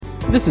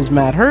This is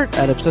Matt Hurt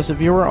at Obsessive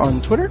Viewer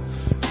on Twitter.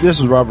 This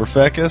is Robert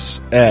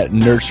Fekkes at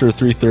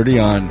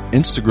Nerdster330 on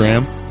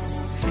Instagram.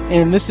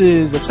 And this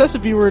is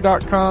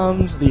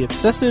ObsessiveViewer.com's The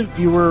Obsessive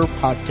Viewer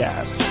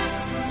Podcast.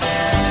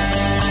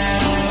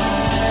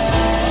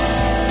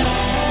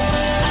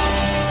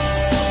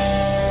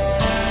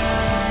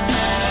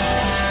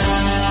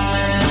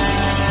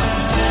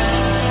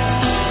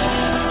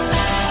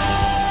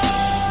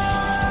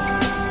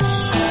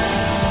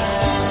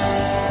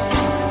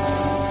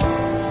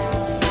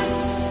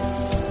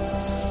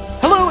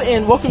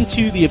 And welcome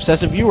to The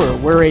Obsessive Viewer.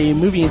 We're a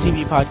movie and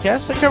TV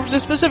podcast that covers a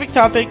specific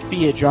topic,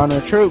 be it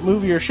genre, trope,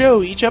 movie, or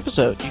show, each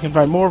episode. You can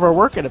find more of our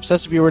work at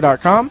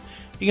ObsessiveViewer.com.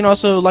 You can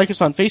also like us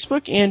on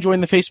Facebook and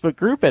join the Facebook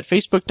group at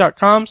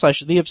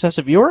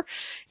Facebook.com/TheObsessiveViewer.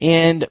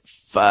 And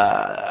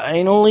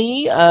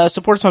finally,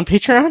 support us on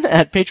Patreon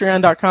at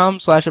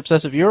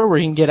Patreon.com/ObsessiveViewer, where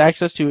you can get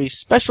access to a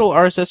special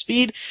RSS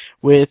feed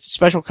with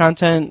special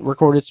content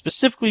recorded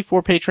specifically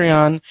for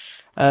Patreon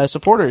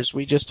supporters.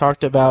 We just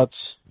talked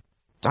about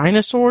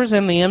dinosaurs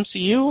and the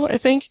MCU, I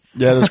think.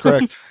 Yeah, that's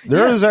correct.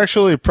 There is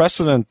actually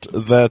precedent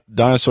that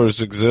dinosaurs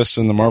exist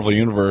in the Marvel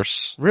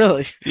Universe.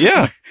 Really?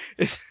 Yeah.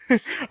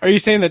 Are you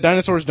saying that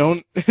dinosaurs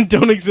don't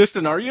exist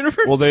in our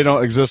universe? Well, they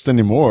don't exist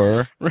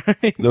anymore.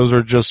 Right. Those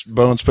are just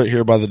bones put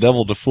here by the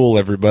devil to fool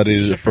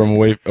everybody from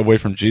away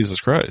from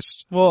Jesus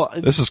Christ. Well,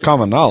 this is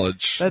common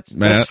knowledge. That's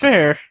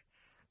fair.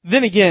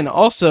 Then again,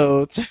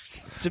 also,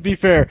 to be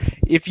fair,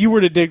 if you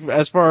were to dig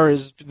as far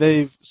as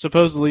they've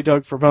supposedly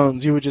dug for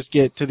bones, you would just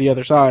get to the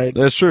other side.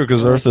 That's true,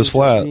 because the Earth is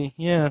flat.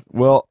 Yeah.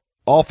 Well,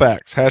 all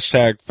facts.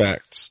 Hashtag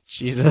facts.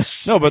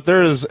 Jesus. No, but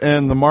there is,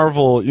 in the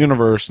Marvel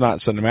Universe, not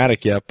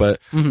cinematic yet, but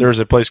there's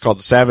a place called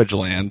the Savage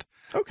Land.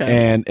 Okay.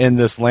 And in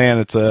this land,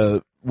 it's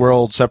a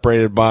world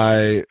separated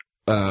by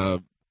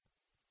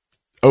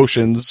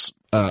oceans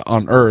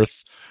on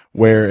Earth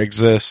where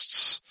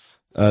exists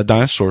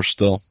dinosaurs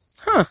still.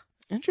 Huh.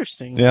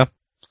 Interesting. Yeah.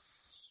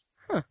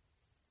 Huh.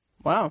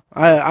 Wow.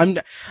 I'm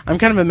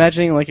kind of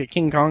imagining like a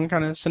King Kong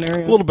kind of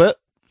scenario. A little bit.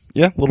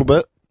 Yeah, a little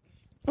bit.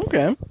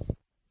 Okay.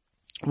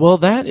 Well,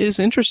 that is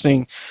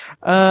interesting.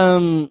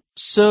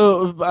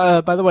 So,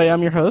 by the way,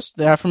 I'm your host,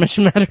 the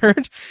aforementioned Matt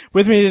Hurt.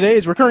 With me today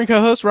is recurring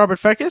co-host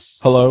Robert Fekkes.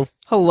 Hello.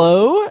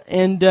 Hello.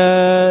 And,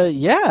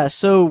 yeah,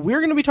 so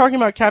we're going to be talking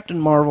about Captain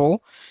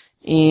Marvel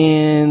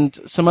and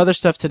some other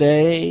stuff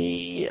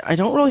today. I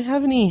don't really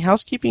have any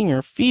housekeeping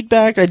or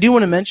feedback. I do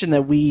want to mention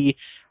that we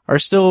are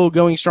still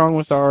going strong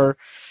with our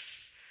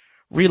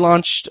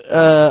relaunched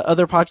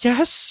other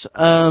podcasts.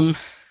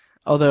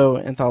 Although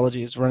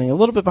Anthology is running a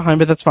little bit behind,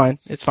 but that's fine.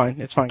 It's fine.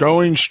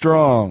 Going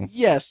strong.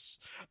 Yes.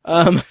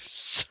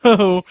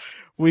 So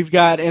we've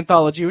got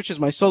Anthology, which is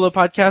my solo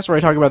podcast where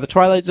I talk about the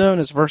Twilight Zone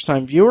as a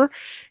first-time viewer.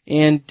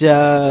 And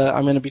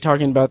I'm going to be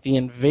talking about The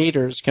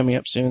Invaders coming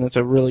up soon. That's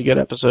a really good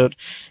episode.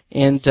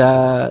 And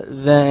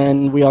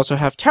then we also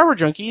have Tower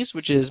Junkies,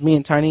 which is me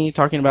and Tiny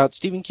talking about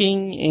Stephen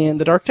King and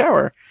The Dark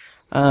Tower,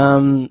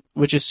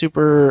 which is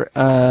super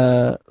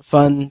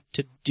fun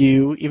to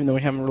do, even though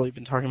we haven't really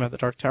been talking about The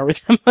Dark Tower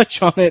that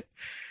much on it.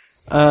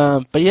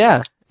 But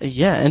yeah.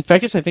 And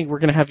Fekkes, I think we're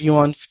going to have you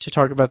on to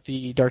talk about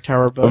the Dark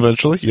Tower books.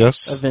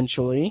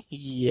 Eventually,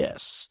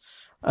 yes.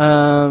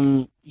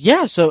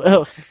 Yeah,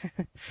 so,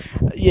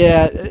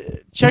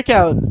 check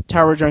out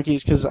Tower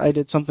Junkies, because I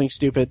did something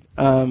stupid,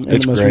 in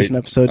the most recent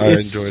episode.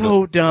 It's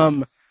so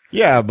dumb.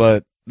 Yeah,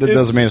 but that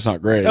doesn't mean it's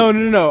not great. Oh,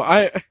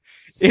 no.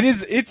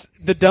 It's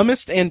the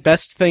dumbest and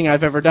best thing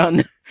I've ever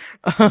done.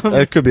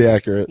 That could be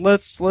accurate.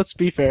 Let's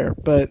be fair,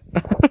 but,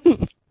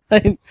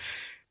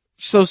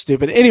 so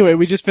stupid. Anyway,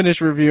 we just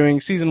finished reviewing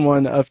season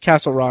 1 of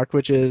Castle Rock,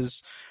 which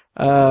is,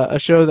 a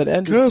show that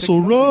ended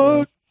Castle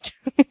Rock!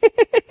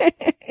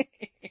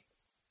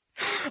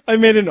 I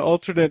made an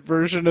alternate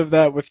version of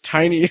that with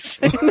Tiny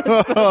saying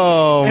that,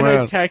 and man.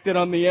 I tacked it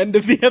on the end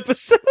of the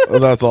episode. Oh,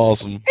 that's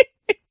awesome.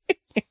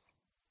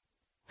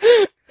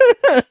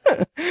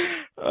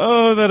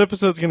 Oh, that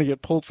episode's gonna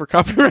get pulled for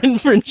copyright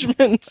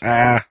infringement.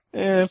 Yeah.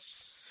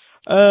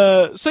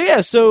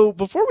 So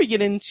before we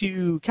get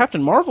into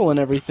Captain Marvel and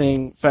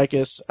everything,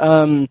 Fekkes,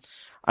 I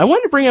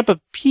wanted to bring up a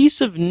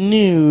piece of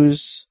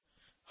news.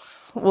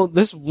 Well,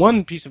 this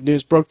one piece of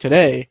news broke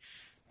today.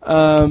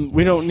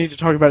 We don't need to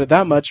talk about it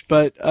that much,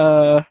 but,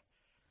 the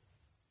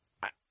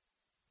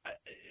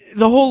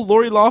whole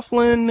Lori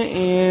Loughlin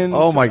and...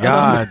 Oh my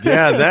god,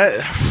 yeah,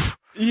 that...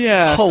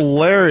 Yeah.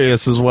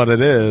 Hilarious is what it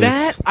is.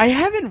 That, I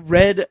haven't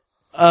read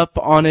up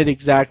on it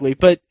exactly,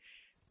 but,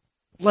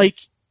 like,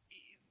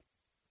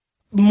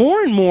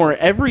 more and more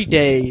every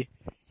day,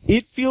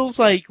 it feels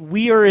like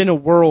we are in a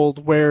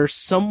world where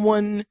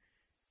someone,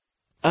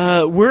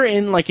 we're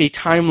in like a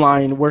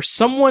timeline where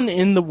someone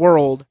in the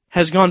world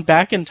has gone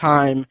back in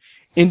time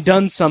and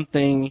done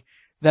something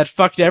that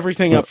fucked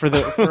everything up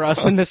for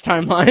us in this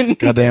timeline.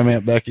 Goddamn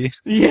Aunt Becky.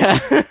 Yeah.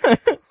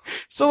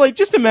 So, like,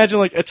 just imagine,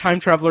 like, a time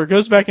traveler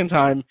goes back in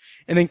time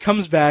and then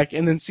comes back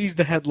and then sees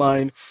the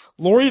headline,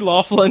 Lori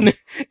Loughlin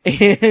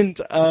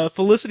and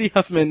Felicity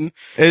Huffman.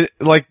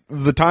 Like,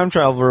 the time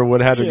traveler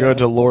would have had to go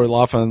to Lori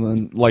Loughlin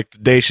and, like, the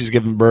day she's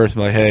giving birth,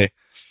 like, hey,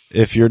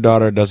 if your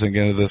daughter doesn't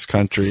get into this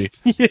country,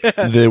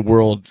 the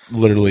world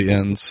literally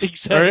ends.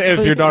 Exactly. Or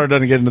if your daughter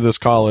doesn't get into this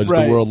college,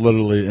 the world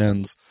literally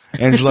ends.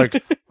 And she's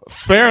like,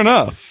 fair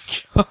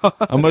enough.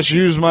 I must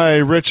use my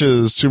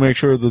riches to make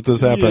sure that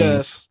this happens.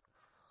 Yes.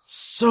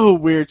 So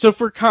weird. So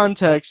for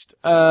context,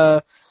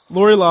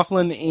 Lori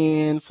Loughlin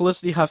and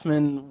Felicity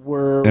Huffman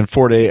were... And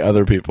 48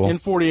 other people.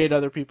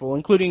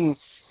 Including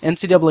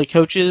NCAA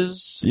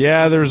coaches.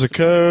 Yeah, there's a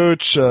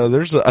coach.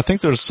 I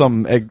think there's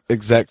some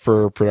exec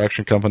for a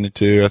production company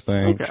too, I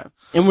think. Okay.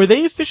 And were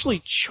they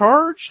officially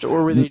charged,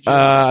 or were they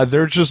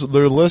just...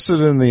 They're listed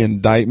in the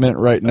indictment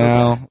right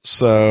now. Okay.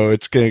 So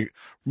it's going to...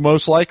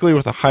 Most likely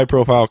with a high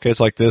profile case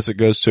like this, it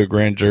goes to a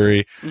grand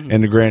jury,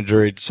 and the grand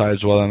jury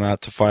decides whether or not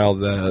to file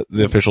the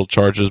official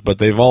charges, but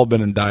they've all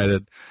been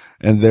indicted,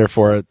 and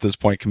therefore at this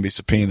point can be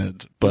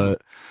subpoenaed.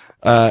 But,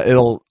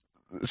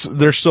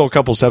 they're still a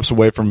couple steps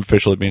away from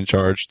officially being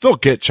charged. They'll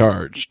get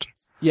charged.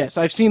 Yes,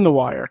 I've seen The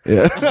Wire.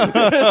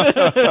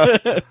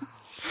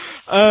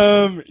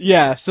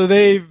 Yeah. So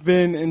they've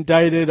been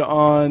indicted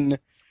on,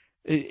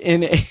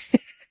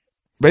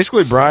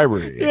 basically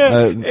bribery.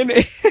 Yeah.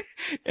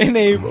 In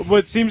a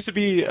what seems to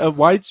be a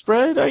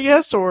widespread, I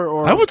guess,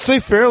 or I would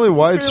say fairly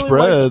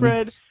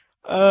widespread.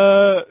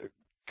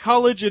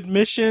 College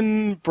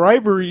admission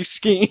bribery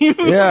scheme.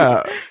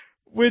 Yeah.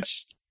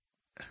 Which,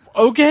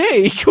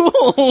 okay,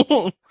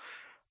 cool.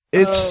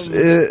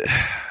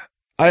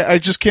 I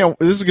just can't.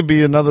 This is gonna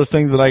be another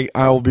thing that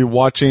I'll be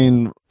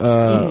watching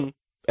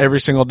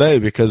every single day,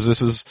 because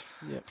this is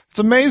it's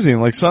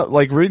amazing.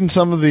 Like reading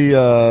some of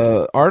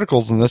the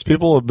articles in this,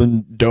 people have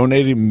been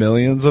donating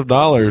millions of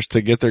dollars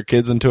to get their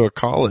kids into a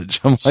college.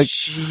 I'm like,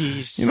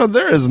 jeez.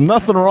 There is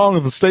nothing wrong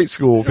with the state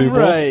school, people.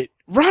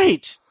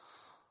 Right.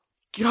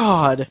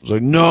 God. It's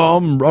like, no,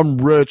 I'm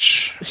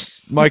rich.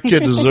 My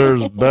kid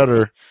deserves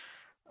better.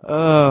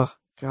 Oh,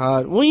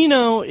 God.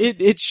 Well,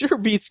 it sure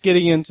beats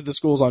getting into the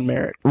schools on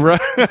merit.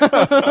 Right.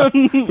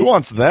 Who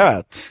wants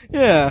that?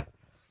 Yeah.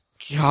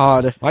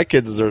 God. My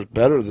kid deserves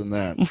better than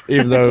that,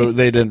 even though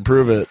they didn't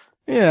prove it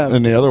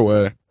any other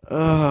way.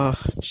 Oh,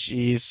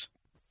 jeez.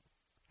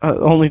 The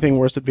only thing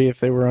worse would be if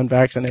they were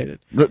unvaccinated.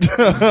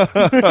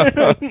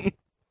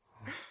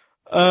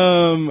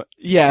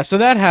 Yeah, so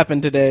that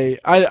happened today.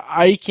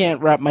 I can't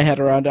wrap my head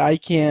around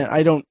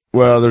it.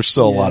 Well, there's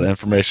still a lot of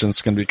information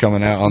that's going to be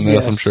coming out on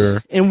this, I'm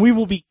sure. And we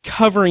will be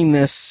covering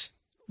this,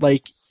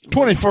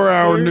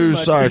 24-hour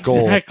news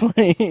cycle.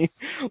 Exactly.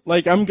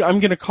 I'm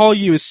going to call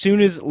you as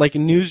soon as,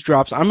 news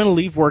drops. I'm going to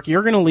leave work.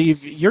 You're going to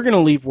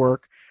leave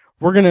work.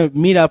 We're going to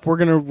meet up. We're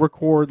going to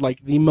record,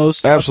 the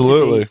most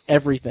absolutely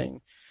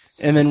everything.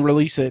 And then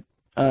release it.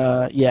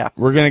 Yeah.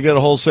 We're going to get a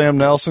hold of Sam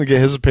Nelson to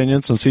get his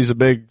opinion, since he's a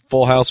big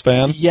Full House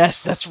fan.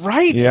 Yes, that's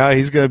right. Yeah,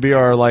 he's going to be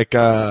our,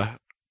 our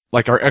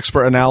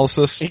expert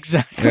analysis.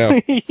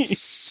 Exactly. Yeah.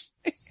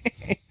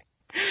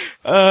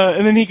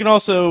 And then he can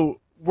also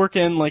work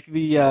in,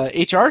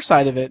 the HR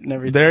side of it and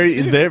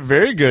everything. They're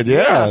very good.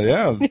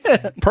 Yeah.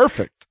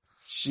 Perfect.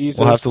 Jesus.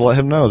 We'll have to let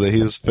him know that he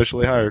is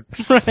officially hired.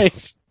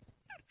 Right.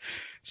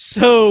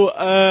 So,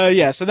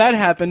 so that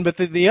happened, but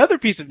the other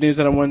piece of news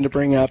that I wanted to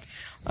bring up,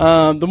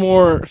 the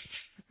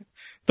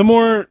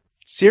more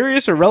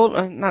serious or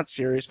relevant, not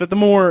serious, but the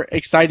more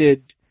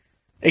exciting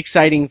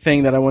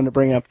thing that I wanted to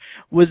bring up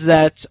was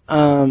that,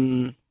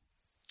 the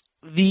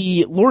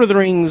Lord of the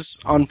Rings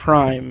on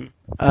Prime,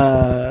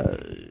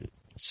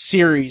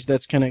 series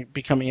that's going to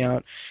be coming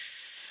out.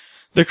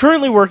 They're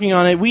currently working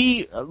on it.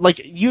 You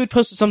had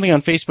posted something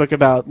on Facebook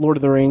about Lord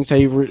of the Rings, how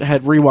you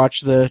had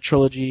rewatched the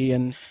trilogy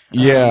and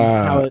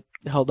how it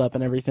held up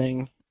and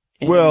everything.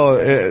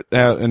 And,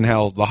 and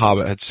how The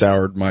Hobbit had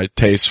soured my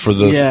taste for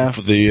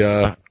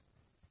the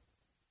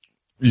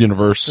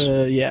universe.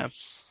 So you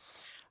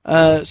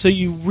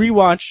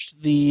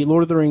rewatched the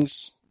Lord of the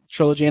Rings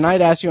trilogy, and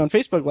I'd asked you on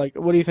Facebook,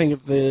 what do you think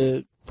of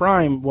the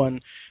Prime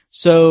one?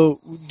 So,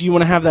 do you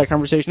want to have that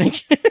conversation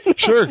again?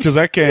 Sure, because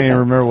I can't even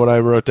remember what I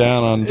wrote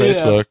down on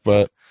Facebook,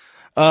 but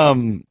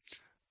I'll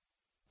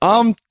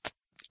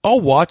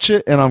watch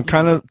it, and I'm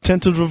kind of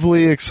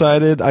tentatively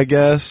excited, I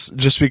guess,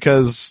 just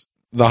because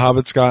The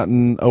Hobbit's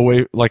gotten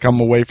away, I'm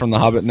away from The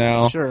Hobbit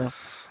now. Sure.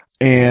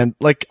 And,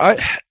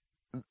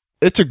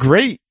 it's a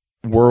great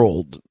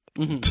world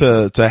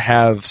to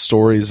have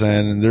stories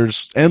in, and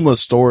there's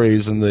endless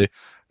stories in the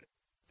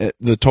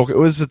Tolkien,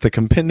 was it the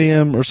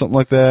Compendium or something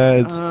like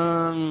that?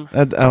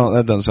 That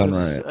doesn't sound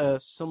right.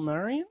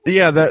 Silmarillion?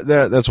 Yeah,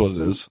 that's what it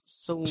is.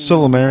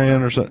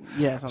 Silmarillion or something.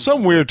 Yeah,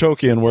 some weird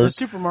Tolkien word.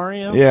 Super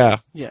Mario. Yeah.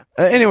 Yeah.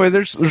 Anyway,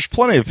 there's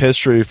plenty of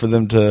history for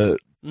them to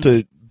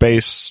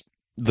base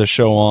the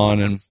show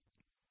on, and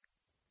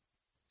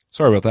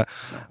sorry about that.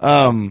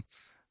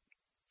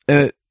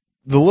 And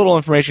the little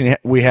information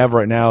we have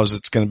right now is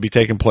it's going to be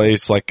taking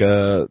place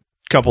a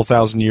couple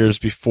thousand years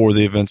before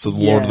the events of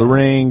the Lord of the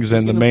Rings,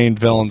 and the main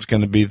villain's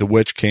going to be the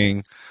Witch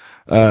King.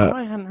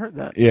 I hadn't heard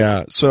that.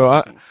 Yeah,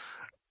 so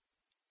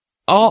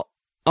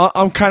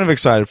I'm kind of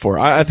excited for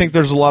it. I think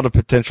there's a lot of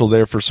potential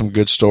there for some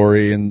good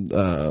story and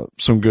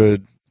some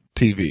good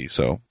TV.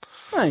 So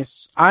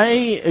nice.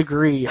 I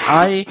agree.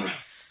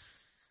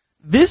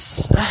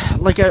 This,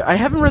 like, I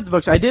haven't read the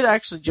books. I did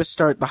actually just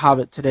start The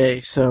Hobbit today,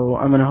 so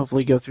I'm gonna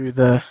hopefully go through.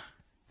 It'll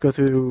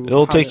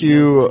Hobbit take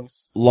you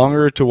things.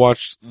 longer to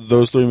watch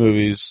those 3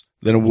 movies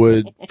than it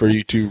would for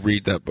you to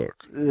read that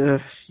book.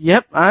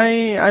 Yep,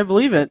 I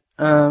believe it.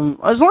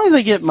 As long as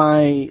I get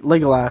my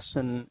Legolas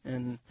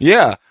and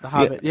Yeah. The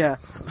Hobbit, yeah.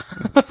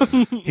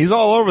 He's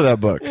all over that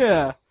book.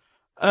 Yeah.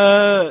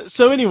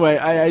 So anyway,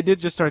 I did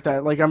just start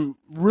that. Like, I'm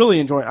really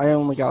enjoying. I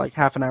only got like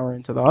half an hour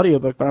into the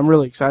audiobook, but I'm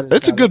really excited.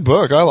 It's a good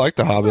book. I like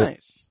The Hobbit.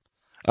 Nice.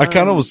 I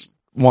kind of was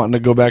wanting to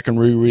go back and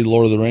reread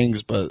Lord of the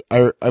Rings, but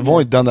I've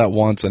only done that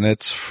once, and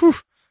it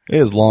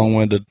is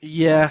long-winded.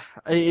 Yeah,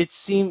 it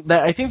seemed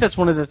that I think that's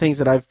one of the things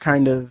that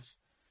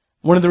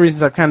one of the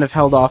reasons I've kind of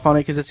held off on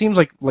it, because it seems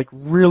like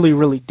really,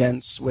 really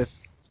dense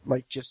with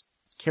like just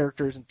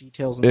characters and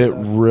details and stuff.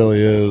 It really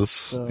is.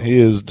 So, he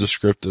is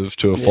descriptive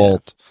to a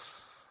fault.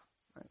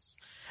 Nice.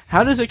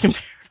 How does it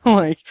compare to,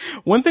 like,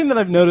 one thing that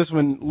I've noticed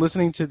when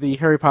listening to the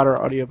Harry Potter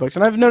audiobooks,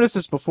 and I've noticed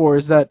this before,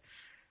 is that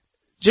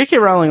J.K.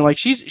 Rowling, like,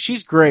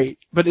 she's great,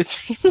 but it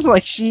seems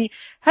like she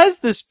has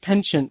this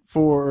penchant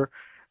for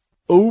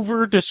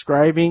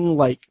over-describing,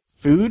 like,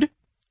 food.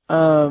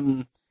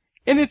 And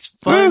it's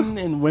fun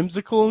and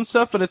whimsical and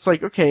stuff, but it's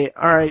like, okay,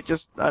 alright,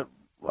 just,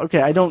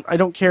 okay, I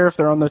don't care if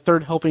they're on the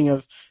 3rd helping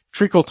of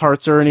treacle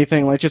tarts or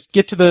anything, like, just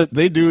get to the...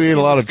 They do eat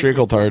a lot of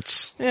treacle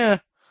tarts. Yeah.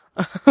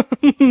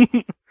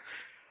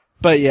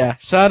 But yeah,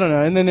 so I don't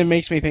know, and then it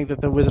makes me think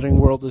that the Wizarding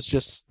World is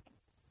just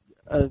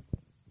a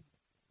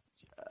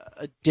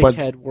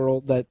dickhead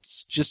world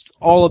that's just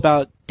all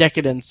about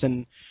decadence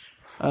and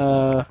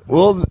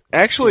well,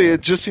 actually,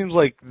 it just seems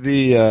like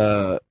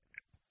the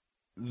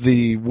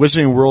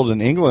Wizarding World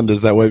in England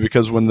is that way,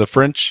 because when the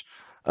French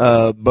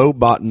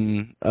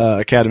Beauxbaton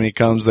Academy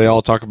comes, they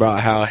all talk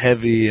about how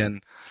heavy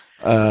and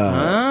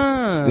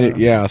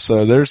yeah.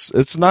 So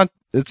it's not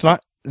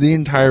the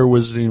entire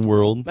Wizarding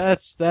World.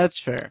 That's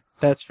fair.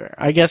 That's fair.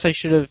 I guess I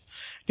should have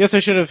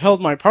held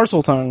my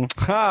parcel tongue.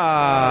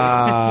 Ha!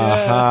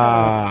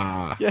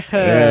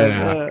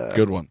 Yeah.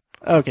 Good one.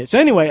 Okay, so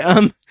anyway,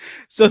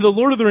 so the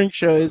Lord of the Rings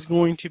show is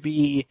going to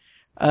be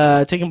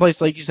taking place,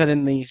 like you said,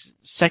 in the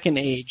Second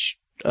Age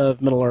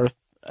of Middle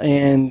Earth,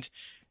 and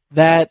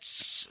that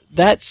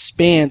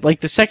spans,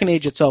 like, the Second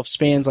Age itself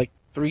spans like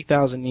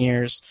 3,000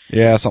 years.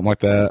 Yeah, something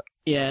like that.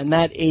 Yeah, and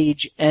that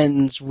age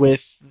ends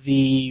with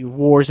the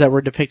wars that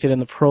were depicted in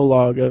the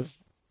prologue of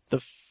the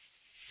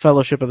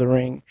Fellowship of the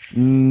Ring.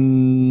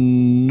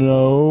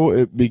 No,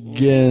 it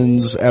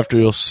begins after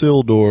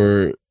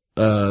Isildur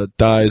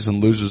dies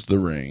and loses the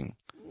ring.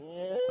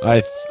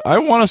 I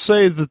want to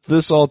say that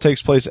this all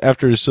takes place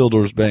after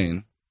Isildur's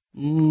Bane.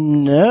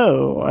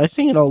 No, I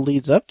think it all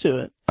leads up to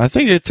it. I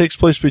think it takes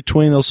place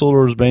between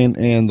Isildur's Bane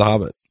and The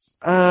Hobbit.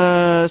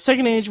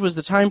 Second Age was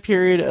the time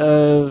period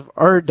of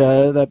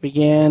Arda that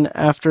began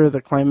after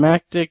the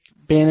climactic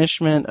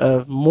banishment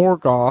of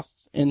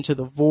Morgoth into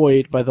the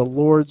Void by the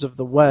Lords of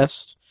the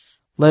West,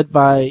 led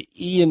by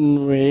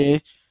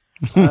Ianre,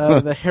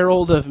 the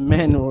Herald of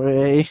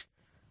Menre.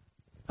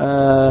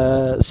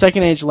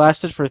 Second Age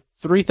lasted for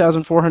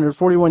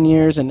 3,441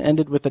 years and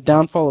ended with the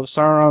downfall of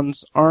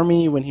Sauron's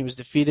army when he was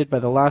defeated by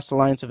the last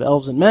alliance of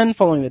elves and men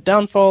following the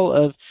downfall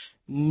of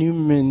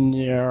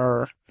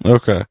Numenor.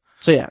 Okay.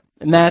 So yeah,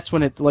 and that's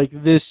when it, like,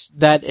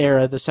 that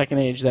era, the Second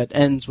Age that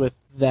ends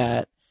with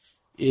that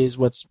is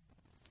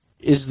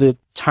the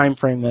time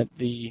frame that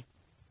the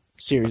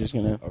series is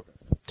going to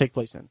take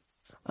place in.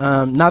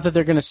 Not that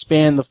they're going to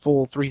span the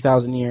full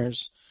 3,000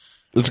 years.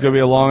 This is going to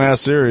be a long-ass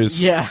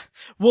series. Yeah.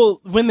 Well,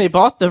 when they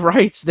bought the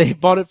rights, they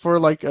bought it for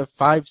like a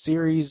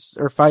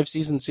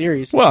 5-season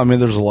series. Well, I mean,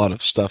 there's a lot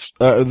of stuff.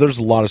 There's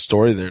a lot of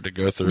story there to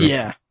go through.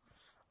 Yeah.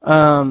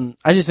 I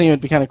just think it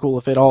would be kind of cool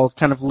if it all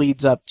kind of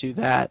leads up to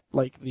that,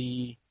 like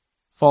the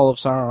fall of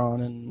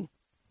Sauron, and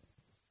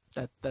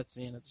that's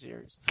the end of the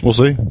series. We'll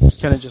see.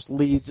 Kind of just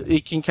leads.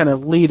 It can kind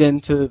of lead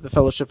into the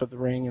Fellowship of the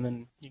Ring, and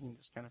then you can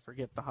just kind of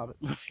forget the Hobbit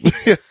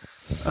movies.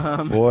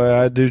 Boy,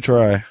 I do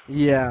try.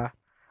 Yeah.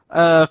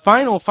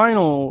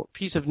 Final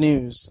piece of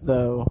news,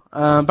 though.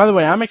 By the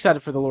way, I'm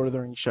excited for the Lord of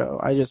the Rings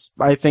show.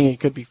 I think it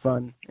could be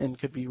fun and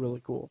could be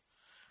really cool.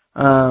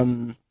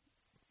 And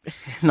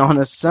on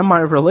a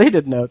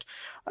semi-related note,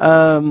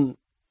 when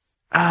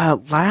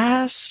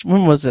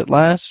was it?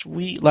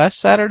 Last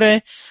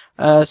Saturday?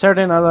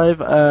 Saturday Night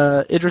Live,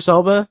 Idris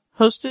Elba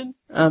hosted.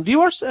 Do you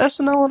watch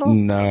SNL at all?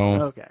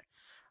 No. Okay.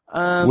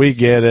 We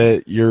get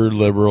it. You're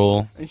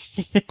liberal.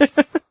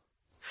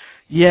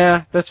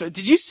 Yeah, that's right.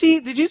 Did you see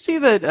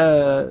that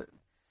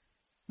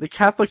the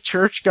Catholic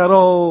Church got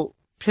all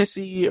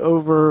pissy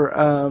over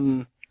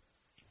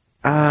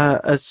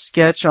a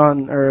sketch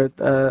or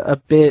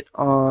a bit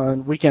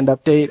on Weekend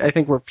Update, I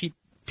think, where Pete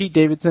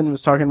Davidson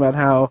was talking about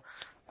how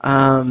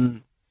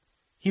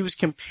he was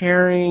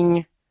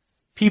comparing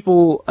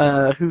people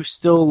who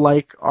still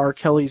like R.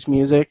 Kelly's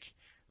music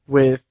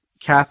with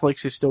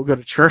Catholics who still go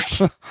to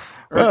church.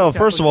 Well,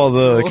 first of all,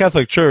 the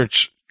Catholic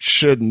Church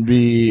shouldn't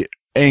be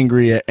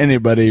angry at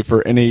anybody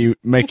for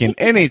making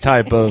any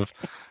type of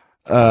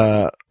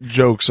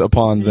jokes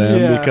upon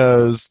them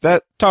because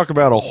talk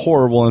about a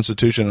horrible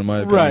institution in my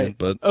opinion. Right.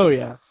 But oh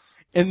yeah,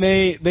 and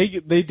they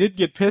did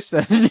get pissed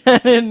at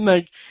it and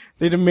like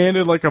they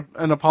demanded like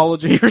an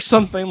apology or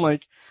something.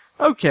 Like,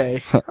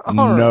 okay,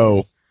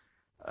 no,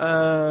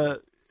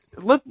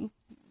 let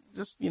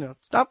just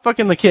stop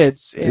fucking the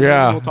kids and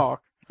we'll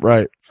talk.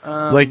 Right.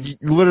 Like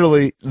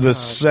literally the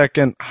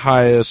second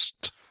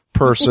highest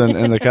person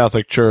in the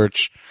Catholic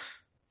Church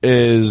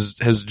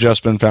has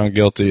just been found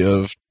guilty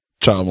of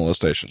child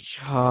molestation.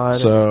 God.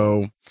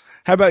 So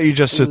how about you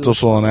just sit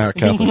this one out,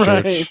 Catholic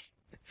Church?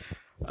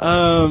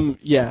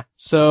 Yeah.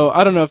 So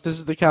I don't know if this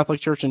is the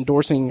Catholic Church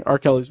endorsing R.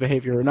 Kelly's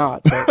behavior or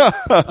not,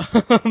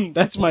 but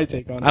that's my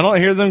take on it. I don't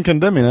hear them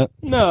condemning it.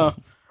 No.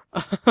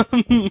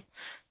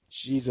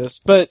 Jesus.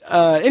 But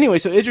anyway,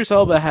 so Idris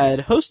Elba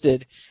had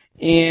hosted,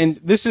 and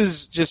this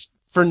is just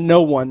for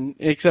no one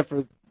except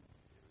for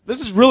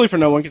this is really for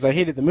no one because I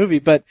hated the movie,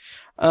 but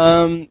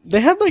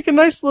they had like a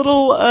nice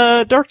little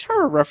Dark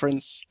Tower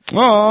reference.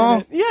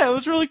 Aww. Yeah, it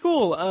was really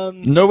cool.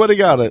 Nobody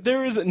got it. There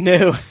was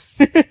there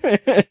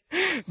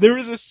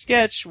was a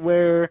sketch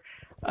where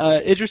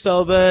Idris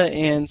Elba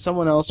and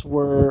someone else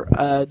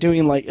were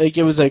doing like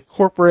it was a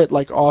corporate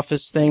like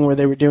office thing where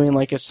they were doing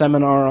like a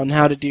seminar on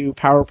how to do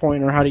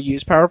PowerPoint or how to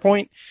use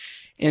PowerPoint.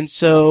 And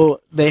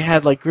so they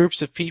had like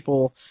groups of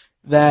people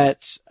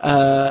that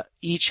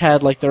each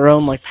had like their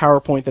own like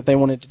PowerPoint that they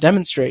wanted to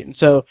demonstrate. And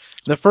so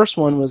the first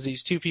one was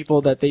these two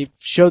people that they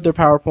showed their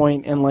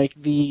PowerPoint, and like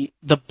the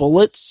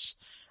bullets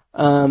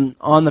on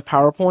the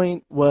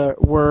PowerPoint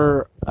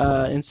were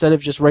instead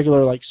of just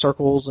regular like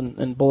circles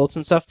and bullets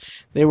and stuff,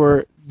 they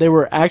were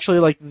actually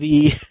like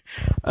the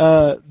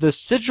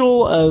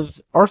sigil of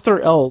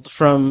Arthur Eld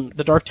from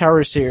the Dark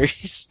Tower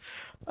series.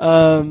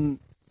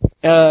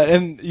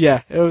 And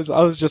yeah, I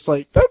was just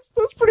like, that's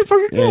pretty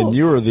fucking cool. And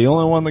you were the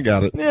only one that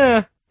got it.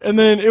 Yeah. And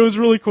then it was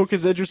really cool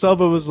because Idris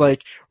Elba was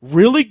like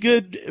really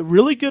good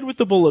with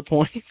the bullet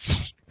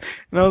points.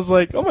 And I was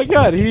like, oh my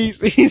god,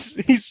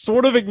 he's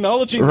sort of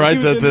acknowledging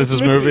that this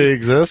movie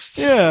exists.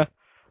 Yeah.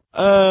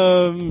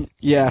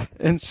 Yeah.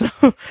 And so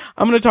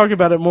I'm going to talk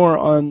about it more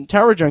on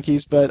Tower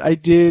Junkies, but I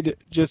did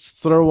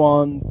just throw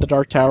on the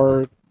Dark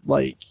Tower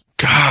like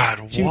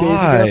God, 2 why?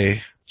 days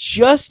ago.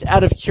 Just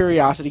out of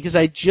curiosity, because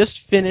I just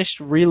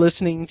finished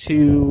re-listening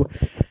to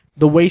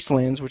The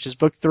Wastelands, which is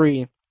book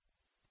 3.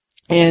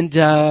 And,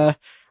 I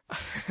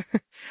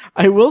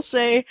will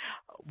say,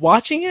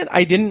 watching it,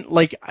 I didn't,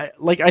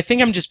 I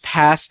think I'm just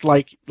past,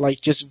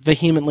 just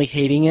vehemently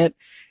hating it.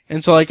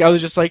 And so, I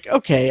was just like,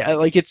 okay,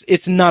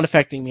 it's not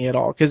affecting me at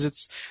all, because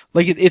it's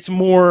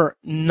more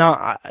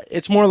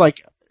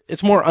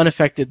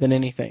unaffected than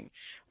anything,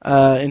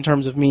 in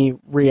terms of me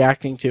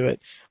reacting to it.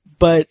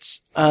 But,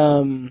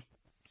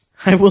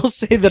 I will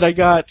say that I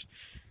got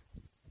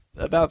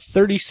about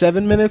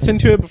 37 minutes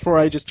into it before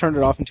I just turned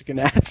it off and took a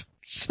nap.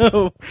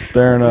 So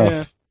fair enough.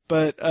 Yeah.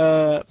 But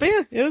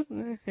yeah, it was.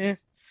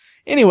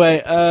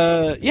 Anyway,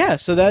 yeah.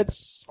 So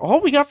that's all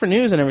we got for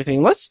news and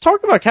everything. Let's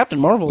talk about Captain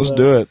Marvel. Let's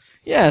do it.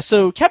 Yeah.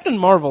 So Captain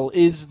Marvel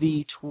is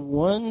the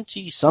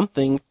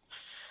 20-something.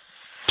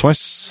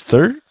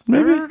 23rd,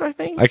 maybe. 3rd, I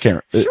think. I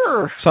can't.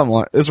 Sure. Something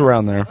like it's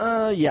around there.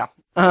 Yeah.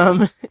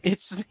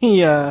 It's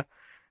the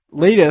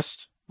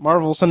latest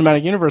Marvel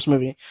Cinematic Universe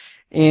movie,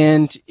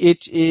 and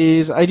it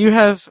is. I do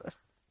have.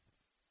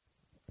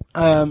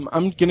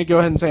 I'm gonna go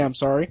ahead and say I'm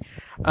sorry.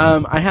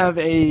 I have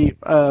a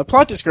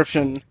plot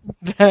description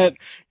that,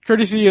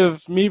 courtesy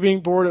of me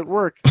being bored at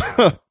work.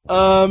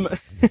 So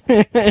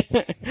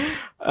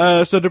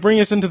to bring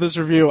us into this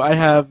review, I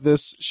have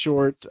this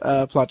short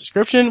plot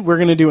description. We're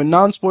gonna do a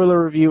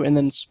non-spoiler review and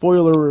then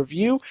spoiler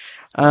review.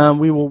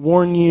 We will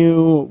warn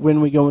you when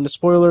we go into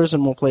spoilers,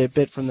 and we'll play a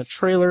bit from the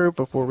trailer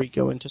before we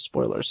go into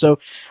spoilers. So,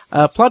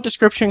 plot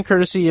description,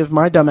 courtesy of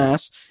my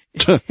dumbass,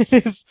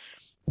 is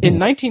in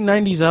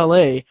 1990s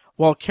LA,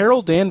 while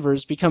Carol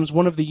Danvers becomes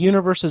one of the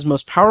universe's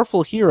most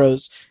powerful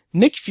heroes,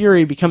 Nick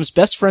Fury becomes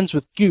best friends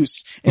with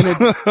Goose, an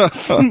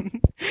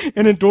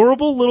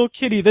adorable little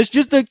kitty that's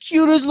just the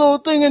cutest little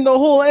thing in the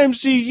whole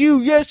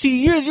MCU. Yes,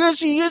 he is. Yes,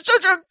 he is.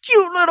 Such a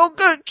cute little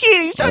good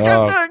kitty. Such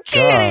a good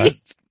kitty. God.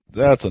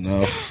 That's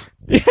enough.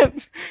 Yeah,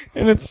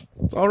 and it's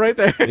all right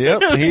there.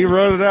 Yep, he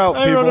wrote it out,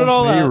 people. I wrote it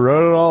all out. He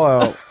wrote it all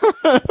out.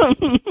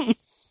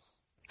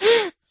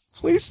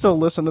 Please still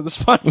listen to this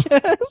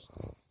podcast.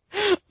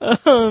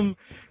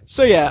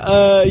 So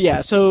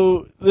yeah,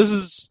 so this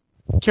is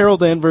Carol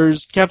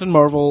Danvers, Captain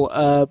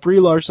Marvel, Brie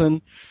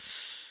Larson.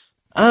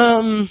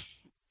 The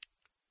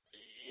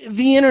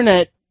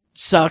internet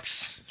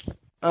sucks.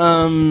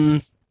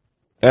 Should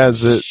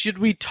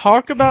we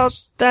talk about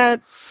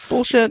that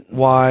bullshit?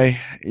 Why?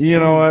 You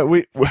know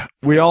what?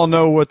 We all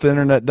know what the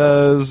internet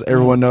does.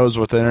 Everyone knows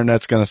what the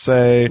internet's going to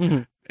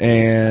say,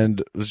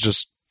 and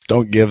just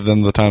don't give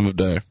them the time of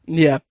day.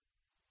 Yeah.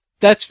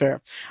 That's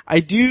fair. I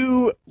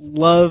do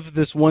love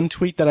this one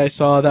tweet that I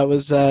saw that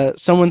was,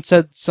 someone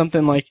said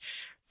something like,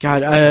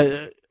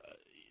 God,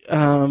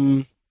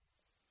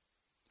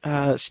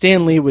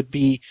 Stan Lee would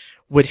be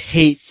would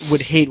hate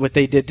what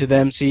they did to the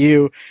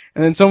MCU.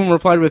 And then someone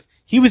replied with,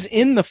 he was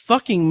in the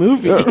fucking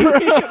movie.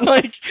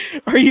 Like,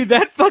 are you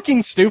that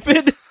fucking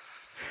stupid?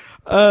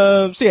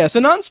 So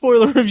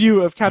non-spoiler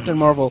review of Captain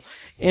Marvel.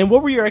 And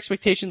what were your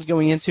expectations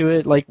going into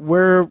it? Like,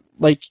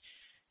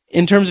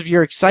 in terms of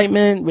your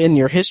excitement and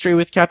your history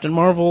with Captain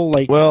Marvel?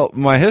 Like, well,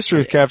 my history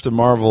with Captain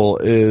Marvel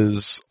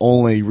is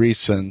only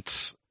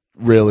recent,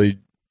 really.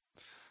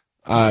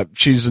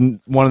 She's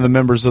one of the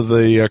members of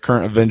the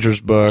current Avengers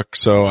book,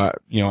 so I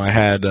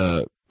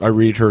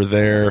read her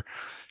there.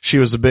 She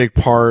was a big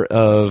part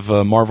of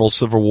Marvel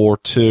Civil War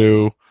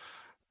 2,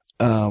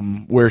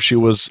 where she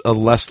was a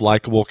less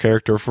likable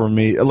character for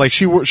me. Like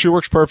she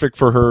works perfect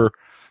for her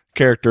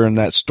character in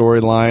that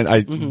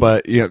storyline.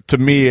 But to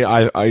me,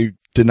 I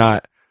did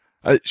not.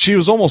 She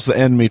was almost the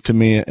enemy to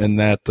me in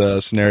that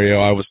scenario.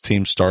 I was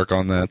Team Stark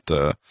on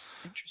that.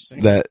 Interesting.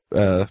 That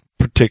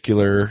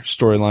particular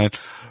storyline.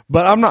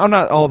 But I'm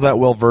not all that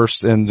well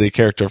versed in the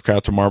character of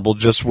Captain Marvel,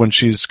 just when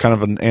she's kind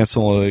of an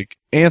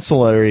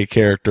ancillary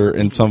character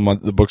in some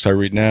of the books I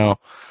read now.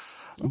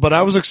 But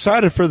I was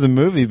excited for the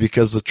movie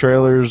because the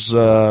trailers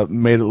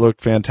made it look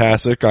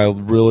fantastic. I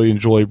really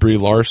enjoy Brie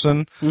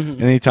Larson.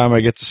 Anytime I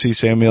get to see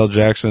Samuel L.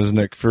 Jackson as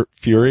Nick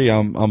Fury,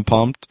 I'm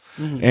pumped.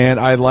 And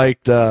I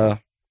liked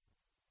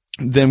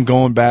them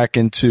going back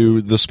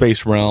into the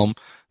space realm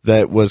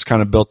that was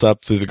kind of built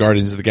up through the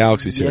Guardians of the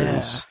Galaxy series.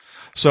 Yeah.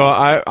 So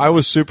I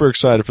was super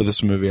excited for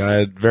this movie. I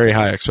had very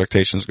high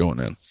expectations going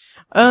in.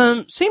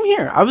 Same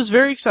here. I was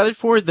very excited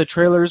for it. The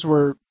trailers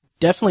were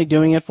definitely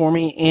doing it for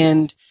me.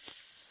 And,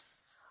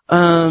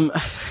 I'll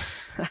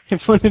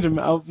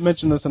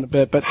mention this in a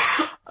bit, but,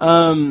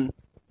 I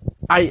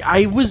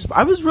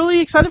was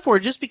really excited for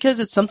it just because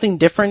it's something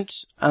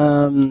different. I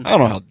don't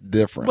know how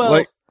different.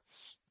 Well,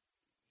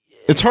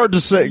 it's hard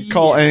to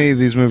call any of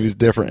these movies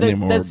different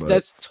anymore.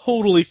 That's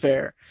totally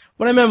fair.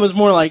 What I meant was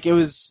more like it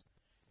was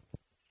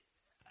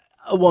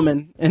a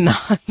woman and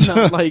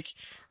not like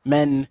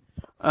men.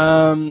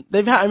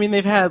 They've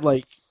had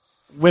like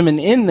women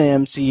in the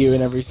MCU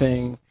and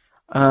everything.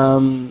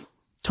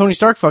 Tony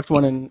Stark fucked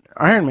one in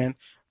Iron Man,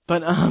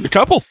 but a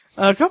couple,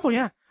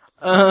 yeah.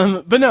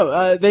 But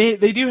no, they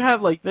do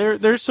have like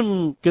there's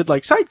some good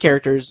like side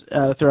characters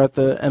throughout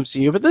the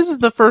MCU, but this is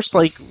the first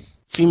like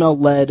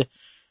female-led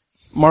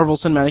Marvel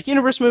Cinematic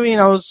Universe movie, and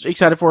I was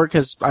excited for it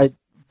because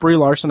Brie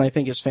Larson I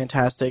think is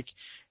fantastic,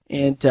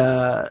 and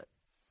I,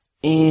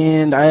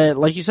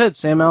 like you said,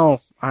 Sam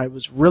L, I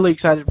was really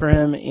excited for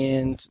him,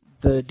 and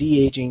the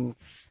de-aging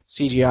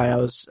CGI I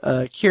was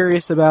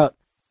curious about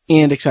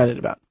and excited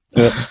about.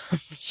 Yeah.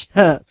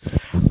 Yeah.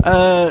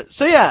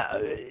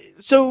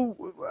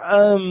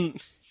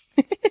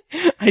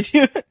 I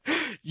do.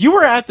 You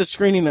were at the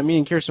screening that me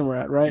and Kirsten were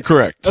at, right?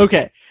 Correct.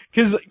 Okay.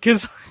 Cause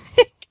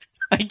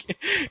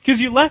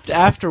you left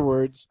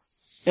afterwards,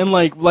 and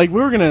like we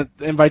were gonna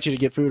invite you to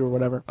get food or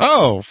whatever.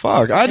 Oh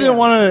fuck! I didn't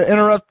want to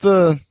interrupt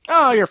the.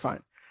 Oh, you're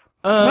fine.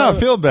 No, I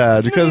feel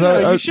bad because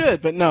you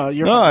should, but no,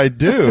 you're. No, fine. I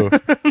do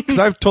because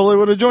I totally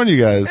would have joined you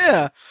guys.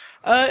 Yeah.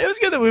 It was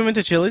good that we went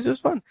to Chili's. It was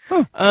fun.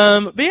 Huh.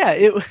 But yeah,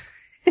 it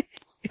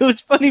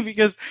was funny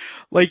because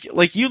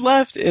like you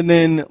left, and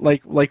then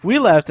like we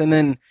left, and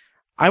then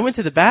I went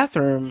to the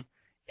bathroom,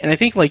 and I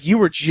think like you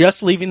were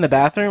just leaving the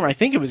bathroom. I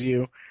think it was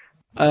you.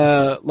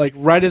 Like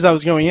right as I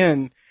was going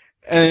in,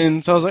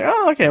 and so I was like,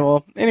 oh, okay,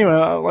 well, anyway,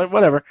 like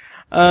whatever.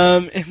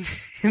 And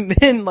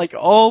then like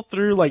all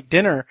through like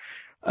dinner,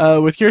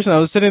 with Kirsten, I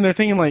was sitting there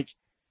thinking like,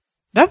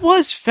 that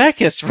was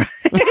Fekkes, right?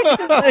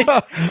 Like,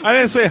 I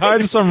didn't say hi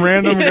to some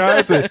random guy.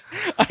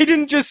 I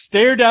didn't just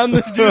stare down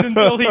this dude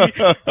until he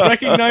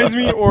recognized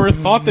me or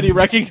thought that he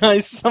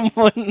recognized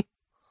someone.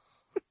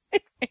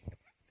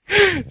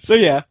 So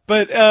yeah,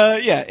 but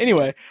yeah.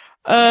 Anyway.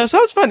 So that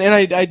was fun, and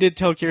I did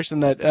tell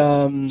Kirsten that,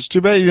 It's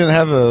too bad you didn't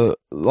have a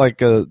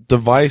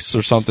device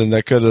or something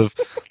that could have,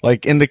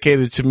 like,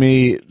 indicated to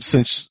me,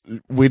 since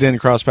we didn't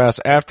cross paths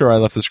after I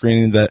left the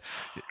screening, that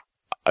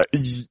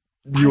you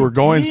were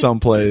going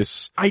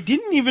someplace. I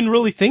didn't even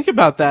really think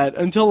about that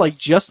until, like,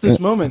 just this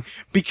moment,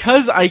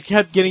 because I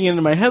kept getting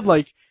into my head,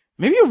 like,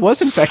 maybe it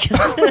wasn't Fekkes.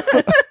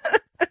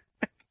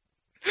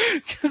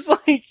 Cause,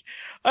 like,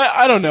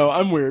 I don't know,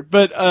 I'm weird,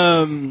 but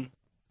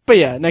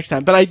yeah, next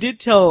time. But I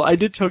did tell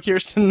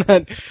Kirsten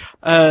that,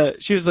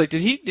 she was like,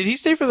 did he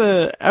stay for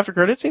the after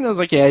credit scene? I was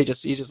like, yeah, he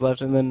just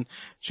left. And then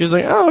she was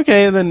like, oh,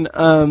 okay. And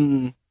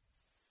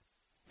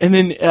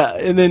then,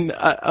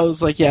 I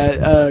was like,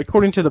 yeah,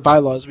 according to the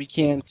bylaws, we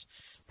can't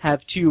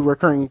have two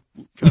recurring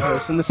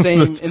co-hosts in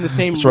the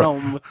same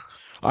realm. Right.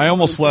 I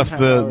almost left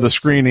the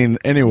screening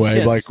anyway,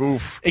 yes, like,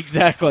 oof.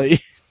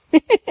 Exactly.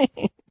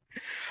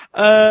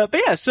 But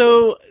yeah,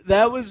 so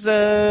that was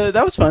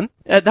fun.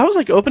 That was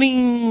like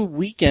opening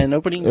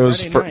It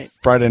was Friday night.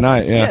 Friday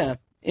night, yeah. Yeah.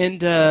 And,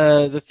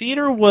 the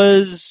theater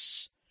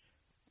was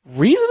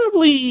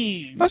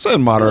reasonably... I said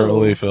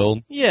moderately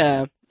filled.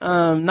 Yeah.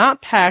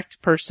 Not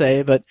packed per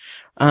se, but,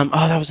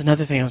 that was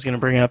another thing I was gonna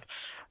bring up.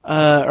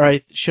 Or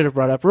I should have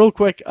brought up real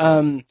quick.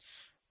 The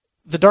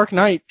Dark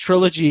Knight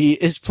trilogy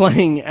is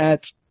playing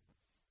at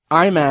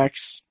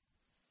IMAX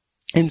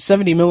in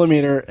 70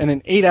 millimeter in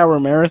an 8-hour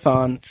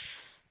marathon.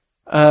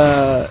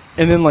 And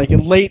then like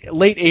in late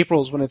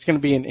April is when it's going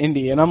to be in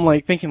Indy. And I'm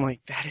like thinking like,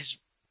 that is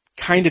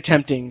kind of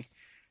tempting.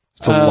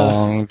 It's a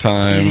long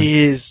time. It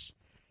is.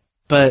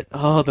 But,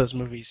 those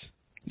movies.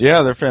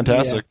 Yeah, they're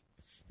fantastic.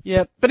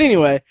 Yeah. But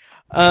anyway,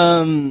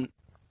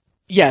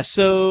 yeah,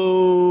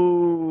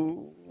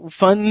 so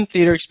fun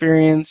theater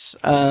experience.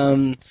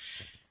 I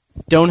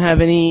don't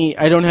have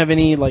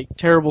any like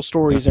terrible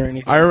stories or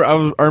anything.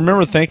 I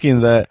remember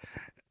thinking that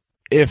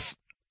if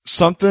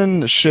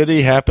something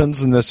shitty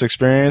happens in this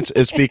experience,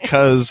 it's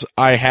because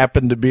I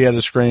happened to be at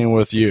a screening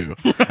with you.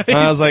 Right. And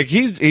I was like,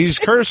 he's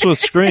cursed with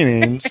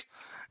screenings,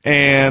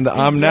 and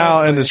I'm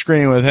now in the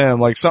screening with him.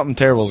 Like, something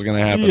terrible is going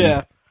to happen.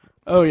 Yeah.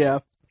 Oh, yeah.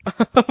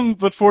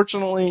 But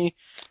fortunately,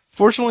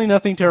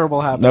 nothing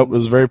terrible happened. Nope, it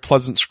was a very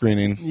pleasant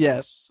screening.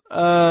 Yes.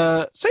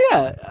 So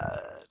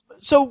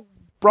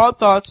broad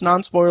thoughts,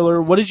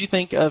 non-spoiler. What did you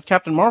think of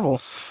Captain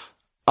Marvel?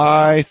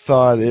 I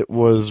thought it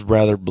was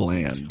rather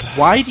bland.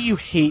 Why do you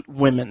hate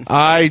women?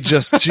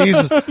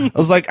 Jesus. I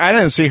was like, I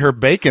didn't see her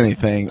bake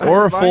anything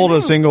or fold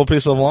a single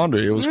piece of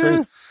laundry. It was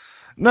great.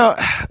 No,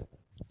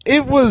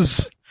 it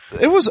was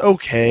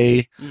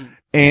okay.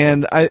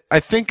 And I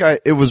think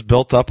it was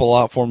built up a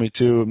lot for me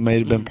too. It may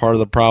have been part of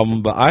the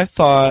problem, but I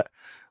thought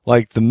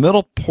like the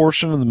middle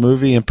portion of the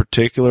movie in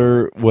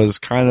particular was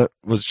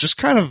just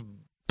kind of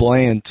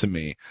bland to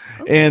me.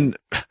 Okay. And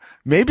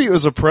maybe it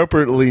was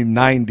appropriately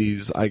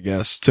 90s, I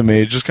guess, to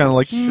me. Just kind of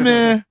like,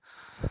 meh.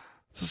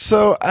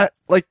 So,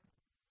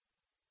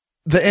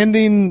 the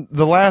ending,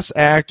 the last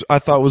act, I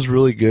thought was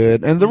really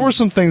good. And there were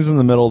some things in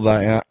the middle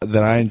that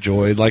I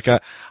enjoyed. Like,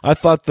 I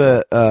thought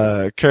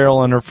that,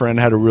 Carol and her friend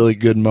had a really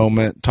good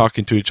moment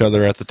talking to each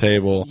other at the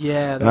table.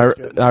 Yeah, that was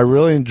good. I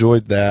really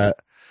enjoyed that.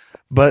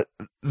 But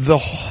the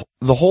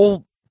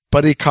whole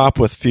buddy cop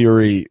with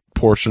Fury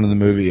portion of the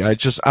movie, I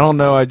don't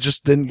know, I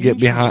just didn't get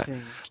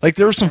behind. Like,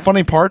 there were some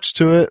funny parts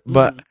to it,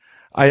 but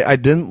I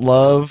didn't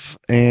love,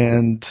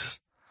 and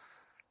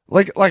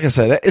like I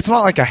said, it's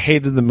not like I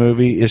hated the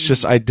movie, it's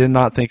just I did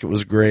not think it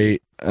was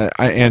great.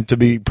 And to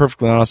be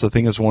perfectly honest, I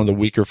think it's one of the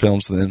weaker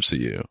films in the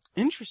MCU.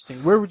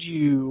 Interesting. Where would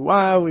you,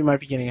 we might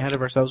be getting ahead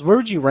of ourselves, where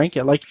would you rank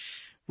it? Like,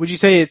 would you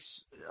say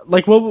it's,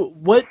 like,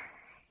 what,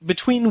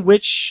 between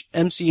which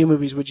MCU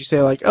movies would you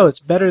say, like, oh, it's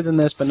better than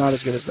this, but not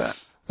as good as that?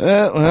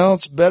 Well,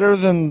 it's better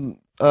than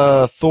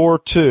Thor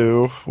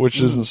 2, which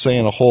isn't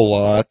saying a whole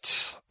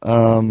lot.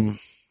 I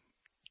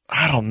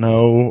don't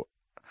know.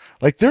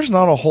 Like, there's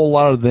not a whole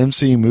lot of the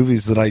MCU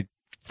movies that I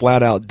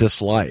flat out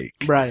dislike.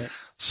 Right.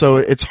 So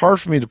it's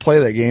hard for me to play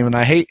that game, and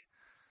I hate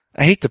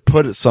to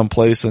put it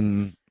someplace,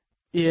 and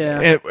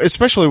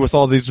especially with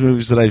all these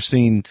movies that I've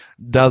seen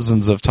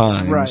dozens of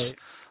times. Right.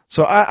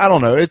 So I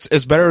don't know.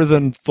 It's better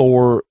than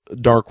Thor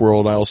Dark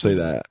World, I'll say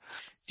that.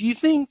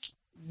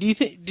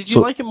 Did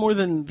you like it more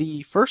than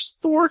the first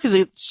Thor? Because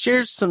it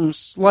shares some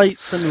slight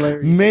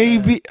similarities.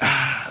 Maybe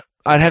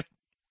I'd have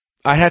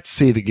to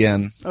see it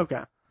again.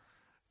 Okay.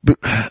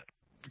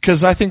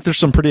 Because I think there's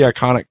some pretty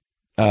iconic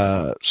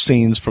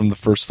scenes from the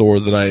first Thor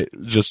that I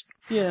just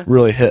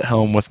really hit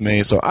home with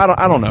me. So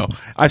I don't know.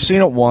 I've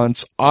seen it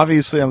once.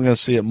 Obviously, I'm going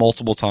to see it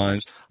multiple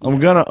times. I'm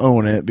going to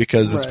own it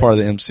because it's part of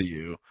the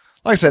MCU.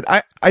 Like I said,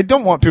 I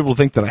don't want people to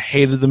think that I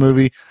hated the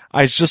movie.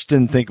 I just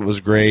didn't think it was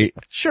great.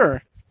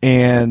 Sure.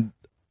 And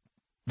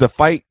the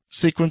fight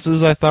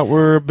sequences I thought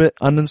were a bit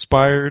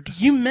uninspired.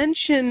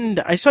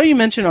 I saw you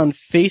mention on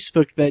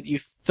Facebook that you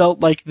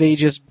felt like they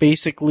just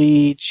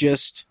basically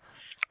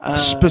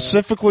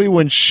specifically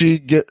when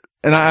she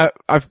and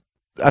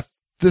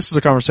this is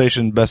a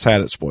conversation best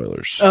had at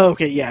spoilers. Oh,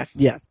 okay, yeah.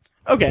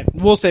 Okay,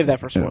 we'll save that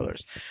for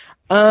spoilers.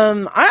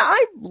 Yeah.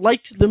 I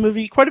liked the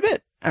movie quite a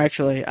bit,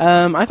 actually.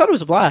 I thought it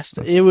was a blast.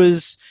 It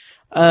was,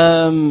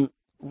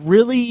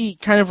 really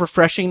kind of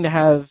refreshing to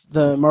have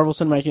the Marvel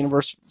Cinematic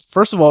Universe,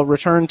 first of all,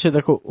 return to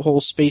the whole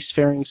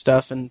spacefaring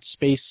stuff and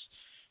space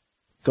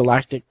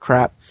galactic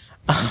crap.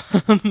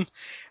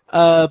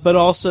 But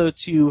also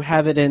to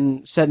have it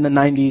set in the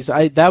 90s.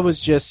 I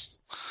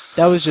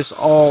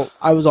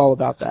was all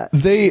about that.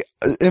 They,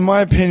 in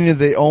my opinion,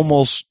 they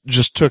almost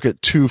just took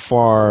it too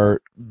far,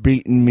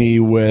 beating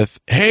me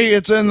with, hey,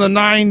 it's in the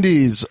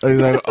 90s.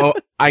 Like, oh,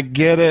 I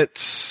get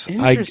it.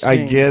 I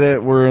get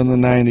it. We're in the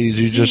 90s.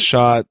 You just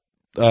shot,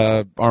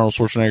 Arnold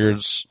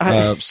Schwarzenegger's,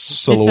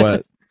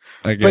 silhouette.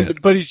 I get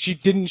it. But she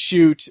didn't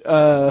shoot,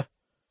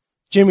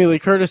 Jamie Lee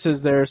Curtis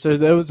is there, so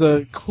that was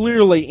a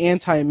clearly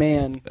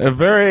anti-man. A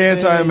very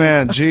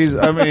anti-man. Jeez,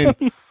 I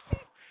mean,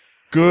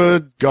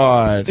 good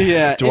God.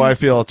 Yeah. Do I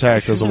feel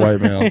attacked as a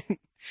white male?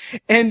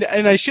 And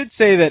I should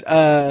say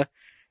that,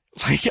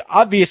 like,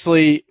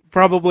 obviously,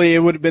 probably it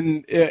would have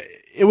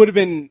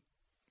been,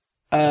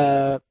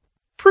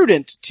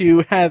 prudent to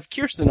have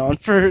Kirsten on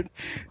for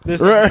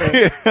this.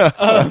 Right.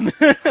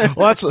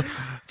 Well, it's a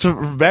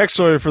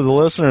backstory for the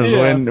listeners.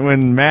 Yeah.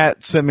 When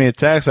Matt sent me a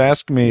text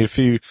asking me if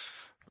he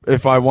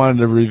if I wanted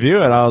to review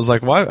it. I was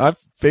like, well, I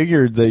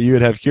figured that you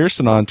would have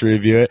Kirsten on to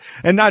review it,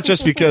 and not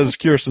just because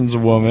Kirsten's a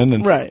woman,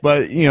 and Right.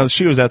 but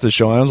she was at the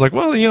show, and I was like,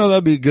 well,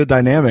 that'd be a good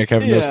dynamic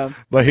having this.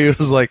 But he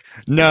was like,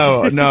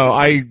 no,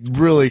 I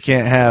really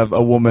can't have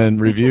a woman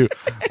review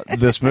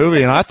this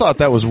movie, and I thought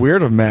that was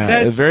weird of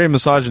Matt. It's very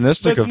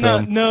misogynistic of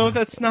him. No,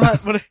 that's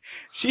not what.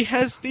 She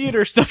has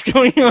theater stuff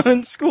going on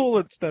in school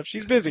and stuff.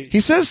 She's busy. He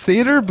says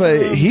theater,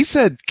 but he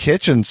said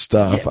kitchen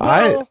stuff.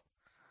 Yeah,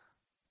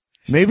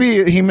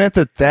 Maybe he meant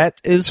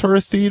that is her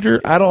theater.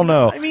 I don't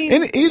know. I mean,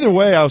 in either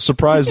way, I was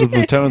surprised with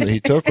the tone that he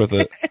took with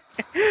it.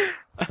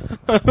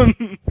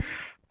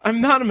 I'm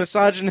not a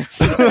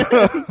misogynist. None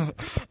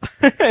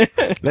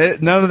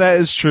of that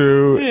is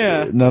true.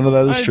 Yeah, none of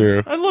that is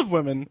true. I love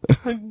women.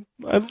 I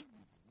love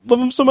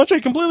them so much I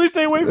completely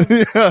stay away from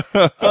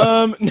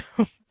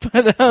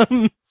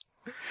them.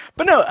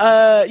 But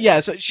no,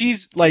 yeah. So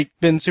she's like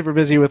been super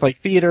busy with like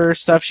theater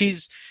stuff. She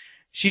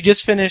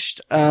just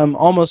finished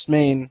Almost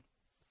Maine,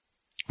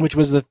 which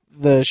was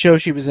the show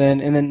she was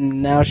in, and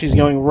then now she's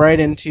going right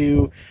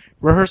into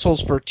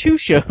rehearsals for 2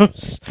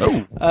 shows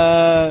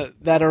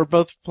that are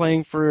both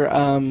playing for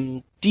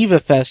Diva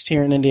Fest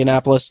here in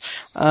Indianapolis.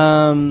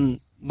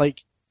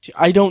 Like,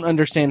 I don't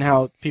understand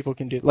how people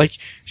can do it. Like,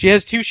 she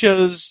has 2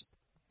 shows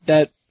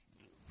that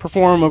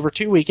perform over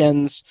 2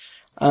 weekends.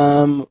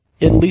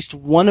 At least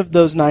one of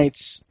those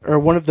nights or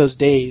one of those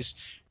days,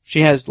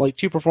 she has like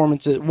 2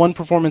 performances, 1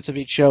 performance of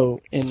each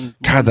show in.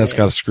 God, that's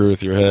got to screw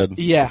with your head.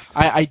 Yeah,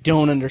 I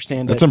don't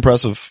understand it. That's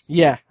impressive.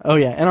 Yeah. Oh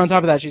yeah. And on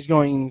top of that, she's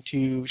doing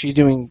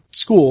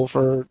school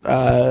for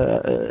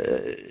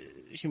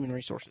human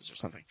resources or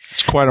something.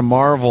 It's quite a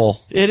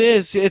marvel. It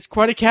is. It's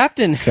quite a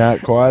captain. Quite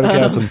a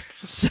captain.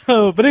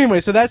 But anyway,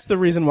 so that's the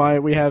reason why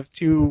we have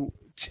two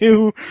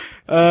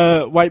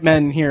white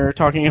men here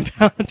talking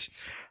about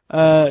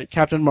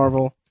Captain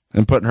Marvel.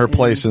 And putting her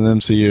place in the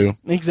MCU.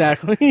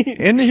 Exactly.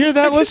 And you hear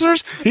that,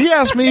 listeners? He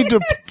asked me to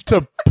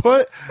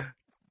put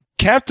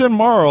Captain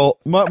Marvel,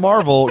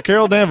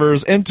 Carol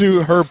Danvers,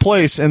 into her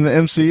place in the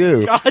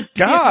MCU.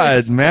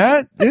 God,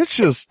 Matt, it's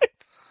just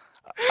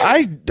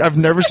I've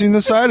never seen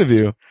this side of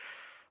you.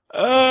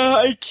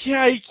 I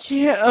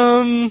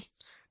can't.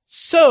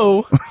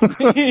 So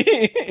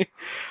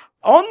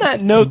on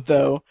that note,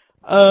 though,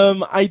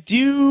 I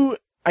do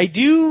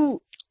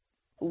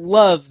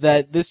love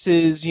that this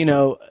is,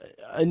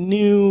 a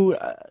new,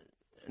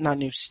 not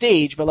new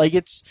stage, but like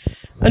it's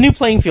a new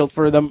playing field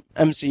for the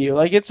MCU.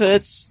 Like it's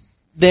the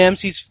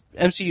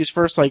MCU's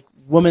first like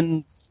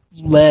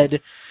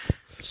woman-led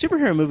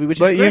superhero movie, which is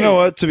great. You know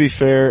what? To be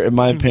fair, in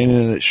my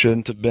opinion, it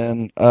shouldn't have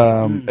been.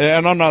 And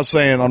I'm not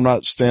saying I'm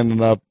not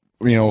standing up,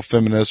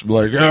 feminist,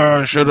 like,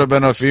 it should have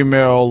been a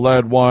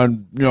female-led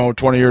one,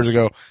 20 years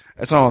ago.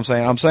 That's not what I'm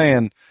saying. I'm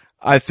saying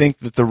I think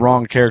that the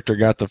wrong character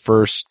got the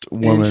first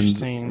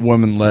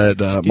woman-led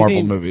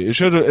Marvel movie. It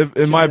should have,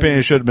 in my opinion,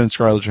 it should have been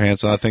Scarlett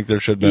Johansson. I think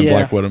there should have been a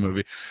Black Widow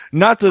movie.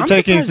 Not to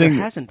take anything.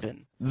 There hasn't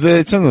been.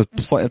 It's in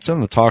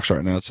the talks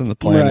right now. It's in the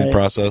planning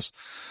process.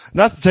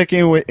 Not to take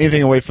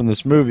anything away from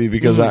this movie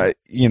because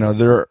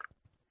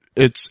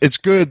it's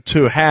good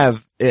to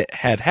have it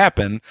had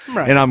happened.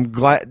 Right. And I'm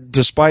glad,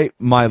 despite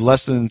my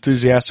less than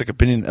enthusiastic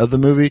opinion of the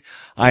movie,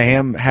 I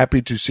am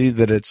happy to see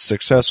that it's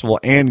successful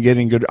and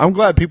getting good. I'm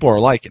glad people are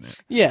liking it.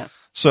 Yeah.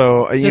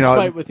 So,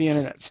 despite with the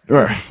internet.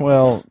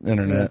 Well,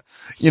 internet.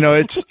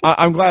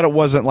 I'm glad it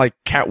wasn't like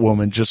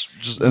Catwoman, just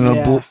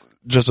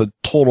a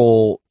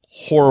total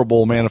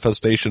horrible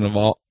manifestation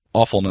of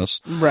awfulness.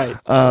 Right.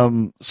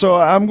 So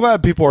I'm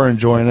glad people are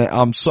enjoying it.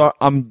 I'm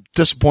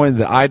disappointed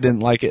that I didn't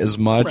like it as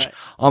much. Right.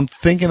 I'm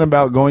thinking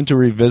about going to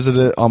revisit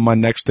it on my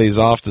next days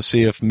off to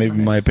see if maybe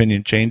my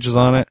opinion changes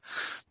on it.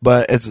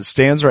 But as it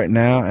stands right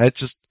now,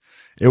 it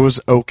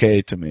was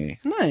okay to me.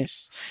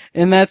 Nice.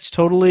 And that's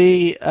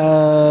totally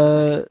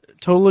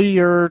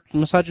your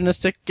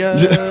misogynistic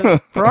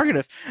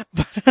prerogative.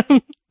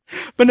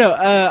 But no,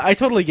 I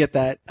totally get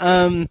that.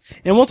 And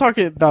we'll talk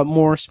about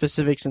more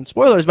specifics and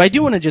spoilers, but I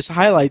do want to just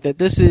highlight that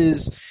this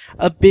is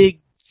a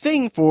big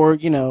thing for,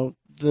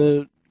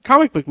 the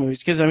comic book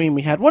movies. Cause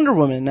we had Wonder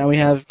Woman, now we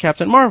have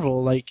Captain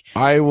Marvel,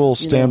 I will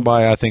stand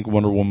by, I think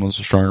Wonder Woman was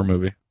a stronger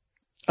movie.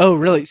 Oh,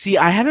 really? See,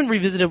 I haven't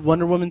revisited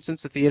Wonder Woman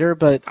since the theater,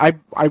 but I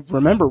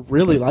remember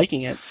really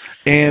liking it.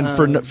 And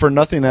for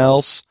nothing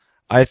else,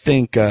 I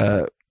think,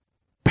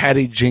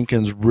 Patty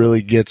Jenkins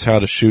really gets how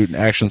to shoot an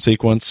action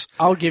sequence.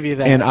 I'll give you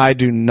that. And I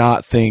do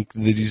not think that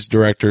these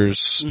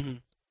directors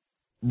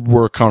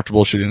were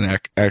comfortable shooting an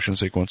action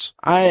sequence.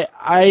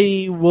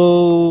 I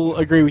will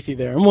agree with you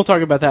there. And we'll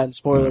talk about that in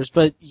spoilers.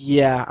 But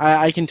yeah,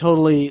 I can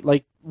totally,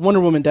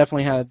 Wonder Woman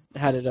definitely had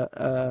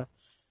it,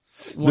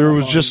 there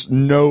was just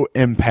no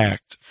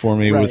impact for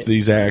me with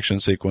these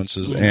action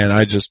sequences. And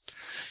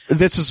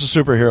this is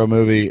a superhero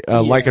movie,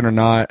 like it or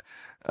not,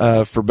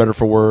 for better,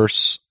 for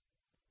worse.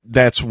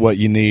 That's what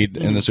you need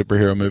in a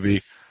superhero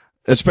movie,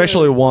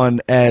 especially one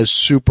as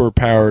super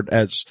powered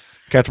as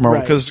Captain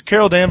Marvel. Because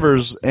Carol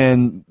Danvers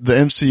in the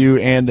MCU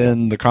and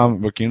in the comic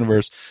book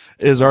universe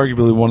is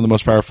arguably one of the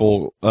most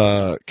powerful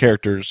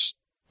characters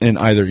in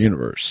either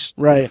universe.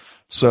 Right.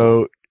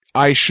 So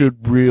I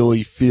should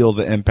really feel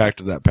the impact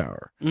of that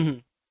power. Mm-hmm.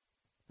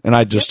 And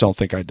I just don't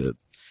think I did.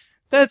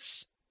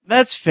 That's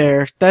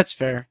fair. That's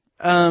fair.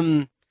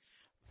 But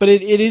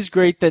it is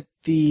great that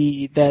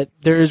that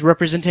there is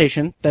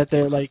representation, that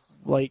they're like,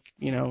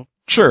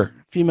 Sure.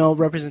 female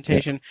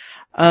representation.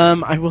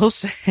 Yeah. I will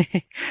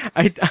say,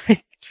 I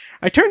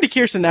turned to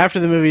Kirsten after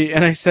the movie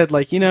and I said,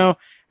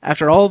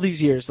 after all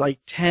these years,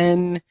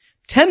 10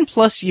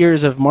 plus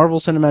years of Marvel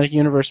Cinematic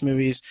Universe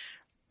movies,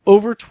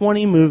 over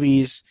 20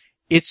 movies,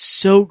 it's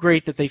so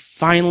great that they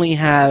finally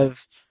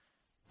have,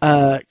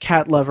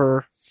 cat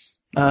lover,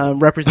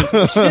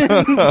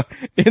 representation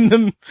in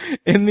the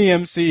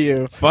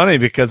MCU. Funny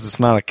because it's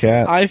not a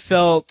cat. I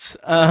felt,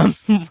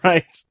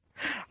 right.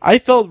 I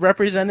felt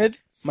represented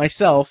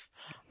myself.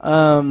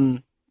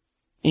 And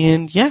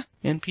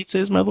pizza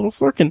is my little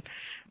flirkin.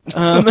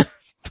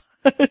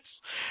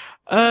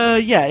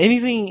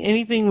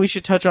 Anything we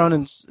should touch on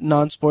in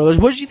non-spoilers.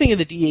 What did you think of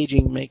the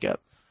de-aging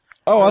makeup?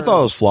 Oh, I thought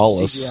it was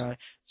flawless. CGI?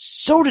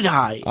 So did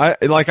I.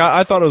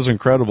 I thought it was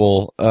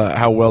incredible,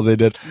 how well they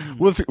did. Mm-hmm.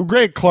 With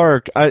Greg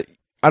Clark, I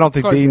don't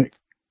think Greg.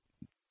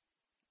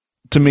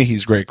 To me,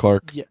 he's Greg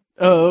Clark. Yeah.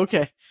 Oh,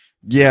 okay.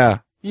 Yeah.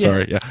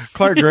 Sorry. Yeah.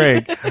 Clark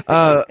Gregg.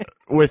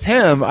 With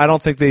him, I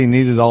don't think they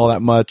needed all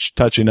that much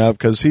touching up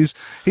because he's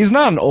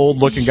not an old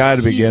looking guy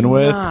to begin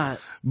with,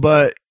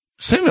 but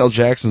Samuel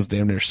Jackson's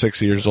damn near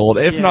 60 years old.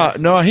 If not,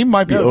 no, he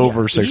might be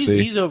over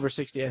 60. He's over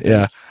 60, I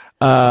think.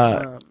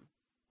 Yeah.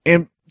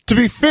 And to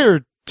be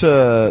fair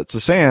to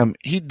Sam,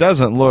 he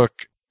doesn't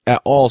look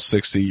at all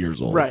 60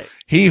 years old. Right.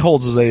 He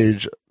holds his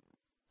age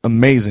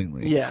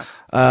amazingly. Yeah.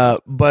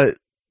 But,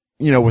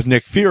 with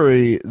Nick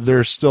Fury,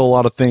 there's still a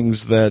lot of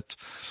things that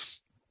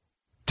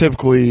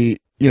typically,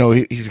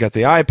 he's got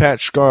the eye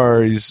patch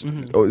scar, he's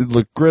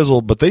looked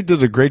grizzled, but they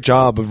did a great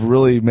job of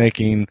really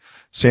making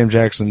Sam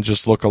Jackson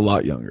just look a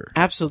lot younger.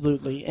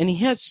 Absolutely. And he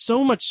has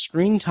so much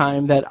screen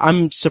time that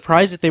I'm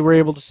surprised that they were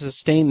able to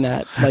sustain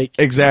that.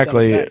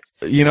 Exactly.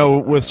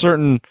 With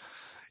certain,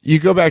 you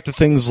go back to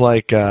things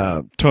like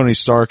Tony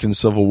Stark in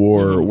Civil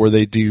War, where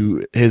they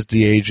do his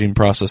de-aging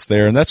process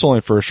there, and that's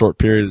only for a short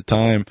period of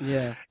time.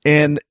 Yeah.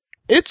 And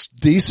it's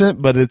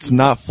decent, but it's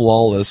not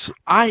flawless.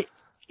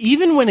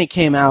 Even when it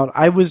came out,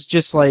 I was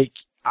just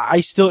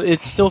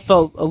it still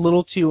felt a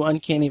little too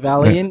Uncanny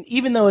Valley, and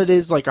even though it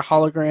is like a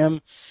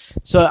hologram,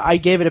 so I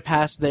gave it a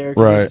pass there.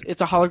 Right. It's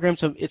a hologram,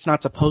 so it's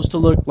not supposed to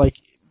look like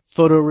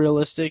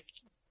photorealistic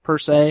per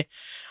se.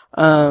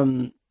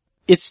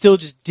 It still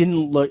just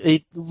didn't look.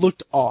 It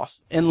looked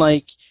off, and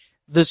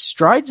the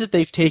strides that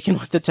they've taken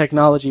with the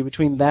technology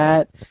between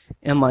that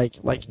and like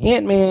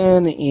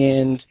Ant-Man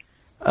and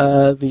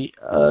the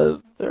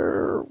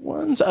other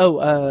ones.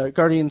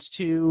 Guardians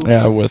 2.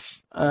 Yeah,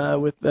 with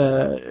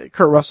Kurt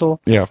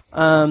Russell. Yeah.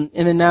 And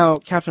then now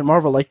Captain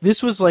Marvel.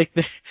 This was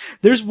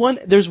there's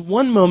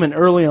one moment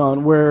early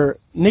on where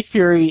Nick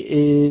Fury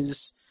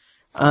is,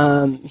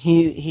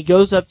 he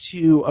goes up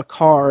to a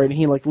car and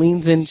he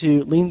leans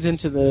into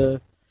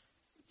the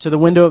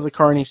window of the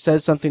car and he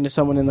says something to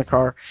someone in the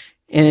car,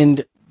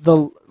 and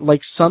the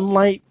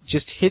sunlight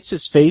just hits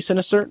his face in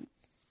a certain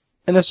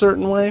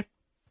way.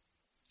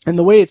 And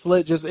the way it's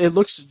lit, it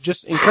looks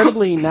just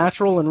incredibly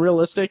natural and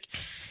realistic.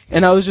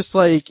 And I was just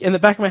in the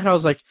back of my head, I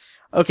was like,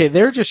 okay,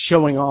 they're just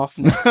showing off.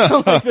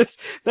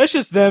 That's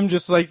just them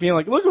just being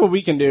look at what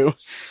we can do.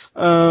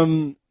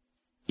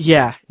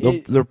 Yeah.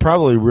 They're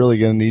probably really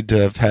going to need to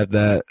have had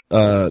that,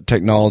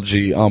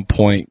 technology on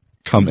point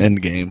come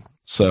Endgame.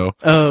 So,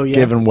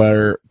 given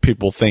where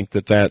people think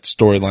that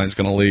storyline is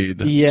going to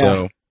lead. Yeah.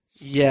 So.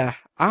 Yeah.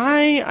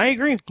 I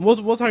agree.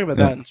 We'll talk about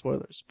that in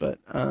spoilers, but,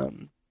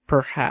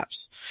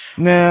 perhaps.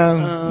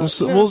 Nah,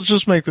 we'll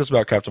just make this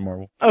about Captain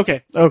Marvel.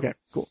 Okay,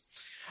 cool.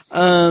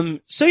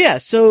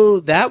 So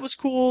that was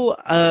cool.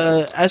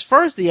 As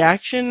far as the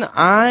action,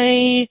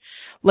 I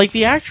like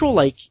the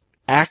actual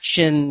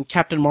action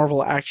Captain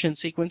Marvel action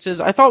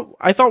sequences. I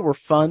thought were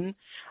fun.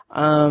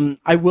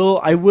 I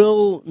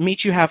will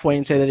meet you halfway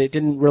and say that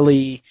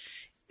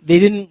they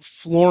didn't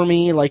floor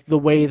me the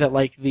way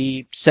that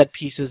the set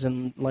pieces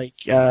in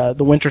the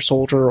Winter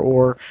Soldier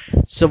or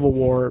Civil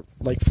War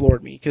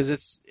floored me, because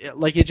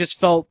it just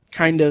felt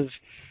kind of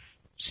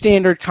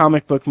standard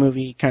comic book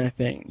movie kind of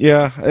thing.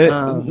 Yeah,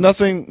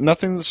 nothing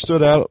that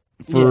stood out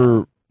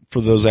for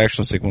those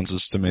action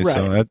sequences to me. Right.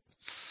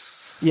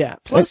 So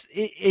plus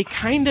it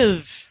kind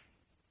of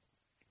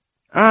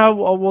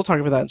we'll talk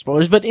about that in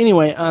spoilers, but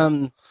anyway,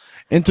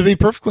 and to be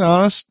perfectly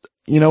honest,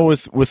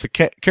 with a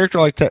character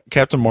like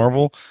Captain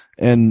Marvel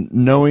and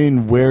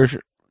knowing where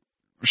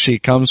she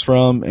comes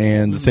from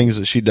and the things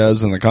that she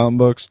does in the comic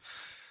books,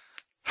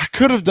 I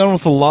could have done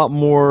with a lot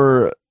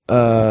more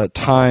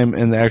time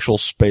in the actual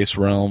space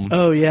realm.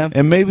 Oh, yeah.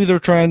 And maybe they're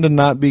trying to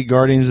not be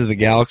Guardians of the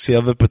Galaxy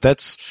of it, but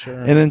that's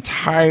an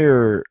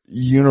entire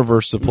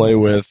universe to play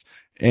with,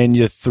 and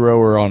you throw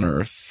her on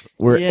Earth,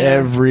 where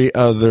every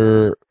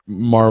other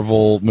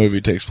Marvel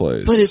movie takes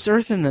place. But it's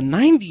Earth in the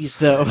 90s,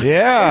 though.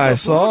 Yeah, I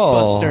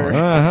saw.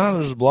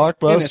 There's a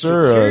Blockbuster. And a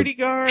security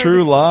guard.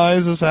 True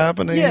Lies is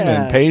happening,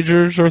 and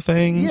pagers or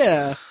things.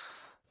 Yeah.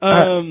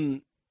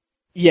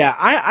 Yeah,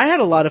 I had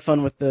a lot of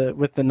fun with the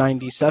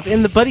 90s stuff,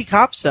 and the buddy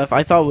cop stuff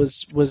I thought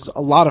was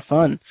a lot of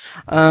fun.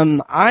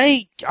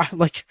 I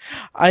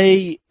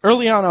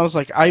early on I was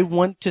like, I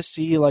want to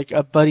see like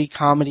a buddy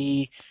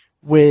comedy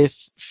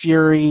with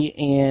Fury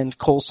and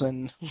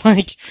Coulson,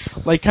 like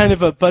kind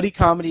of a buddy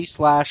comedy /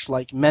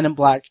 like Men in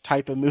Black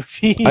type of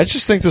movie. I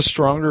just think the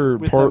stronger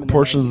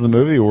portions of the 90s.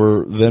 movie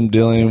were them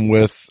dealing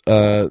with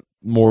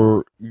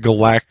more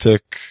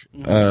galactic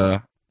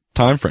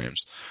time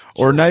frames,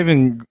 or not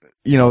even.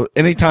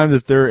 Anytime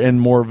that they're in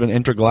more of an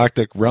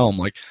intergalactic realm,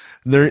 like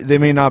they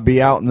may not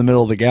be out in the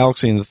middle of the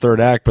galaxy in the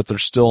third act, but they're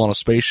still on a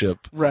spaceship.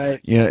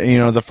 Right.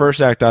 The first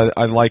act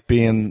I like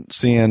seeing,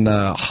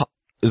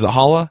 is it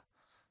Hala?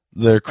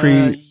 The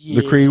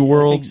Kree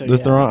world so,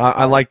 that they're on.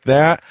 I like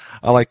that.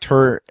 I liked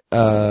her,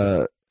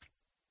 having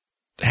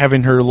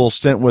her little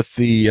stint with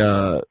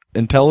the,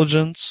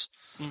 intelligence.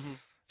 Mm-hmm.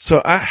 So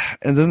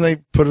and then they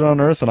put it on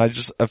Earth, and I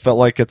felt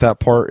like at that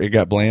part it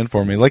got bland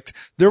for me. Like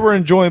there were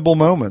enjoyable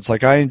moments.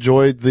 Like I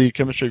enjoyed the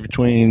chemistry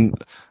between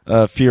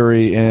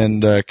Fury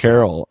and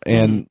Carol,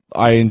 and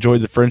I enjoyed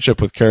the friendship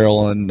with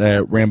Carol and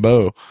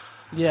Rambeau.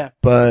 Yeah,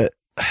 but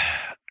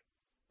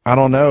I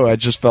don't know. I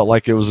just felt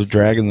like it was a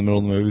drag in the middle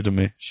of the movie to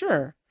me.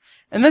 Sure,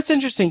 and that's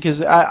interesting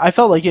because I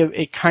felt like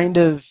it kind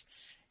of.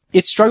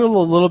 It struggled a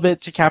little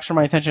bit to capture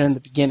my attention in the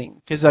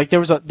beginning because like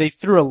they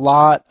threw a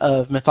lot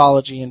of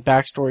mythology and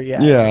backstory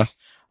at us.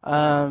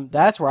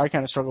 That's where I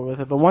kind of struggled with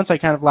it. But once I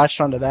kind of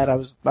latched onto that, I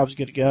was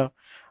good to go.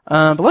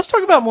 But let's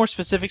talk about more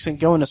specifics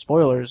and go into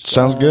spoilers.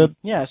 Sounds good.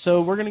 Yeah,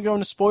 so we're gonna go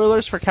into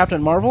spoilers for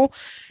Captain Marvel,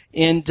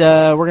 and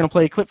we're gonna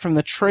play a clip from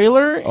the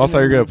trailer. I thought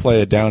you were gonna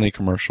play a Downy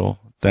commercial,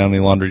 Downy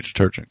laundry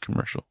detergent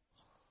commercial.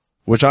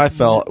 Which I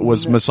felt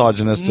was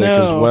misogynistic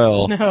as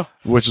well. No.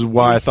 Which is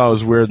why I thought it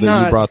was weird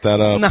that you brought that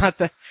up. It's not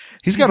that.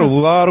 He's got a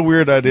lot of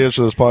weird ideas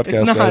for this podcast,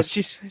 It's not.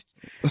 guys.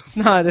 It's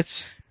not.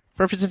 It's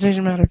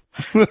representation matter.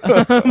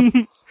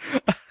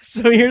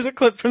 So here's a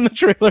clip from the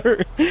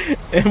trailer,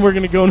 and we're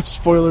going to go into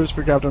spoilers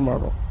for Captain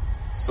Marvel.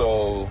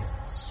 So,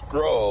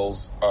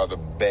 Skrulls are the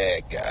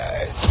bad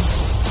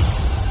guys.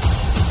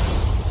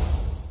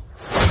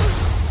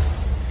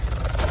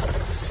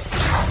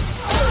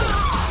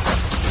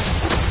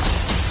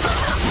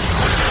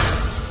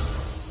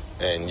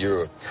 And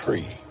you're a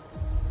Kree,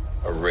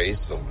 a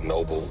race of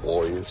noble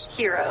warriors.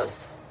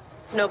 Heroes.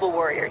 Noble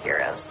warrior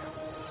heroes.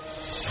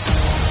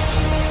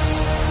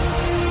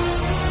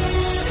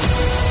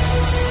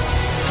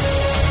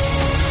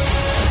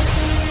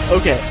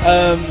 Okay,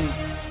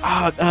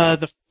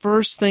 the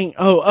first thing,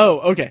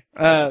 okay,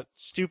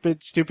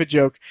 stupid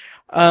joke.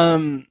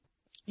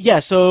 Yeah,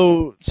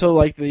 so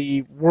like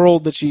the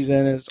world that she's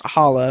in is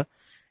Hala,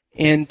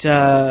 and,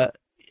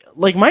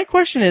 like my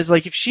question is,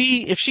 like, if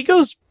she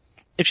goes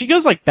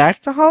like back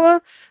to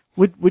Hala,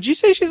 would you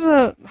say she's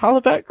a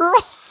Hala Batgirl?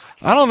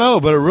 I don't know,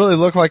 but it really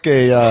looked like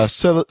a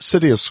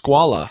city of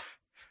Squala.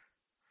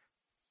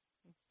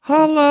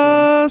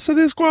 Hala,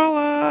 city of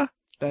Squala.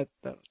 That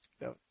was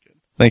good.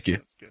 Thank you.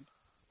 That was good.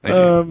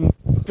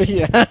 But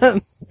yeah,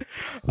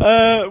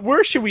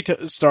 where should we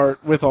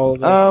start with all of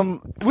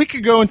this? We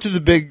could go into the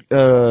big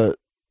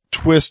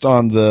twist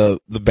on the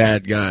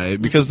bad guy,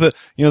 because the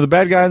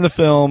bad guy in the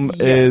film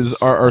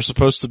are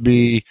supposed to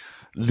be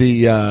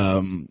the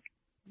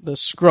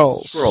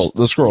Skrulls.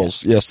 The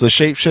Skrulls, yes, the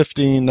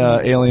shape-shifting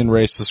alien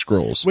race, the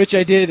Skrulls. Which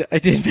I did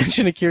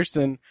mention to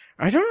Kirsten.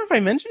 I don't know if I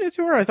mentioned it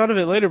to her. I thought of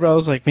it later, but I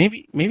was like,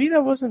 maybe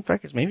that wasn't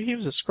Fekkes. Maybe he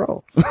was a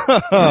Skrull.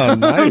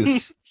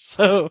 Nice.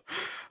 So,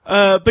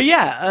 but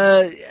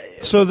yeah.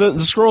 So the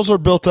Skrulls are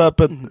built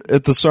up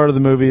at the start of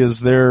the movie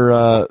as they're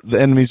the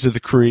enemies of the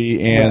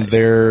Kree, and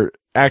they're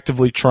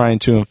actively trying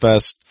to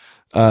infest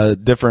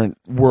different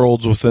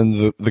worlds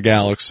within the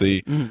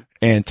galaxy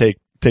and take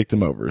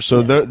them over.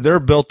 So they're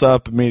built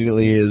up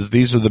immediately as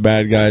these are the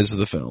bad guys of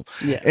the film.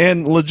 Yeah.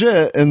 And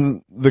legit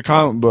in the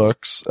comic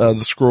books, the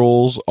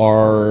Skrulls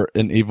are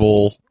an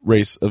evil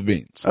race of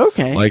beings.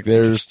 Okay. Like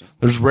there's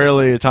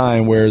rarely a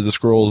time where the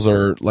Skrulls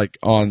are like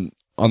on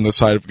the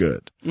side of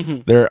good. Mm-hmm.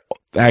 They're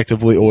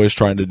actively always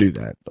trying to do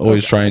that.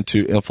 Always trying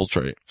to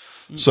infiltrate.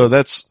 Mm-hmm. So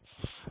that's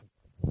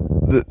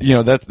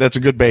a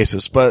good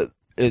basis, but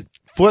it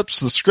flips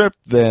the script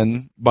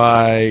then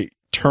by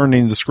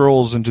turning the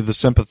Skrulls into the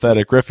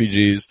sympathetic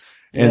refugees,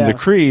 and the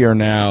Kree are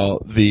now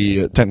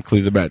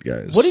technically the bad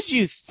guys. What did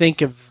you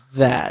think of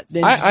that?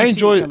 I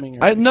enjoyed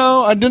it. I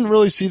didn't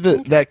really see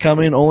that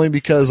coming, only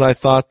because I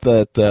thought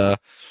that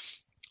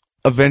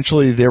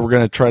eventually they were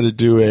going to try to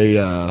do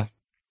a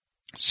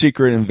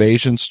secret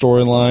invasion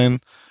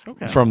storyline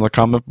from the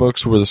comic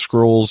books where the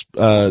Skrulls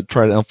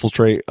try to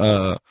infiltrate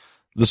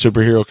the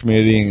superhero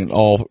community and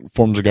all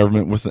forms of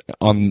government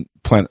on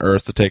planet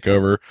Earth to take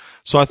over.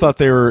 So I thought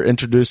they were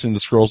introducing the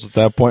Skrulls at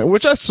that point,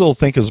 which I still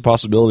think is a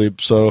possibility.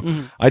 So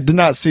I did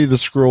not see the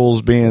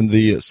Skrulls being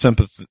the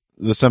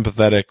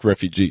sympathetic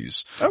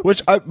refugees,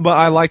 but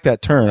I like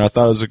that turn. I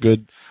thought it was a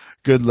good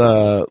good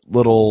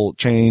little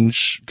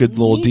change, good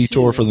little Me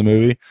detour too. for the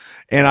movie.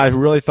 And I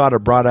really thought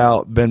it brought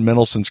out Ben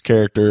Mendelsohn's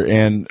character,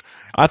 and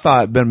I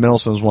thought Ben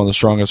Mendelsohn was one of the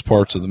strongest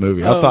parts of the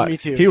movie. I thought me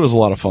too. he was a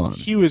lot of fun.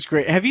 He was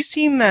great. Have you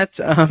seen that?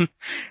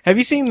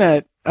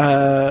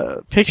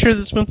 Picture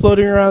that's been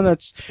floating around?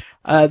 That's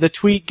the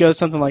tweet goes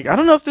something like, "I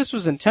don't know if this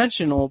was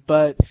intentional,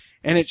 but,"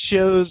 and it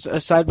shows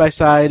a side by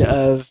side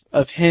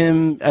of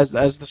him as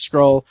the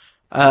scroll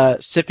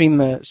sipping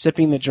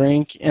the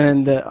drink,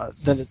 and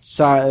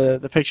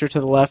the picture to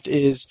the left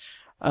is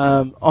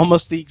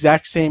almost the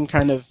exact same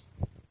kind of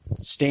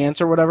stance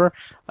or whatever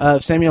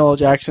of Samuel L.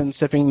 Jackson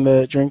sipping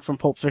the drink from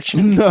Pulp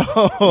Fiction. No,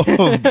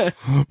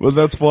 but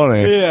that's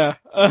funny. Yeah.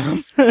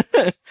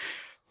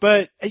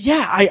 But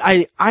yeah,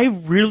 I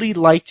really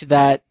liked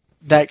that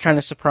kind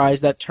of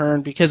surprise, that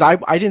turn, because I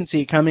didn't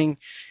see it coming.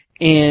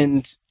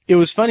 And it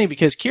was funny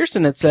because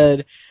Kirsten had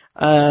said,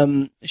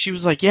 she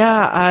was like,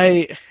 yeah,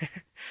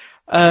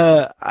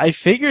 I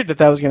figured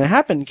that was going to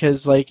happen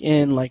because like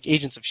in like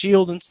Agents of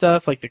S.H.I.E.L.D. and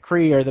stuff, like the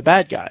Kree are the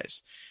bad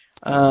guys.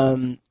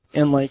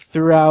 And like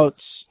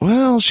throughout.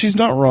 Well, she's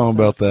not wrong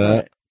about that.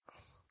 Right.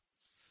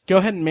 Go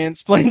ahead and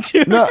mansplain to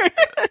her. No.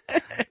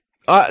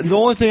 The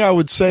only thing I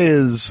would say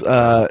is,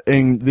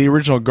 in the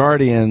original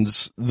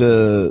Guardians,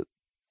 the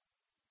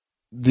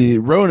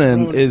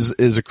Ronin is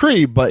a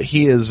Kree, but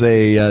he is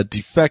a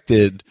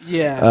defected.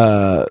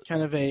 Yeah.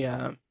 Kind of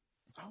a.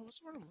 What's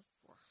the word I'm looking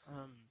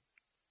for?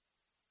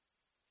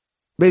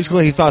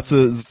 Basically, he thought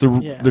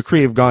the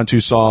Kree have gone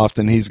too soft,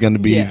 and he's going to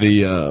be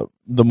the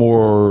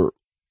more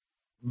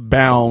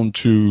bound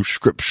to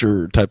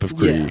scripture type of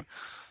Kree. Yeah.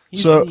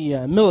 He's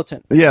the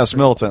militant. Yes,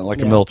 militant,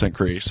 like a militant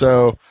Kree.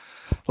 So,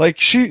 like,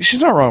 she's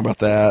not wrong about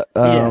that.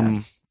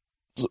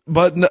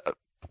 But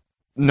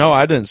no,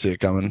 I didn't see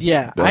it coming.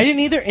 Yeah, but I didn't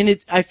either, and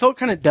I felt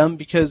kind of dumb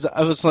because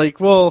I was like,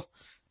 well,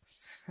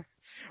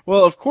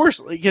 of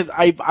course, because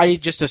I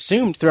just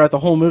assumed throughout the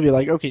whole movie,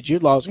 like, okay,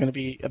 Jude Law is going to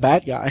be a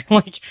bad guy.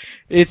 Like,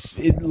 it's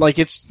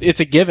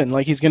a given.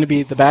 Like, he's going to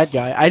be the bad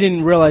guy. I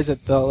didn't realize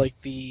that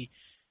the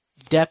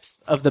depth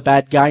of the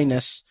bad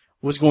guyness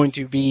was going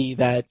to be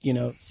that,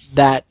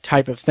 that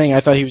type of thing. I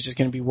thought he was just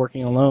going to be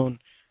working alone,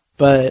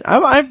 but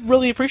I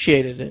really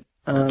appreciated it.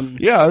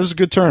 Yeah, it was a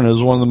good turn. It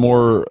was one of the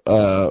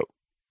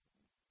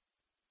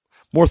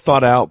more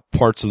thought out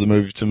parts of the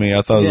movie to me.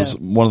 I thought it was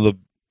one of the,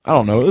 I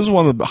don't know, it was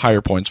one of the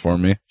higher points for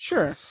me.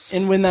 Sure.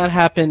 And when that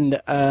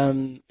happened,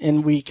 and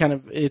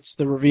it's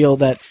the reveal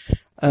that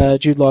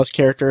Jude Law's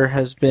character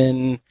has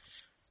been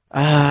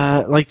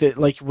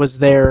was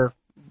there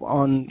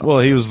on. Well,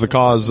 he was the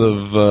cause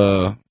of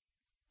the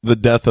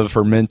death of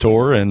her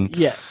mentor, and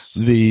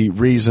the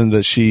reason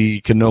that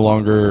she can no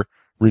longer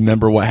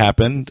remember what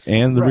happened,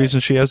 and the reason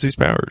she has these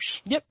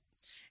powers. Yep.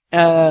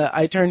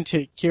 I turned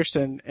to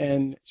Kirsten,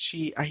 and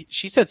she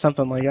said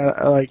something like,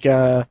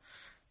 oh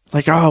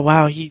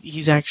wow,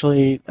 he's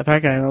actually a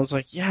bad guy, and I was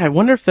like, yeah, I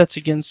wonder if that's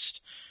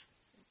against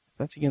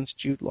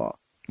Jude Law.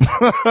 So,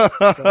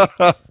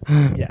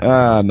 yeah.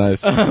 Ah,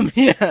 nice.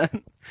 Yeah.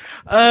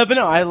 But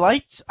no, I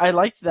liked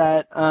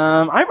that.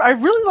 I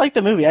really liked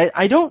the movie.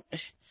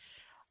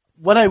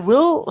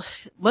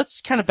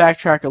 Let's kind of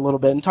backtrack a little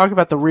bit and talk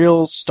about the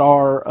real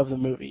star of the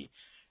movie,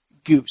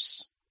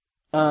 Goose.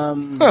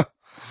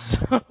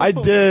 So, I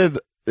did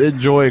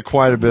enjoy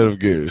quite a bit of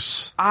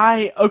Goose.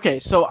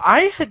 So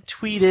I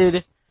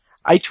tweeted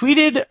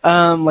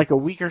like a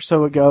week or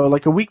so ago,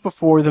 like a week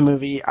before the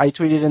movie, I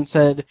tweeted and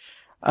said,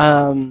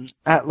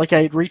 like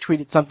I had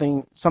retweeted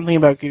something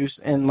about Goose,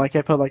 and like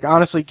I put like,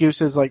 honestly,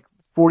 Goose is like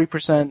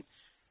 40%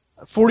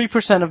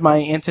 of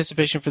my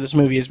anticipation for this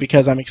movie is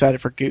because I'm excited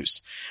for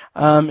Goose.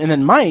 And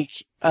then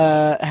Mike,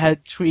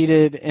 had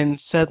tweeted and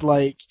said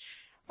like,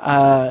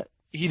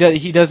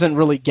 he doesn't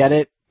really get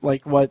it,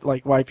 like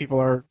why people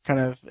are kind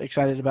of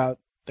excited about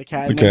the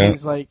cat. And then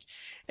he's like,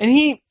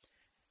 and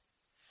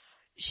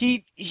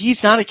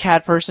he's not a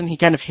cat person. He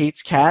kind of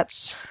hates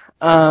cats.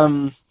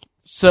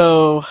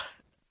 So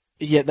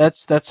yeah,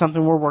 that's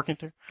something we're working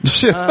through.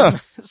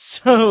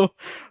 So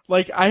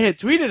like I had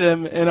tweeted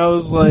him, and I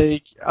was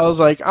like,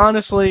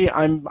 honestly,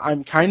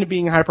 I'm kind of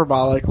being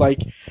hyperbolic.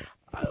 Like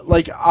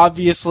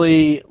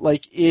obviously,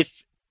 like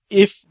if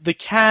the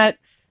cat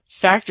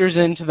factors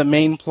into the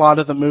main plot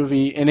of the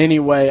movie in any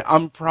way,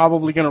 I'm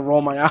probably gonna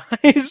roll my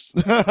eyes.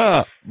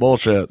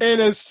 Bullshit. And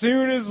as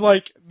soon as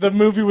like the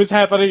movie was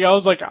happening, I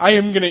was like, I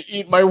am gonna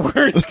eat my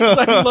words because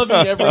I'm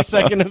loving every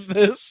second of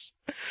this.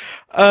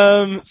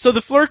 So the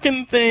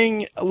Flurkin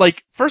thing,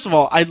 like, first of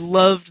all, I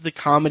loved the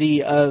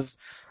comedy of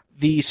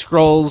the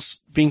Skrulls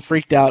being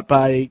freaked out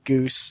by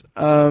Goose.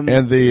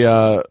 And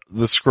the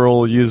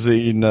Skrull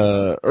using,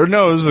 or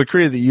no, it was the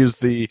Kree that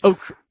used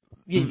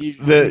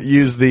that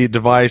used the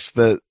device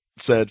that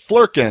said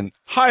Flurkin,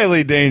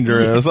 highly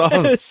dangerous.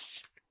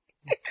 Yes.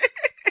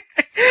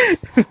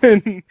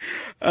 Then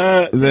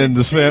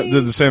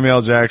the Samuel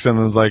L. Jackson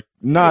was like,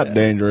 not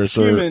dangerous.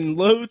 Human,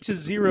 low to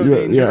zero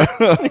danger.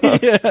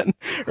 Yeah.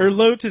 Or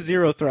low to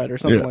zero threat or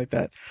something like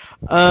that.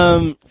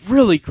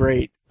 Really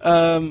great.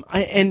 Like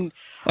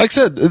I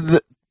said,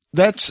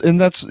 That's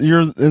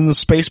you're in the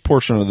space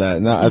portion of that,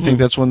 and I think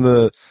that's when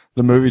the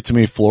movie to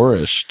me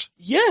flourished.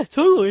 Yeah,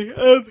 totally.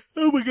 Oh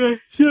my god,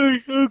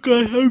 sorry. Oh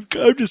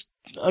god,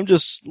 I'm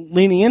just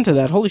leaning into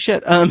that. Holy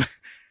shit.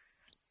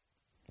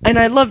 And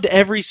I loved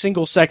every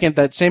single second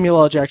that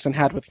Samuel L. Jackson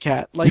had with the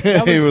cat. Like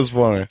that He was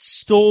funny.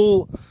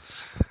 Stole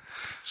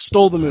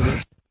the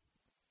movie.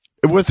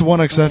 With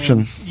one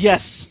exception.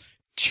 Yes.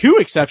 2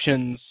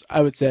 exceptions,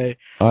 I would say.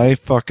 I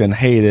fucking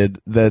hated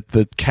that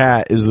the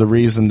cat is the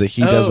reason that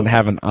he doesn't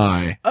have an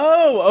eye.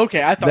 Oh,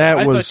 okay. I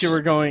thought you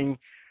were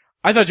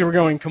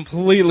going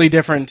completely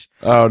different.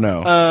 Oh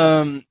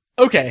no.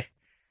 Okay.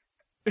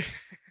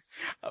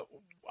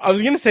 I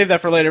was gonna save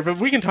that for later, but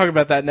we can talk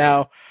about that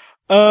now.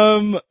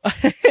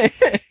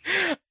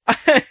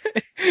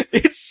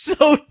 It's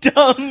so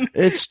dumb.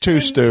 It's too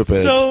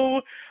stupid.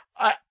 So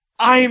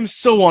I am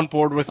so on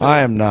board with it. I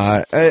am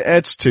not.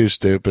 It's too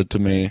stupid to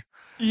me.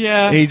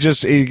 Yeah. He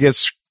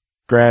gets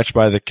scratched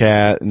by the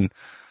cat, and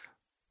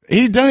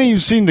he doesn't even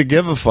seem to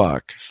give a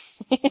fuck.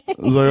 It's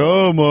like,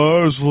 oh,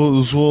 my eye's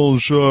swollen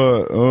shut.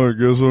 Oh, I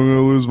guess I'm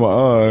gonna lose my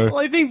eye. Well,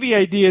 I think the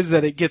idea is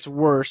that it gets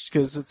worse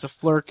because it's a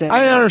flirt.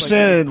 I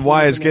understand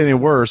why it's getting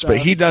worse, but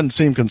he doesn't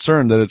seem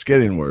concerned that it's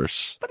getting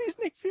worse. But he's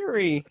Nick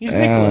Fury. He's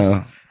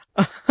Nicholas.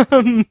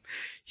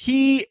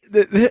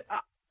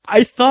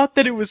 I thought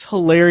that it was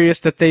hilarious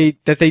that they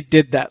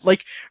did that.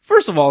 Like,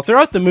 first of all,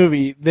 throughout the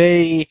movie,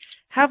 they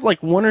have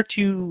like 1 or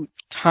 2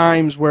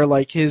 times where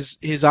like his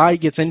eye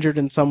gets injured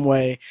in some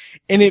way,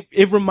 and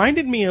it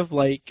reminded me of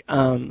like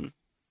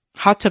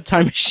Hot Tub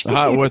Time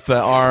Machine with the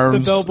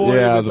arms, the bellboy,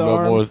 yeah, the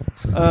bellboy.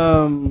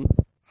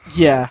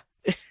 Yeah.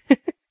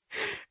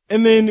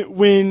 And then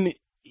when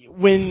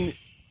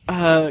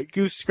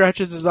Goose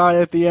scratches his eye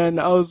at the end,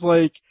 I was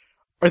like,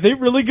 are they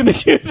really gonna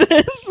do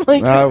this?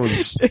 Like, I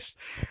was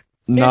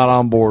not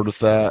on board with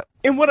that.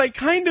 And what I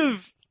get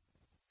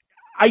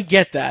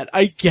that.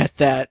 I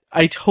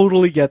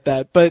totally get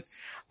that. But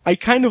I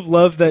kind of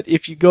love that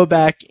if you go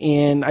back,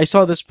 and I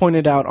saw this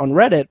pointed out on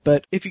Reddit,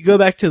 but if you go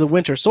back to the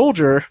Winter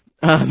Soldier,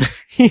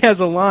 he has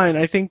a line,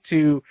 I think,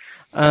 to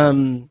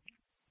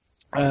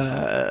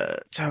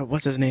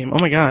what's his name? Oh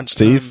my god.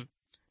 Steve?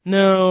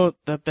 No,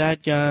 the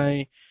bad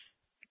guy.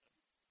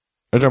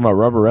 Are you talking about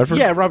Robert Redford?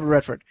 Yeah, Robert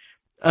Redford.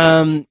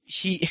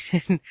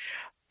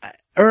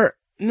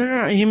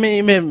 No, he may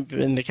have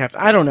been the captain.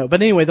 I don't know.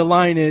 But anyway, the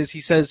line is, he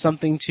says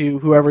something to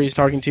whoever he's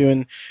talking to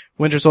in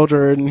Winter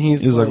Soldier, and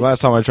he's like, last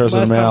time I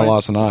trusted a man, I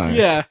lost an eye.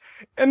 Yeah.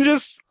 And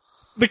just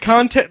the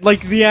context,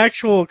 like the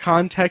actual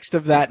context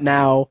of that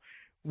now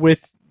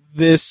with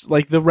this,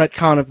 like the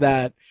retcon of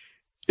that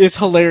is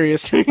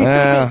hilarious.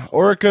 Yeah.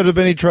 Or it could have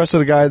been he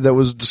trusted a guy that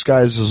was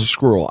disguised as a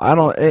squirrel. I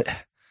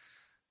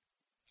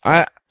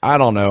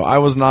don't know. I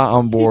was not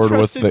on board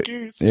with the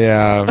Goose.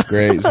 Yeah,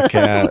 great. It's a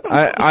cat.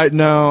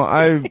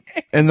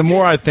 And the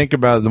more I think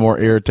about it, the more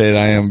irritated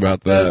I am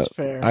about that. That's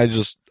fair.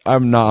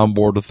 I'm not on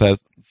board with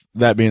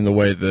that being the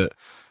way that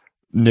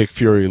Nick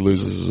Fury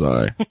loses his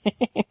eye.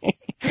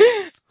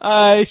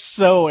 I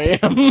so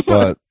am.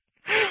 But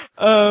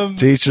to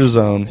each his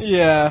own.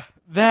 Yeah.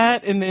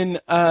 That, and then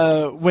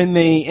when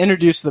they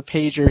introduce the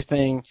pager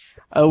thing,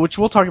 which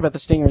we'll talk about the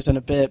stingers in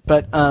a bit,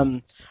 but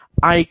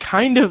I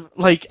kind of,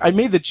 like, I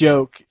made the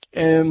joke,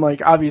 and,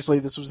 like, obviously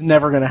this was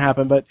never going to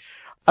happen, but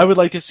I would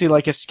like to see,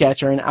 like, a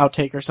sketch or an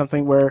outtake or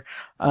something where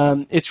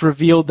it's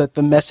revealed that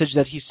the message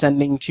that he's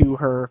sending to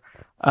her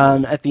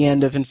at the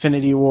end of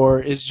Infinity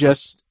War is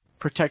just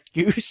protect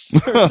Goose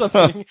or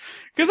something.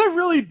 Because I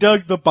really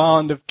dug the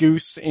bond of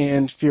Goose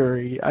and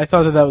Fury. I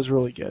thought that was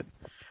really good.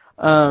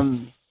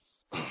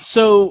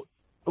 So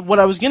what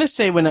I was going to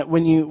say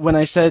when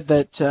I said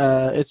that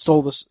it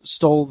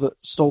stole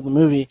the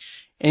movie,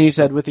 and you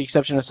said with the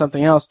exception of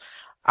something else,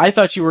 I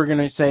thought you were going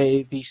to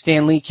say the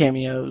Stan Lee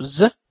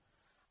cameos.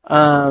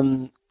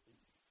 Well,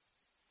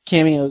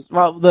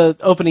 the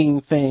opening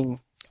thing.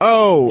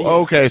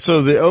 Oh, okay.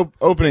 So the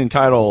opening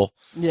title,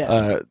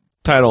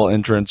 title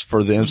entrance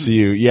for the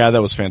MCU. Yeah,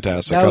 that was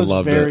fantastic. I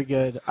loved it. That was very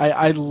good.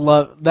 I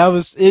love that.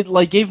 Was it?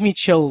 Like gave me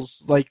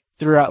chills like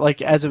throughout,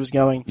 like as it was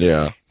going.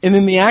 Yeah. And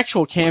then the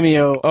actual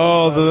cameo.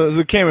 Oh,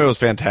 the cameo was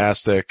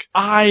fantastic.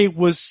 I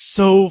was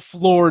so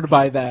floored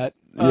by that.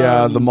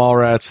 Yeah, the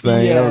Mallrats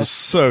thing. Yes. That was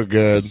so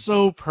good.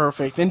 So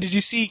perfect. And did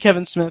you see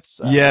Kevin Smith's?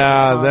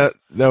 That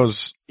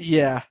was.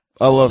 Yeah.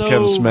 I love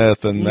Kevin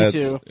Smith, and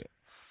that's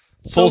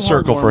full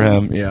circle for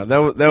him. Yeah,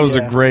 that was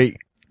a great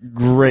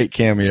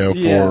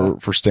cameo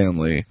for Stan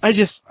Lee.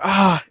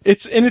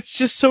 It's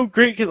just so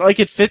great because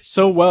like it fits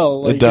so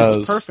well. Like, it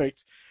does. It's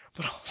perfect.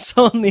 But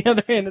also on the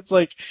other hand, it's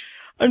like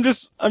I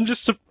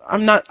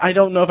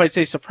don't know if I'd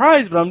say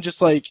surprised, but I'm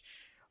just like,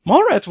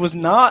 Mallrats was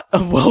not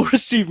a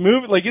well-received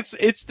movie. Like, it's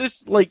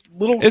this, like,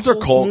 little It's a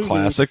cult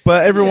classic,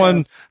 but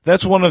everyone,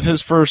 that's one of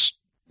his first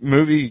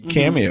movie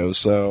cameos,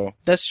 so.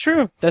 That's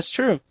true.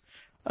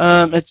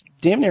 It's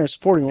damn near a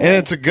supporting role. And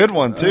it's a good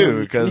one, too,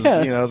 because,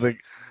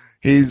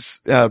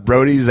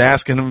 Brody's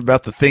asking him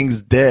about the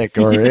Thing's dick,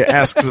 or it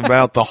asks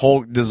about the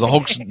Hulk, does the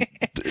Hulk's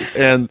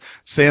And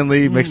Stan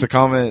Lee makes a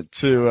comment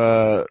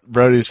to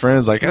Brody's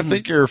friends, like, I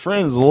think your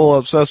friend is a little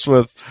obsessed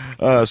with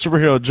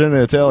superhero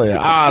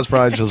genitalia. It's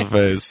probably just a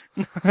phase.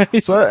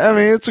 Nice. So, I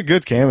mean, it's a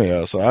good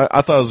cameo. So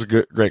I thought it was a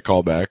great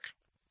callback.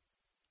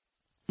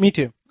 Me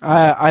too.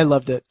 I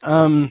loved it.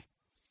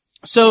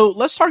 So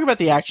let's talk about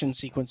the action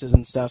sequences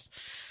and stuff.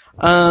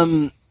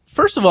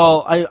 First of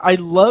all, I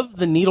love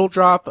the needle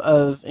drop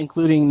of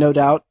including No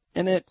Doubt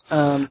in it.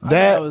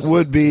 That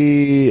would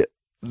be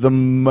the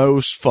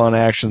most fun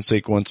action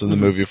sequence in the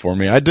movie for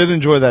me. I did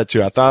enjoy that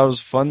too. I thought it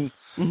was fun,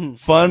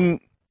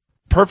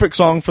 perfect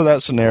song for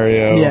that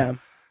scenario. Yeah.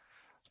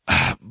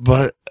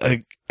 But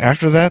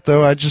after that,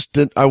 though,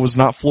 I was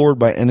not floored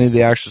by any of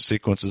the action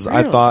sequences. Really?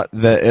 I thought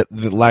that it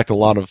lacked a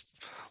lot of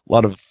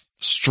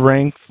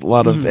strength, a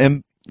lot of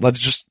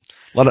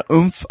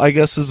oomph, I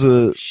guess is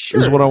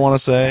what I want to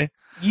say.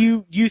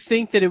 You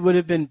think that it would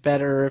have been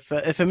better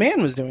if a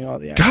man was doing all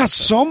the action? God,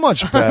 so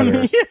much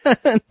better.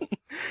 Yeah.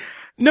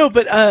 No,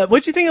 but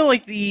what'd you think of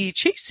like the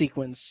chase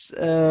sequence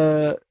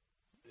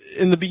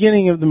in the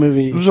beginning of the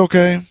movie? It was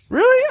okay.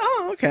 Really?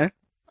 Oh, okay.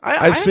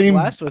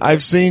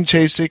 I've seen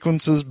chase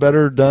sequences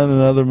better done in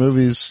other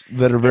movies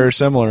that are very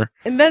similar.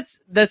 And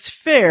that's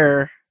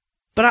fair,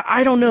 but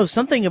I don't know,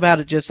 something about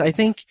it I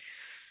think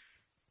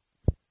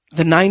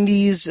the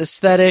 90s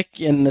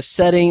aesthetic and the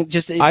setting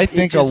I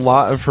think a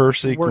lot of her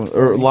sequence,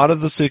 or a lot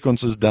of the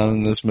sequences done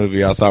in this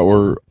movie, I thought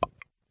were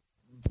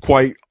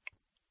quite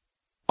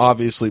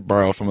obviously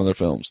borrowed from other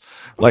films.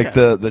 Like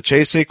the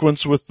chase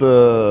sequence with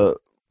the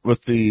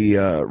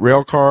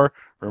rail car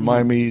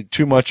remind me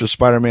too much of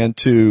Spider-Man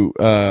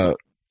 2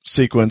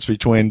 sequence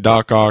between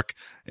Doc Ock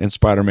and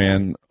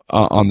Spider-Man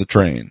on the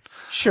train.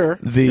 Sure.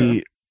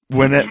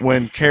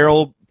 When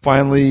Carol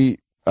finally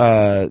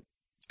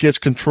gets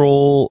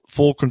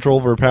full control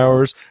of her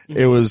powers,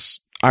 it was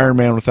Iron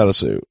Man without a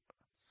suit.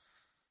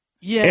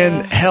 Yeah.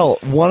 And hell,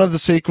 one of the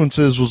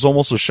sequences was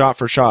almost a shot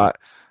for shot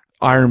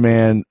Iron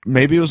Man.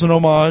 Maybe it was an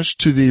homage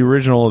to the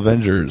original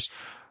Avengers,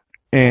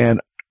 and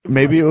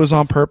maybe it was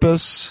on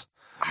purpose.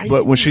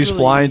 But when she's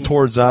flying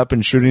towards up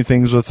and shooting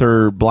things with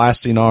her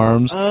blasting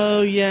arms.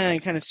 Oh yeah,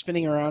 and kind of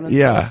spinning around and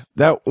stuff.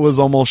 That was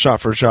almost shot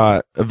for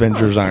shot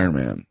Avengers Iron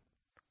Man.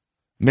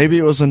 Maybe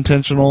it was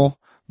intentional,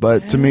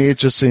 but to me it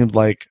just seemed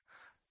like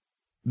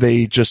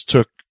they just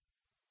took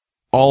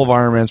all of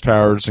Iron Man's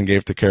powers and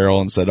gave to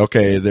Carol and said,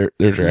 okay,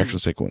 there's your action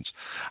sequence.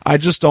 I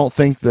just don't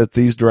think that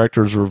these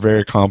directors were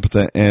very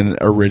competent in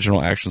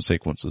original action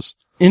sequences.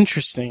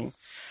 Interesting.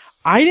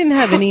 I didn't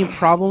have any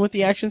problem with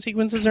the action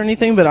sequences or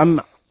anything, but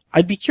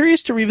I'd be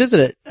curious to revisit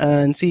it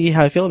and see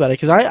how I feel about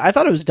it, because I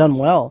thought it was done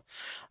well.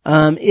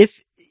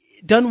 If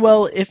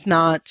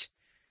not,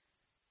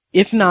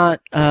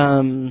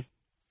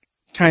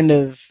 kind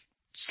of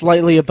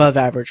slightly above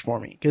average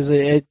for me, because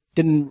it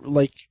didn't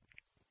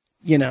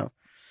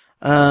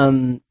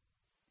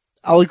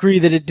I'll agree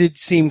that it did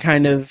seem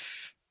kind of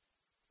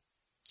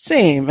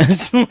same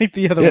as like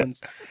the other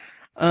ones.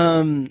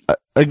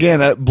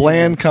 Again,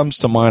 bland comes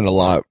to mind a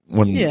lot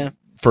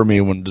for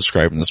me when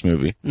describing this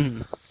movie.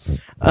 Mm.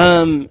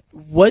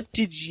 What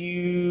did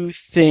you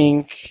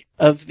think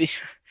of the?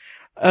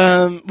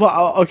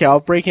 I'll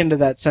break into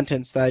that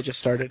sentence that I just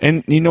started.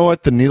 And you know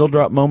what? The needle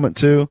drop moment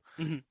too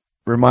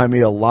remind me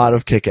a lot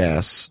of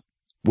Kick-Ass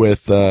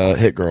with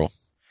Hit Girl.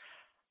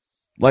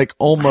 Like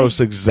almost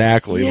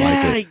exactly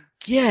like it. I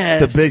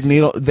guess. The big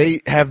needle.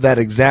 They have that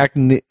exact,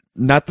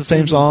 not the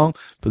same song,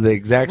 but the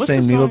exact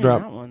same needle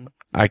drop.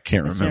 I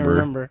can't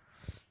remember.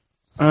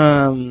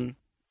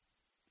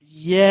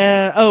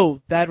 Yeah.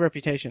 Oh, Bad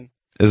Reputation.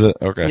 Is it?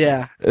 Okay.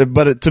 Yeah.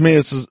 But to me,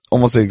 it's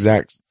almost the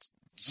exact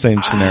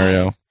same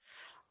scenario.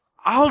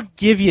 I'll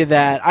give you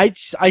that. I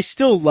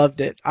still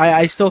loved it.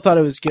 I still thought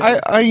it was good.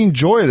 I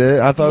enjoyed it.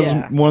 I thought it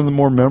was one of the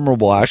more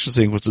memorable action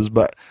sequences,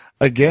 but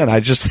again, I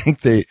just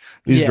think these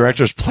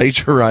directors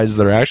plagiarized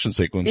their action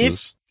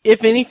sequences.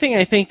 If anything,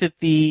 I think that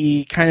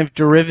the kind of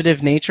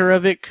derivative nature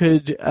of it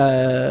could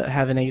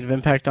have a negative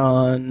impact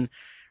on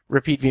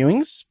repeat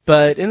viewings,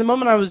 but in the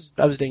moment I was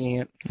digging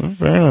it. Well,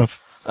 fair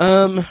enough.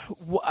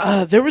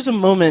 There was a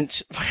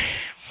moment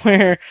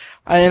where,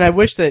 and I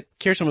wish that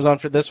Kirsten was on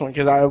for this one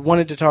because I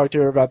wanted to talk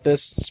to her about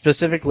this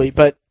specifically,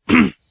 but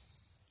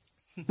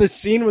the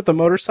scene with the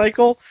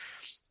motorcycle,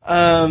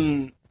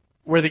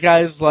 where the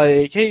guy's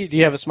like, hey, do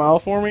you have a smile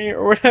for me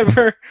or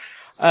whatever?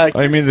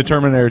 You mean the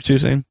Terminator 2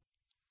 scene?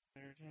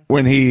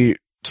 When he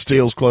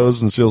steals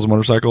clothes and steals a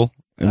motorcycle?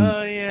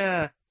 Oh,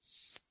 yeah.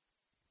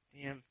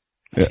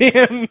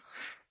 Damn.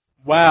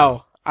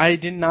 Wow. I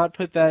did not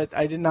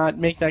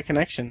make that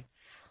connection.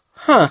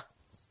 Huh.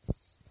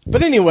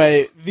 But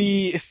anyway,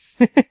 the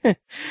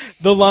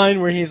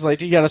line where he's like,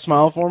 do you got a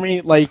smile for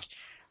me? Like,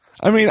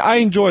 I mean, I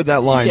enjoyed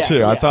that line too.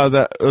 Yeah. I thought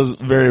that was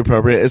very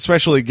appropriate,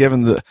 especially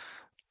given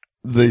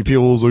the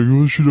people was like,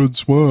 oh, she doesn't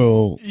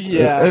smile.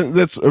 Yeah.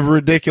 That's a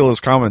ridiculous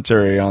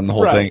commentary on the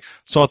whole thing.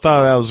 So I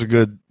thought that was a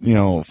good,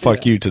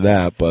 fuck you to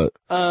that, but.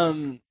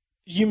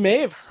 You may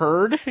have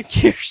heard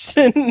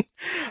Kirsten,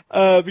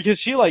 because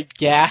she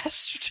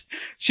gasped.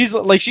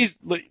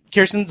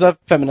 Kirsten's a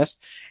feminist,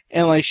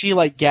 and like she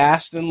like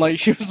gasped and like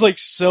she was like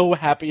so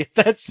happy at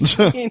that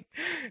scene,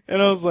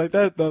 and I was like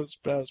that was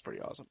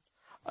pretty awesome.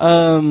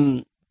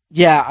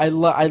 Yeah, I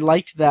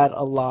liked that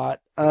a lot.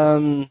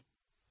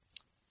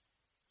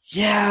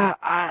 Yeah,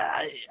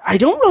 I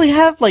don't really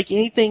have like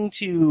anything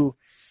to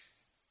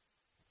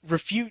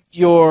refute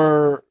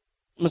your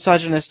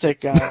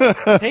misogynistic take on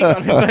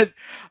it,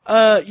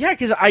 but yeah,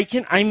 because I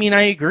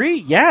agree.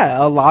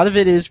 Yeah, a lot of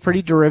it is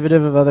pretty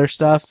derivative of other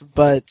stuff,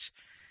 but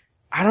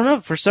I don't know.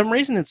 For some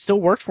reason, it still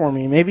worked for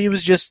me. Maybe it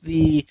was just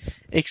the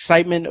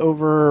excitement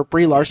over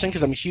Brie Larson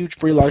because I'm a huge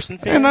Brie Larson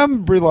fan, and I'm a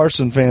Brie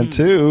Larson fan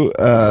too.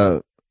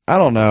 I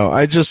don't know.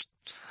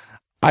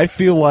 I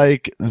feel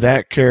like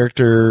that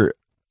character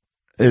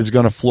is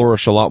going to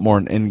flourish a lot more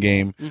in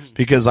Endgame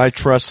because I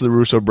trust the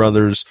Russo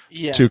brothers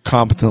to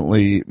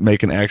competently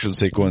make an action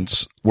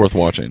sequence worth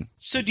watching.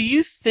 So do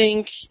you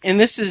think, and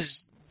this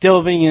is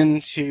delving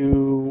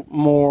into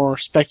more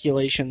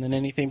speculation than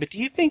anything, but do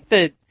you think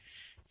that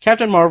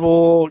Captain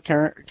Marvel,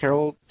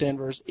 Carol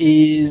Danvers,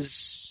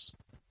 is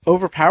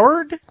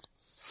overpowered?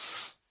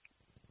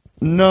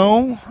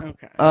 No.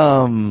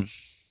 Okay.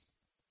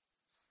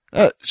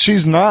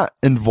 She's not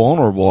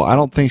invulnerable. I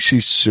don't think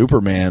she's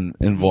Superman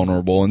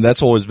invulnerable, and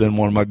that's always been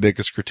one of my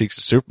biggest critiques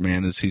of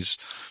Superman is he's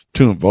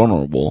too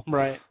invulnerable.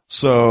 Right.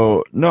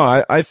 So,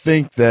 no, I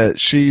think that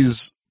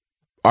she's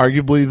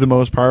arguably the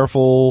most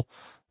powerful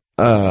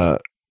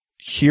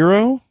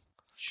hero.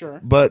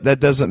 Sure. But that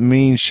doesn't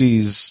mean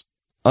she's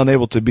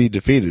unable to be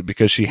defeated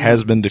because she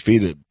has been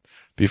defeated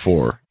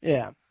before.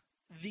 Yeah.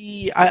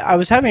 I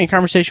was having a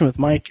conversation with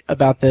Mike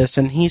about this,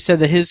 and he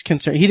said that his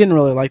concern, he didn't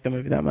really like the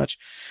movie that much.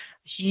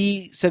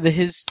 He said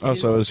that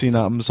so is he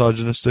not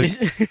misogynistic?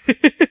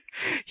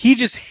 He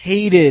just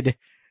hated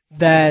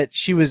that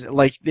she was,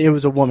 like, it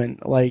was a woman.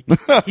 Like,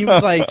 he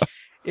was like,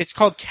 it's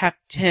called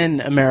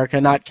Captain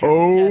America, not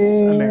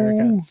Countess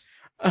America.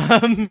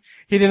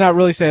 He did not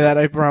really say that,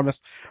 I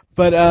promise.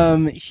 But,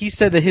 he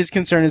said that his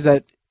concern is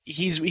that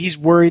he's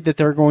worried that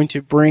they're going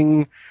to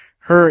bring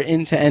her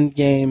into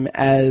Endgame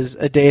as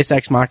a Deus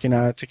Ex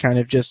Machina to kind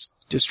of just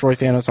destroy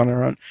Thanos on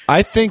her own.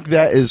 I think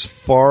that is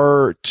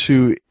far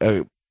too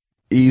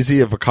easy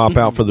of a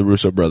cop-out for the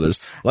Russo brothers.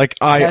 Like,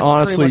 That's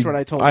honestly, pretty much what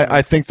I told him.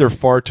 I think they're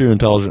far too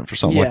intelligent for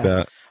something like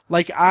that.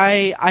 Like,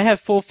 I have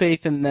full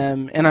faith in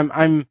them,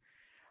 and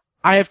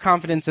I have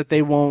confidence that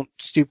they won't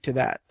stoop to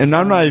that. And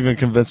I'm not even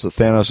convinced that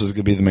Thanos is going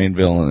to be the main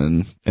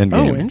villain in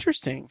Endgame. Oh,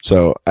 interesting.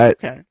 So,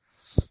 Okay.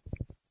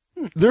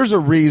 There's a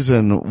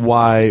reason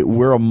why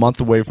we're a month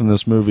away from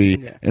this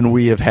movie, and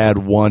we have had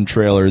one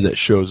trailer that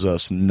shows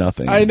us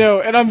nothing. I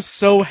know, and I'm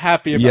so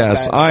happy about that.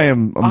 Yes,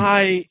 I'm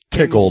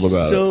tickled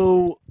about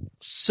it.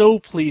 So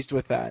pleased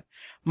with that.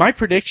 My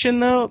prediction,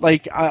 though,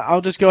 like,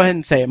 I'll just go ahead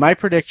and say it. My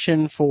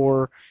prediction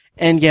for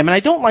Endgame, and I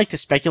don't like to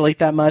speculate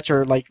that much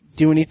or, like,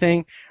 do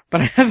anything,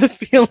 but I have a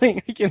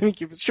feeling, I can't even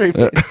keep it straight,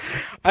 but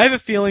I have a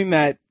feeling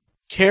that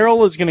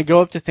Carol is going to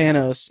go up to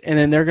Thanos, and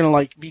then they're going to,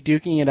 like, be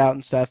duking it out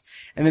and stuff,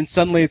 and then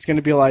suddenly it's going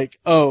to be like,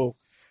 oh,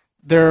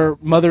 their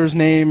mother's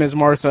name is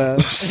Martha.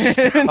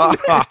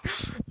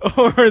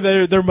 Or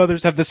their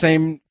mothers have the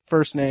same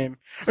first name.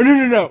 Or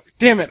no.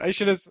 Damn it. I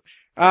should have...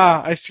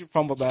 I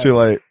fumbled that. It's too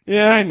late.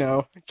 Yeah, I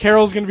know.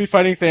 Carol's going to be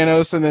fighting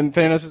Thanos, and then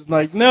Thanos is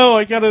like,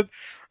 no,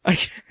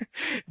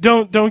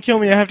 don't kill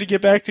me. I have to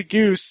get back to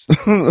Goose.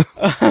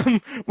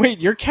 Wait,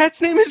 your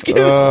cat's name is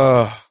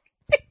Goose?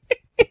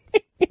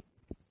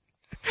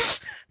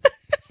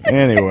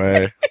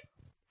 Anyway.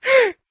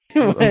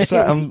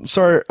 I'm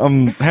sorry.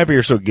 I'm happy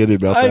you're so giddy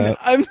about that.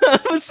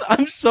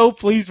 I'm so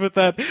pleased with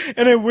that,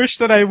 and I wish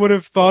that I would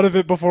have thought of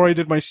it before I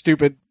did my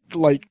stupid,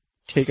 like,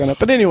 take on it.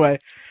 But anyway,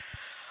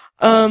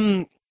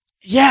 anything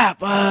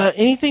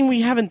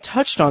we haven't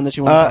touched on that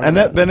you want to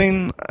Annette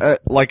Bening, I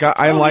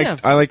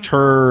liked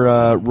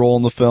her role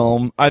in the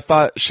film. I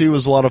thought she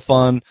was a lot of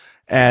fun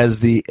as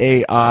the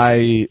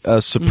AI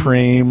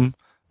Supreme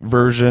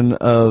version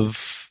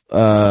of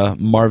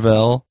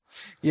Marvel.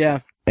 Yeah.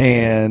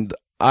 And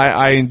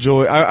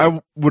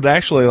I would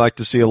actually like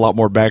to see a lot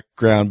more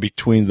background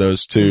between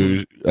those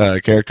two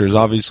characters.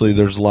 Obviously,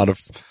 there's a lot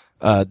of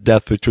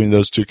death between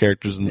those two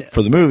characters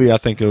for the movie. I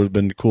think it would have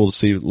been cool to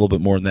see a little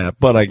bit more than that,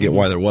 but I get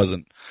why there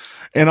wasn't.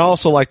 And I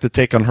also like the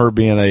take on her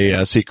being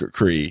a secret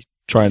Kree.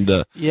 Trying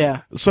to,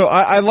 So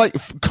I like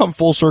come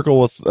full circle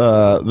with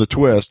the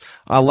twist.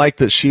 I like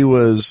that she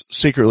was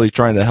secretly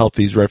trying to help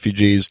these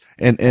refugees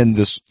and end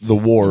the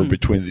war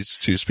between these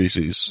two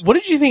species. What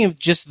did you think of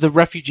just the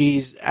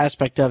refugees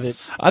aspect of it?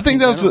 I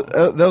think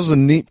that was a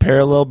neat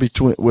parallel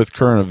with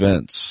current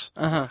events.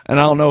 And I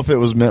don't know if it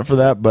was meant for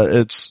that, but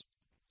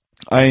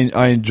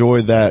I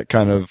enjoy that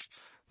kind of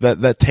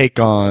that take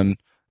on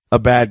a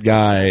bad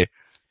guy,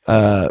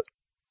 a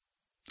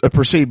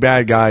perceived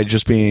bad guy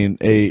just being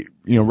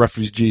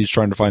refugees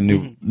trying to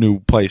find new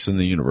place in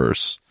the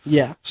universe.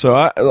 Yeah.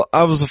 So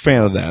I was a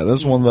fan of that.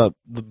 That's one of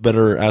the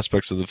better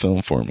aspects of the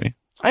film for me.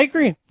 I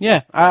agree.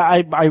 Yeah.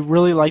 I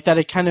really like that.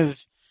 It kind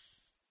of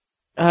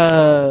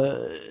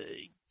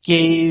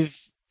gave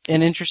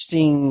an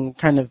interesting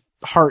kind of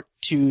heart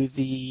to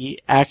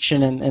the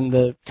action and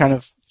the kind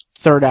of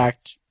third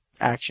act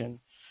action.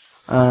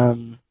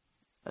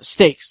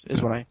 Stakes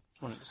is what I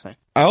wanted to say.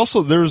 I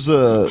also there was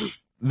a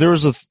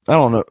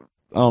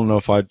I don't know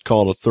if I'd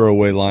call it a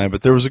throwaway line,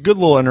 but there was a good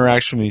little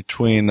interaction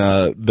between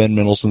Ben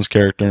Mendelsohn's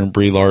character and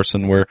Brie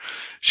Larson, where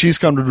she's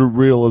come to the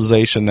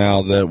realization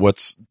now that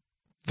what's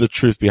the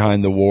truth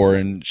behind the war,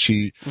 and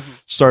she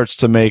starts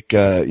to make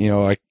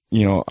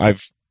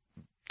I've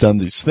done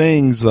these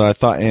things that I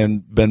thought,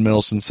 and Ben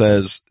Mendelsohn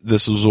says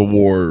this was a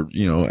war,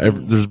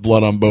 there's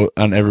blood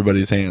on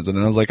everybody's hands, and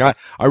I was like, I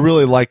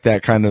really like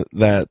that kind of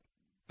that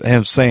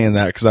him saying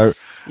that, because I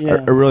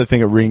really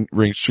think it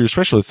rings true,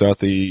 especially throughout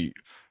the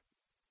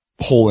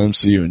whole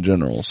MCU in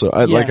general. So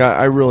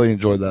I really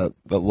enjoyed that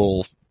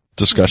little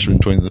discussion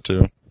between the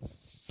two.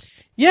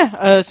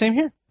 Yeah, same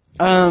here.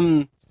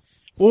 Well,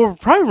 we're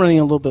probably running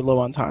a little bit low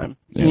on time,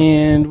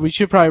 and we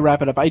should probably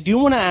wrap it up. I do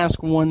want to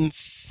ask one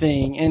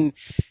thing, and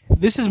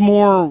this is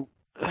more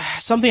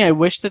something I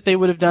wish that they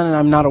would have done, and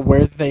I'm not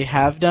aware that they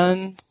have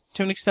done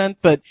to an extent,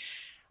 but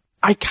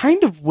I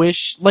kind of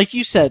wish, like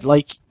you said,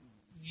 like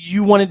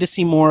you wanted to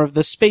see more of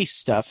the space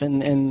stuff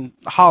and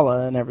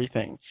Hala and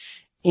everything.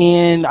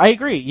 And I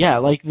agree, yeah,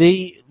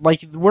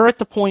 we're at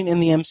the point in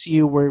the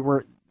MCU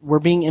where we're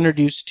being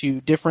introduced to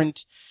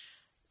different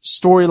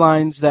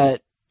storylines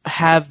that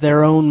have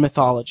their own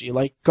mythology,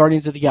 like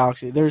Guardians of the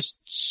Galaxy. There's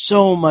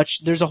so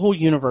much, there's a whole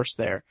universe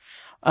there.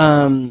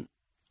 And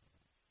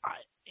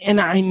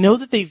I know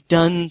that they've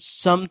done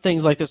some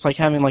things like this, like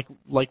having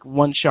like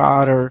one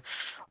shot or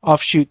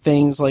offshoot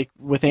things like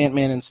with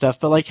Ant-Man and stuff,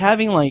 but like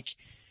having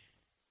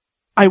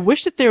I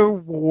wish that there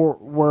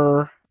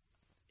were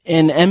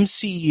an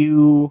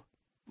MCU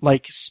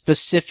like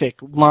specific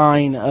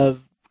line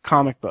of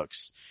comic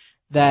books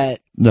that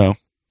I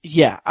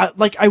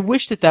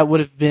wish that would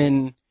have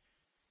been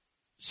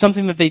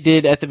something that they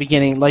did at the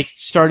beginning, like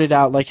started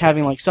out like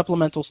having like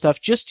supplemental stuff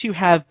just to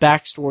have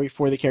backstory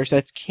for the characters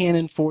that's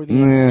canon for the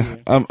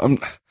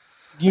MCU.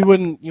 You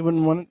wouldn't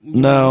want it?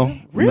 No,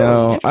 really?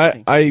 No.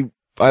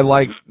 I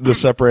like the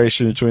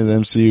separation between the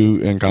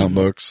MCU and comic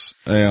books.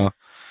 Yeah.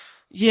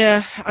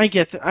 Yeah, I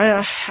get that.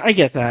 I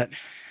get that.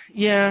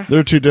 Yeah.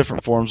 They're two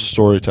different forms of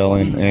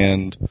storytelling,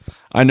 and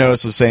I know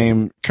it's the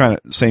same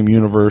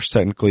universe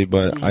technically,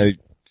 but I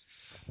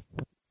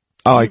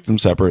like them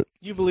separate.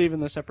 You believe in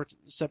the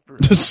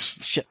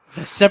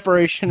the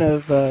separation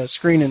of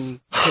screen and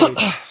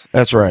page.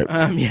 That's right.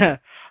 Yeah.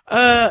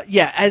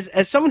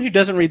 As someone who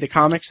doesn't read the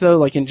comics though,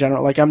 like in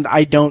general, like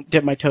I don't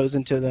dip my toes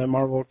into the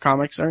Marvel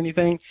comics or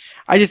anything.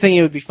 I just think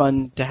it would be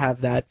fun to have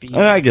that be.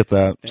 And I get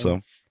that.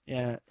 So.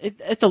 Yeah.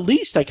 At the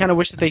least, I kind of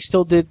wish that they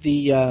still did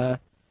the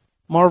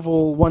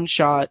Marvel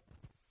one-shot,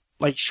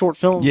 like, short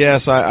film.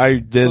 Yes, I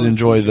did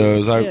enjoy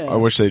those. I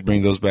wish they'd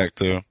bring those back,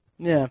 too.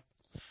 Yeah.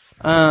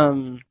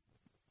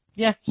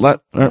 Yeah. So,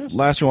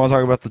 last, you want to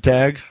talk about the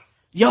tag?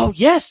 Yo,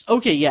 yes!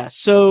 Okay, yeah.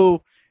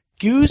 So,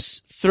 Goose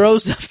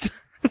throws up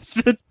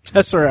the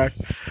Tesseract.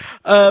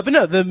 But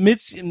no, the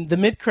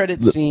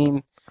mid-credit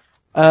scene,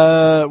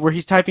 where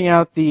he's typing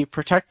out the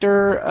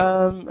Protector,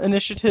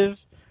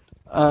 initiative,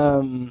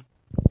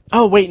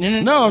 oh, wait, no.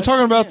 No, I'm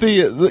talking about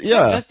the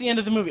That's the end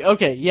of the movie.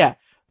 Okay, yeah.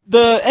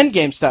 The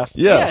Endgame stuff.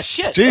 Yes.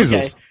 Yeah, shit.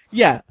 Jesus.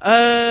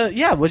 Okay.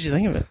 Yeah. What'd you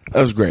think of it?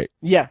 That was great.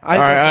 Yeah.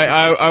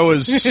 I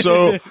was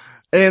so,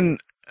 and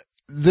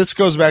this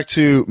goes back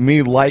to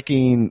me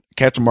liking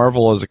Captain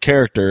Marvel as a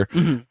character.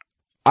 Mm-hmm.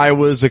 I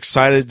was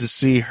excited to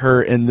see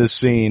her in this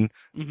scene,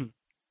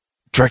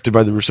 directed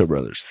by the Russo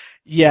brothers.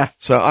 Yeah.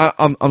 So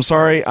I'm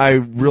sorry. I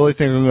really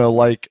think I'm going to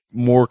like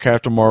more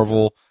Captain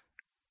Marvel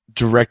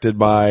directed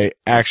by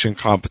action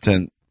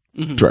competent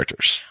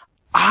directors.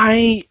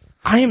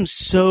 I'm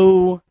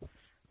so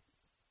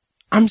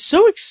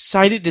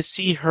excited to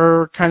see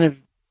her kind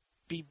of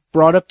be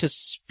brought up to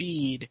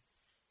speed,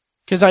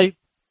 because I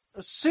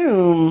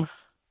assume,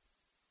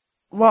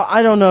 well,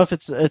 I don't know if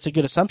it's a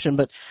good assumption,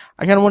 but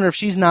I kind of wonder if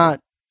she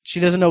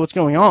doesn't know what's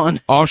going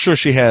on. Oh, I'm sure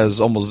she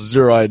has almost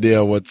zero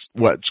idea what's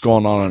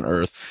going on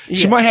Earth. Yeah.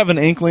 She might have an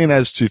inkling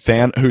as to who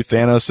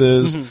Thanos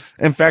is.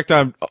 Mm-hmm. In fact,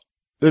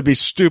 it'd be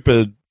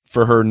stupid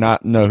for her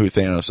not know who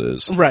Thanos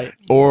is. Right.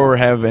 Or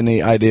have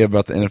any idea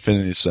about the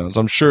Infinity Stones.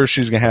 I'm sure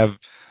she's going to have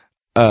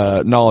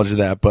knowledge of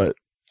that, but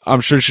I'm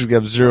sure she's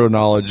going to have zero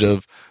knowledge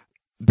of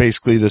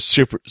basically the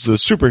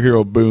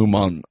superhero boom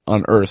on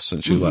Earth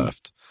since she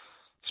left.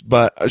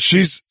 But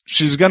she's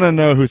going to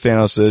know who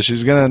Thanos is.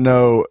 She's going to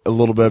know a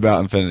little bit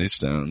about Infinity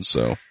Stones,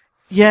 so.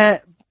 Yeah,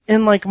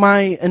 and like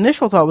my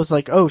initial thought was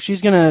like, oh,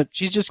 she's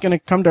just going to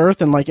come to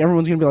Earth and like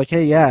everyone's going to be like,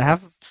 hey, yeah,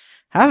 half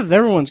of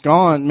everyone's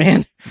gone,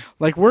 man.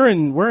 Like we're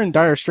in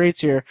dire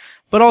straits here.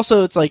 But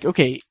also it's like,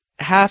 okay,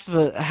 half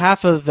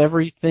of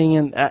everything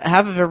and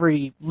half of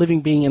every living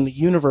being in the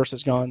universe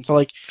is gone. So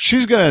like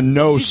she's going to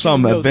know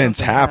some events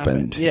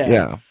happened.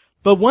 Yeah.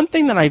 But one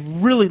thing that I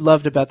really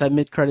loved about that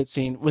mid-credit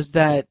scene was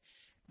that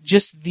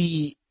just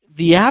the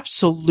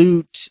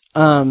absolute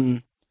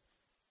not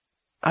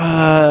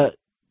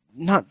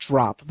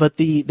drop, but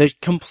the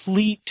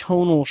complete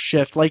tonal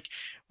shift. Like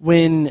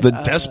when The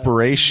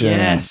desperation.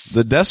 Yes.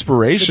 The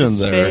desperation the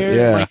despair, there.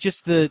 Yeah. like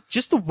just the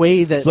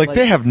way that It's like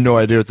they have no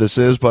idea what this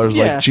is, but it's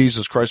Yeah. like,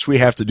 Jesus Christ, we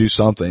have to do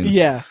something.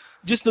 Yeah,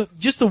 just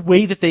the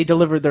way that they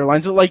delivered their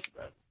lines, like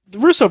the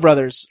Russo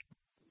brothers,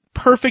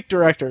 perfect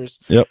directors.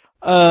 Yep.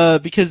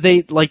 Because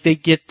they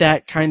get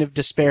that kind of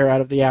despair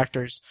out of the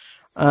actors.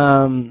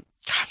 God, I'm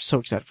so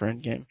excited for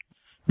Endgame.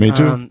 Me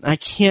too. I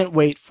can't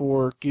wait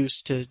for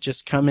Goose to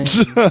just come in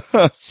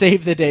and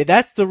save the day.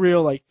 That's the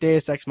real like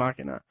Deus Ex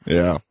Machina.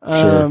 Yeah,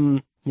 sure.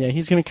 Yeah,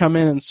 he's gonna come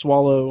in and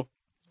swallow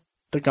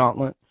the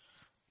gauntlet,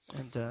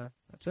 and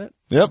that's it.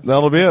 Yep,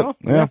 that'll be it. all.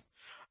 Yeah.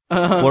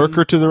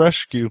 Flurker to the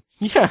rescue.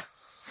 Yeah.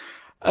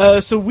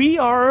 So we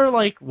are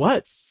like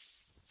what,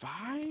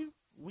 5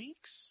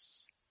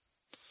 weeks?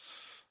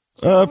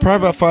 Probably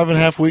about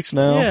 5.5 weeks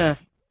now. Yeah,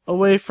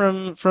 away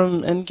from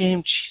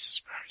Endgame. Jesus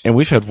Christ. And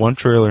we've had one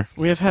trailer.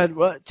 We have had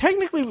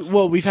technically.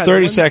 Well, we've had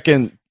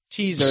 30-second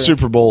teaser.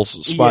 Super Bowl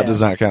spot Yeah. does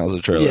not count as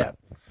a trailer.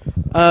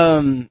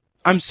 Yeah.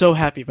 I'm so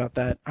happy about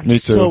that. I'm Me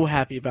too. so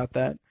happy about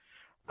that.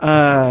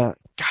 God,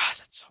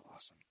 that's so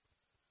awesome.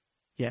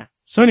 Yeah.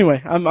 So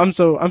anyway, I'm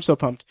so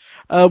pumped.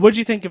 What'd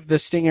you think of the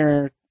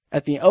stinger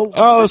at the?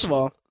 First of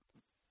all,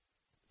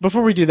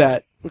 before we do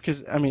that,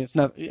 because I mean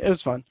it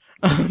was fun.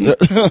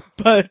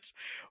 But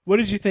what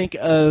did you think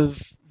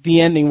of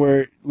the ending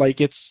where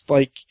like it's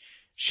like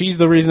she's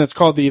the reason it's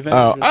called the event?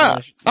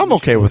 I'm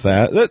okay with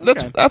that.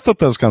 That's Okay. I thought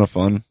that was kind of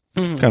fun.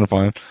 Mhm. Kind of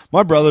fine.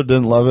 My brother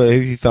didn't love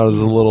it. He thought it was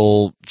a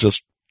little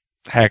just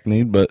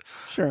hackneyed, but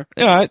Sure.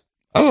 yeah, I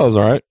thought it was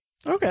all right.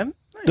 Okay. Nice.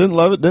 Didn't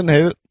love it, didn't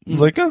hate it. I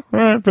was like, oh, all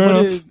right, fair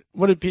enough.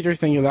 What did Peter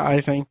think of the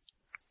eye thing?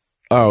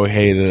 Oh,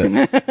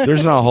 hated it.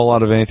 There's not a whole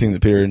lot of anything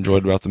that Peter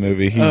enjoyed about the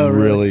movie. He Oh,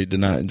 really? really did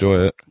not enjoy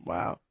it.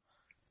 Wow.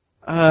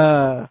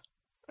 I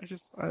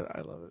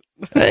love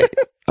it.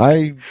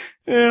 I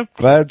Yeah.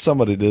 glad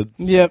somebody did.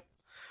 Yep.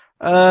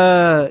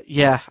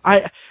 Yeah.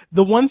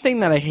 The one thing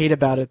that I hate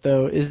about it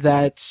though is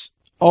that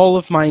all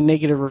of my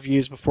negative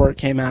reviews before it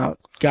came out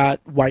got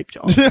wiped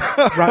on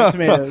Rotten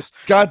Tomatoes.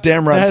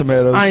 Goddamn Rotten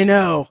Tomatoes. I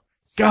know.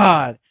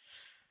 God.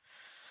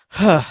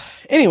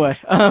 Anyway,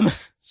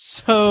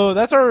 so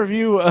that's our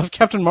review of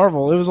Captain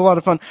Marvel. It was a lot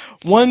of fun.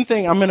 One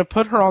thing, I'm going to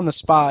put her on the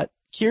spot.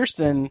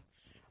 Kirsten,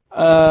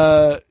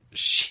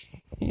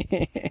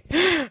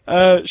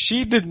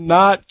 she did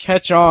not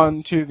catch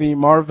on to the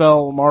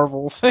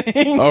Marvel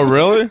thing. Oh,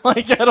 really?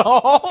 Like at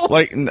all.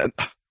 Like,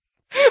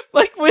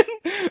 Like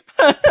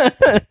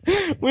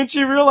when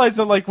she realized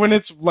that like when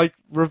it's like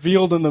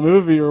revealed in the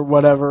movie or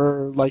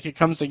whatever, like it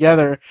comes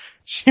together,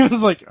 she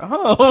was like,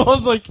 oh, I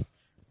was like,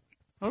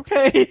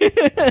 okay.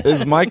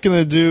 is Mike going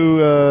to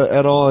do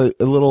at all a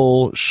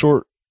little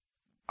short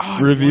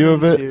review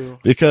of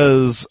it?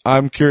 Because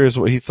I'm curious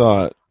what he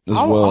thought as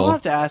well. I'll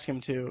have to ask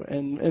him to,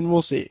 and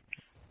we'll see.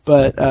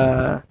 But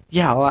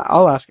yeah,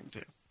 I'll ask him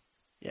to.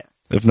 Yeah.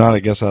 If not, I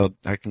guess I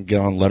can get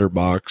on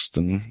Letterboxd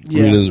and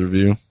Yeah. read his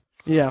review.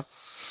 Yeah.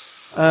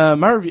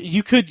 My review.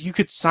 You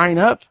could sign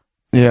up.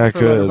 Yeah, I for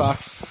could.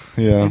 Letterboxd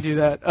Yeah. and do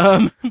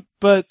that.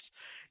 But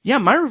yeah,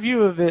 my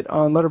review of it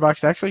on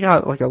Letterboxd actually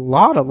got like a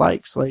lot of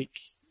likes, like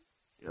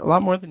a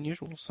lot more than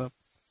usual. So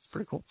it's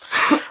pretty cool.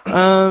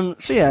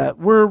 So yeah,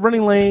 we're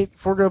running late.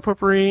 Forgo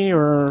potpourri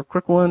or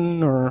quick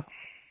one or.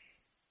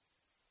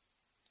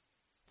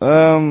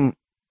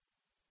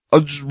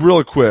 Just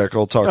really quick,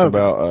 I'll talk Okay.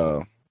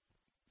 about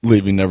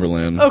Leaving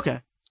Neverland. Okay,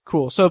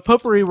 cool. So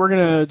potpourri, we're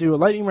gonna do a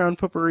lightning round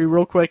potpourri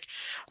real quick.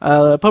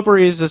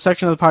 Potpourri is a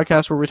section of the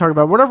podcast where we talk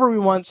about whatever we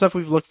want, stuff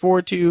we're looking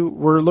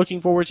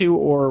forward to,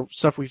 or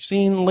stuff we've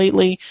seen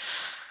lately.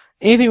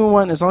 Anything we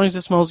want, as long as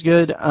it smells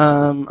good.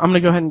 I'm gonna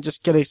go ahead and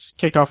just get us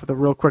kicked off with a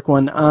real quick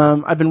one.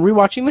 I've been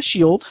rewatching The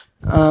Shield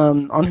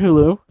on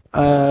Hulu.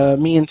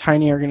 Me and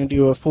Tiny are going to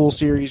do a full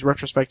series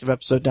retrospective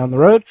episode down the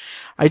road.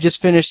 I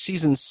just finished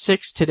season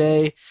 6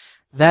 today.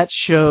 That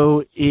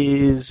show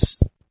is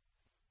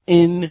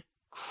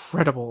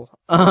incredible.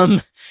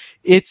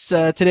 It's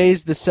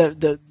today's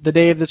the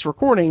day of this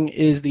recording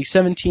is the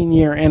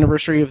 17-year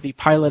anniversary of the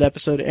pilot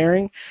episode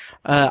airing.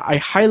 I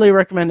highly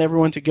recommend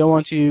everyone to go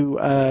onto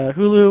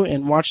Hulu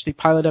and watch the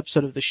pilot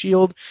episode of The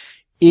Shield.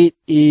 It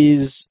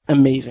is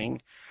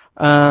amazing.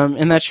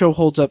 And that show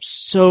holds up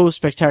so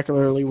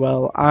spectacularly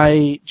well.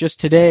 I just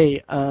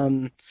today,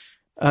 I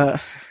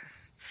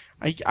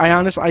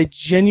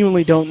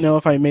genuinely don't know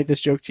if I made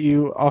this joke to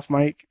you off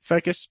mic,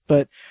 Fekkes,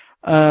 but,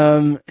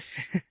 today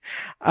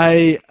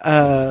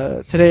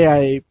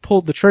I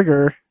pulled the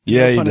trigger.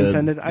 Yeah, no you pun did.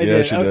 intended. I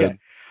Yes, did. you Okay. did.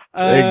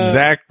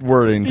 Exact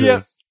wording, too.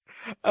 Yep.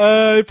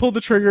 I pulled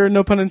the trigger,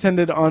 no pun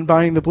intended, on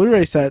buying the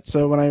Blu-ray set.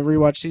 So when I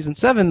rewatch season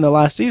 7, the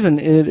last season,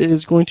 it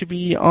is going to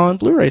be on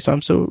Blu-ray. So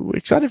I'm so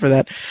excited for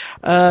that.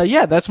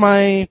 Yeah, that's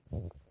my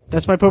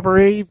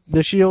potpourri.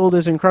 The Shield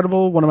is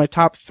incredible. One of my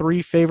top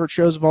 3 favorite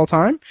shows of all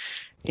time.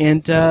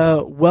 And,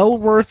 well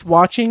worth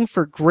watching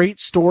for great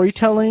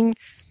storytelling,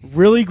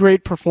 really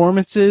great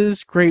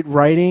performances, great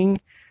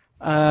writing,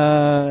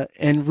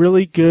 and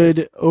really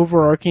good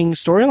overarching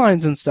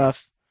storylines and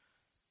stuff.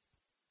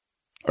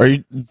 Are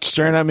you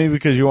staring at me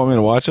because you want me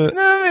to watch it?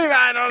 No, maybe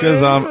I don't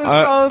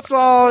know.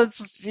 'Cause,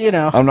 It's you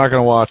know. I'm not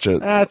going to watch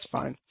it. That's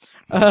fine.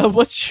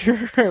 What's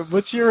your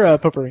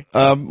potpourri?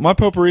 My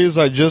potpourri is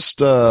I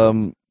just,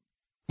 well,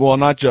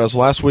 not just.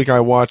 Last week I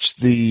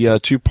watched the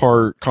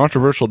 2-part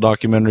controversial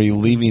documentary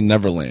Leaving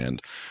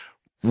Neverland,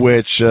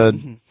 which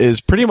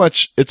is pretty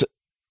much, it's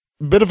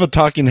a bit of a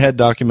talking head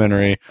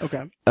documentary.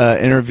 Okay.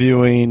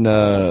 Interviewing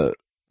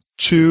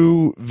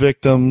 2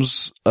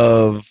 victims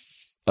of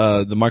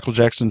the Michael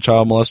Jackson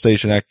child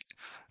molestation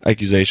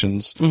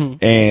accusations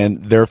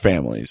and their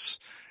families.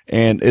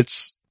 And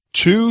it's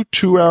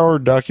 2-hour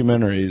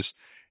documentaries.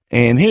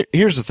 And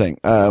here's the thing.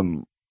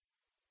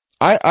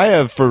 I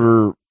have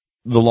for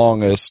the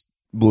longest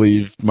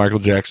believed Michael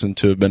Jackson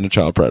to have been a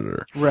child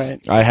predator. Right.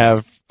 I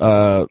have,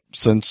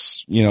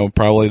 since,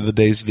 probably the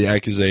days of the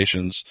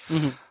accusations.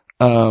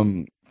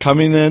 Coming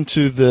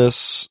into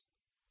this,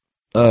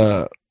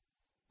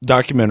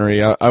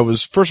 documentary, I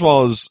was, first of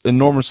all, I was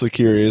enormously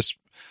curious,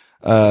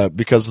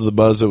 because of the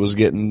buzz that was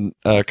getting,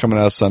 coming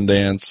out of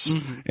Sundance.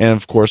 And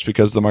of course,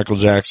 because the Michael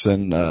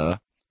Jackson,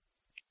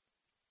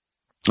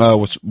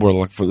 which we're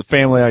looking for the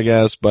family, I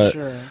guess, but,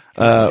 Sure.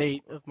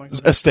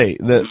 estate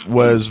that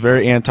was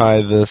very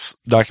anti this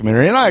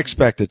documentary. And I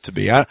expect it to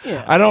be.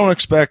 I don't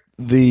expect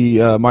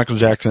the, Michael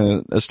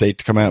Jackson estate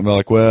to come out and be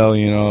like, well,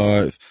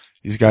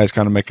 these guys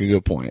kind of make a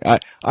good point. I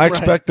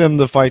expect them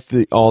to fight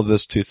all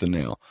this tooth and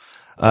nail.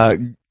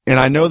 And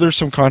I know there's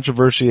some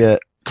controversy,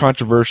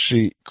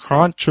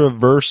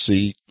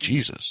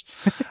 Jesus,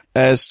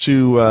 as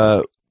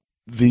to,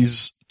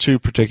 these 2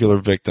 particular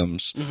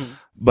victims.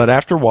 But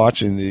after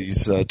watching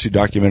these 2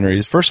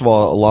 documentaries, first of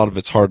all, a lot of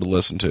it's hard to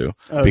listen to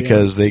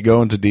because they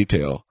go into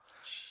detail.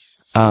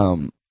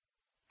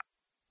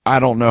 I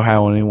don't know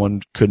how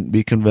anyone couldn't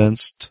be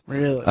convinced.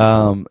 Really?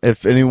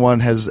 If anyone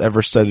has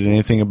ever studied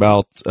anything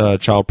about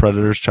child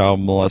predators, child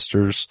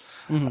molesters,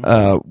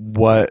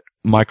 what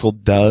Michael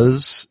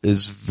does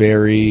is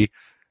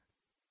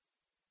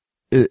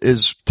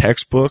is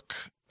textbook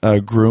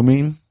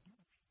grooming.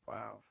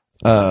 Wow.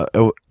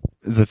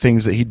 The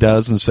things that he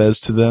does and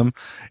says to them,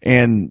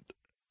 and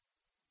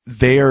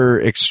they are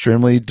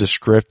extremely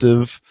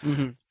descriptive.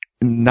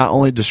 Not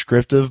only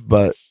descriptive,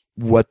 but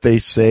what they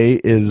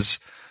say is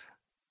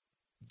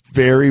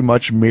very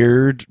much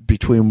mirrored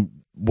between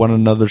one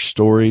another's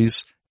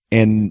stories.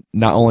 And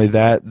not only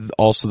that,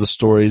 also the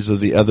stories of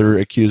the other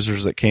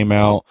accusers that came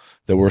out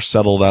that were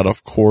settled out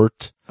of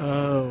court.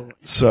 Oh.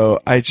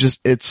 So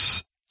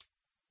it's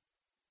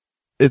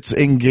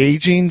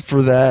engaging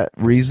for that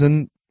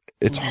reason.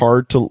 It's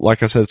hard to,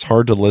 like I said, it's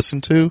hard to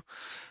listen to,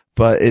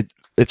 but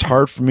it's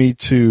hard for me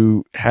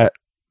to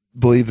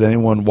believe that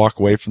anyone walk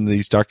away from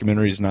these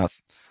documentaries not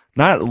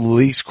at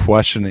least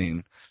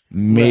questioning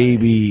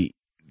maybe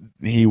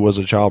he was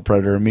a child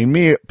predator. I mean,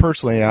 me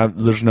personally,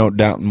 there's no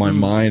doubt in my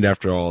mind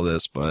after all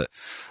this, but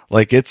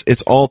like it's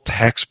all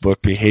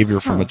textbook behavior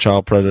from a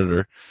child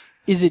predator.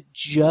 Is it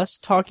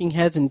just talking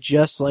heads and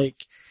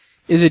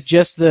is it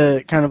just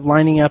the kind of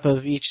lining up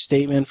of each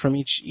statement from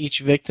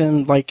each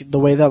victim, like the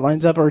way that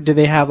lines up, or do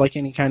they have like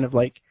any kind of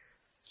like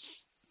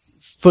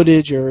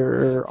footage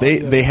or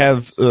they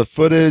have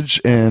footage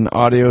and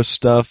audio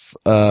stuff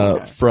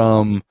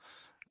from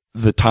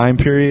the time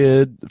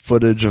period,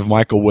 footage of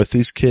Michael with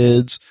these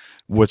kids.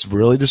 What's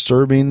really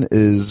disturbing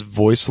is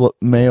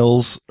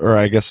voicemails, or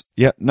I guess,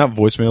 not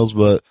voicemails,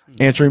 but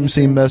answering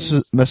machine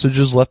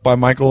messages left by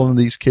Michael and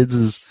these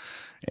kids'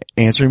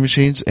 answering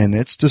machines, and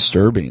it's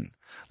disturbing.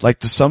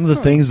 Like some of the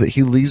things that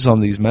he leaves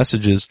on these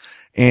messages,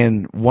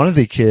 and one of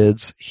the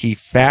kids he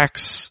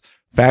faxes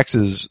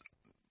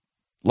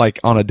like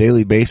on a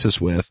daily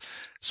basis with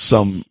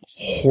some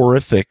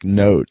horrific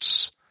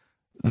notes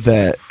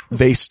that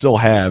they still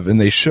have and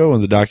they show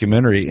in the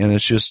documentary, and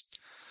it's just,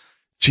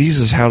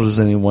 Jesus, how does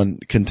anyone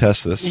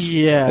contest this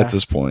at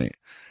this point?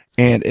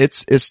 And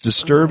it's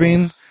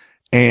disturbing,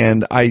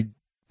 and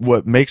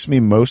what makes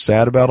me most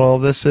sad about all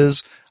this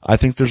is I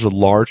think there's a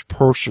large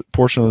portion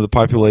of the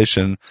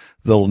population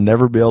that'll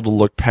never be able to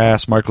look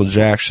past Michael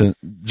Jackson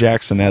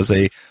as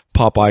a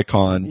pop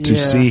icon to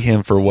see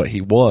him for what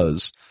he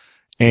was.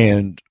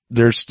 And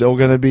there's still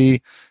going to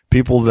be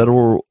people that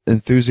will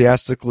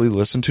enthusiastically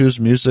listen to his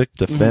music,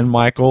 defend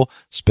Michael,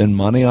 spend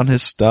money on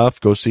his stuff,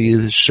 go see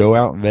his show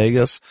out in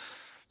Vegas.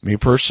 Me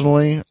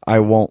personally, I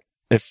won't.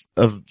 If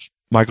a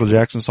Michael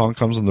Jackson song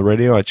comes on the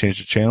radio, I change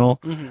the channel.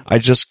 I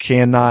just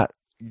cannot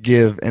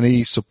give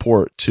any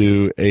support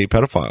to a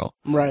pedophile.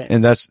 Right.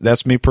 And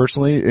that's me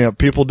personally.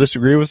 People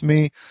disagree with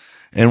me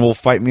and will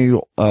fight me,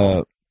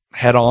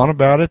 head on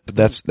about it, but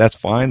that's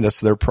fine.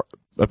 That's their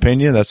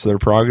opinion. That's their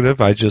prerogative.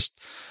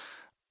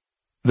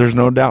 There's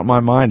no doubt in my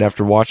mind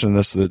after watching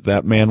this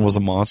that man was a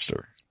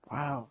monster.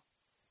 Wow.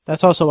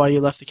 That's also why you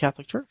left the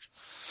Catholic Church.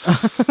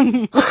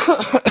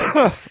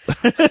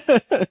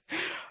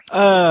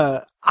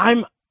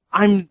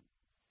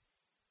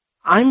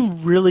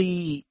 I'm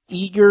really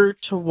eager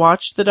to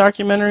watch the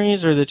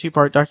documentaries or the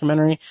 2-part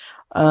documentary.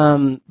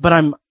 But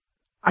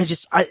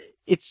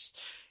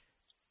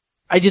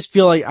I I just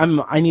feel like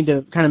I need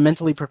to kind of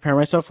mentally prepare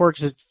myself for it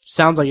because it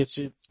sounds like it's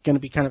going to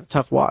be kind of a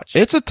tough watch.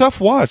 It's a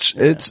tough watch.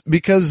 Yeah. It's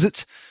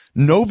because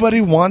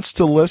nobody wants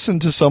to listen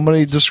to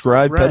somebody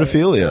describe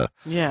pedophilia.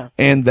 Yeah.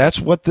 And that's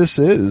what this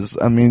is.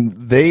 I mean,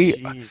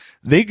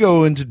 they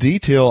go into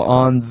detail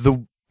on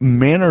the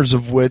manners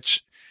of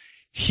which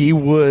he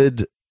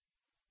would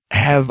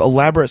have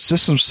elaborate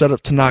systems set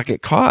up to not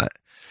get caught.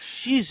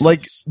 Jesus.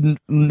 Like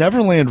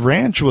Neverland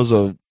Ranch was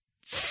a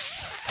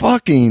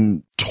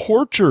fucking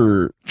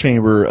torture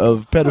chamber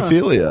of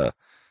pedophilia.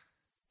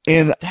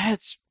 And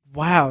that's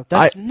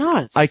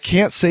nuts. I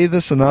can't say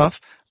this enough.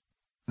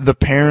 The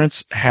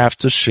parents have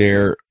to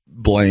share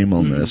blame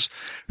on this.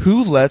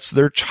 Who lets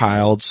their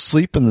child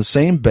sleep in the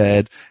same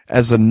bed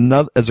as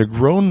a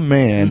grown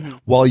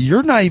man while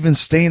you're not even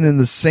staying in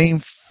the same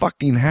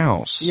fucking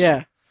house?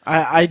 Yeah.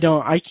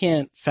 I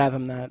can't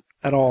fathom that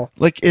at all.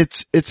 Like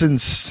it's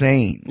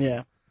insane.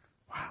 Yeah.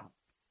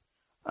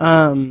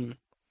 Wow.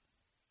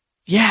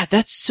 Yeah,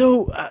 that's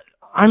so,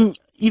 I'm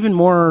even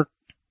more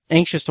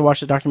anxious to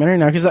watch the documentary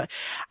now because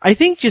I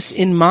think just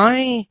in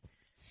my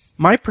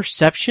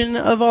perception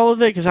of all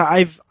of it, because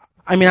I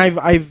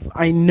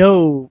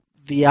know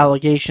the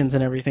allegations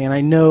and everything, and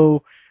I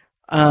know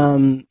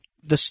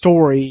the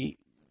story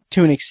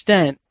to an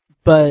extent,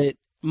 but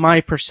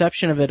my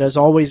perception of it has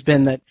always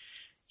been that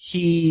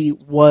he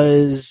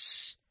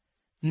was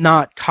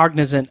not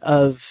cognizant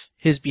of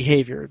his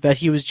behavior, that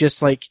he was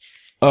just like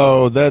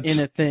that's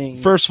in a thing.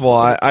 First of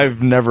all,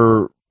 I've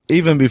never,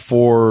 even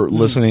before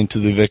listening to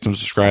the victims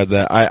describe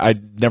that, I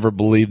never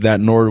believed that,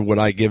 nor would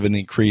I give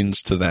any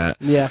credence to that.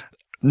 Yeah.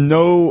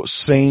 No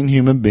sane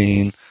human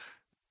being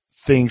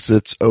thinks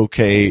it's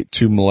okay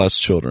to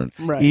molest children.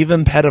 Right.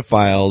 Even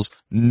pedophiles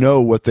know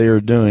what they are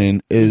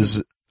doing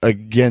is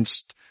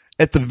against,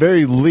 at the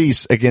very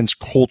least, against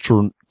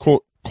cultural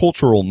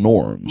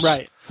norms.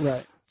 Right.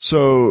 Right.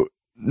 So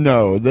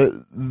no,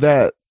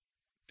 that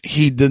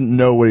he didn't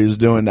know what he was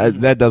doing.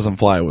 That doesn't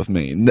fly with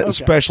me,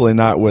 especially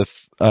not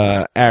with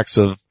acts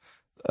of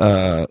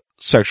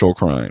sexual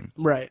crime.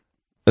 Right.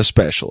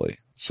 Especially.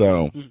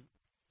 So,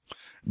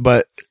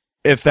 but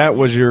if that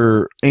was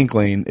your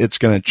inkling, it's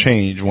going to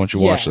change once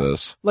you watch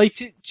this.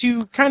 Like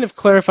to kind of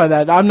clarify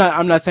that, I'm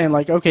not saying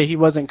like, okay, he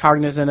wasn't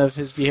cognizant of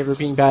his behavior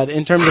being bad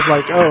in terms of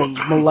like, oh,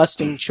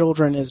 molesting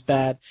children is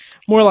bad.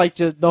 More like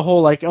the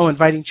whole like, oh,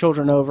 inviting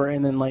children over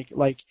and then like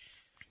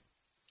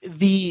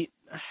the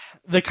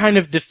kind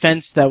of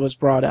defense that was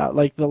brought out,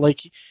 like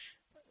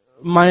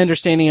my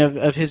understanding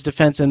of his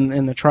defense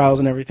in the trials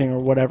and everything or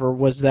whatever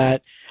was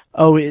that,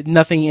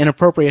 nothing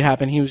inappropriate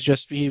happened. He was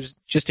just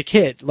a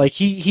kid. Like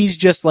he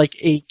is like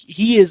a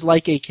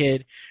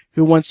kid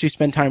who wants to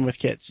spend time with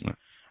kids.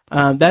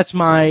 That's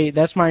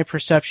my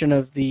perception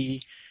of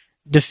the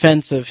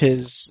defense of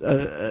his,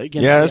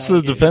 against that's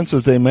the defense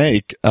that they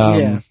make.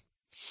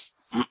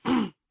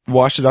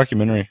 Watch the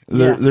documentary.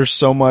 There's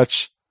so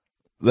much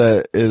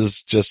that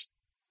is just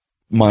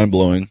mind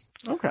blowing.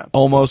 Okay.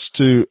 Almost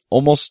to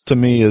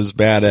me as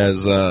bad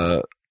as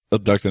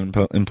Abducted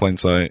in Plain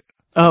Sight.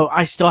 Oh,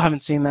 I still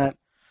haven't seen that.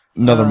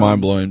 Another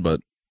mind blowing, but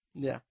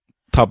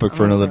topic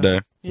for another day.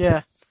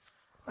 Yeah.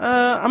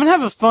 I'm gonna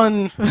have a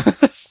fun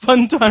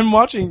time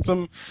watching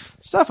some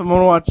stuff. I'm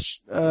gonna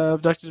watch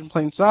Abducted in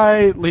Plain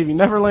Sight, Leaving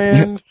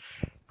Neverland.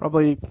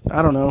 Probably,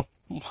 I don't know.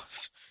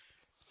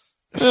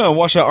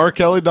 Watch that R.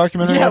 Kelly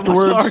documentary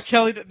afterwards. Watch the R.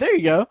 Kelly. There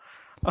you go.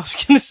 I was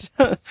gonna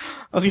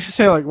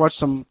say like watch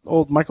some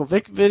old Michael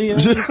Vick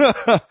videos.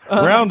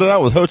 Round it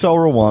out with Hotel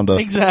Rwanda.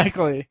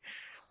 Exactly.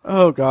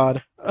 Oh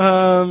God.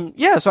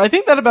 So I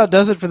think that about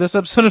does it for this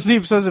episode of The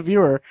Obsessive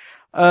Viewer.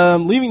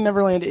 Leaving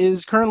Neverland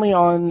is currently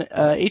on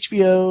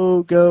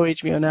HBO Go,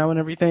 HBO Now, and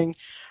everything.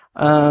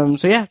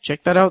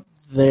 Check that out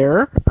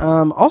there.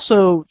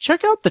 Also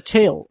check out The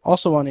Tale,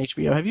 also on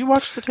HBO. Have you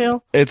watched The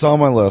Tale? It's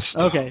on my list.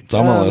 Okay, it's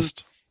on my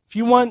list. If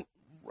you want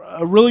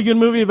a really good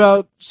movie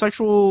about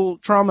sexual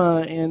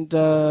trauma and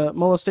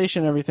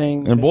molestation and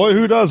everything. And boy,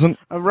 who doesn't?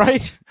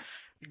 Right?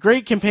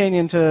 Great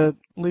companion to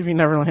Leaving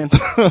Neverland.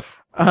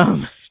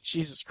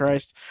 Jesus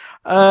Christ.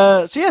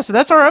 So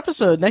that's our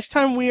episode. Next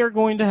time we are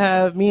going to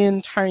have me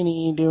and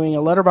Tiny doing a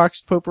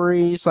letterboxd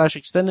potpourri /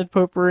 extended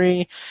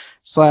potpourri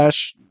 /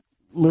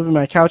 moving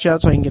my couch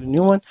out so I can get a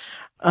new one.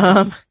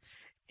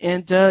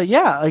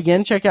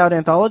 Again, check out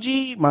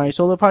Anthology, my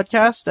solo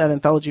podcast at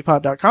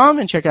anthologypod.com,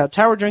 and check out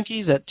Tower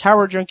Junkies at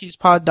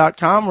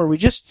towerjunkiespod.com, where we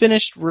just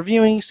finished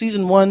reviewing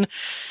season 1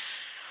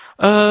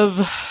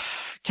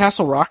 of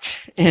Castle Rock.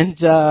 And,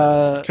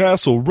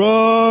 Castle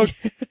Rock!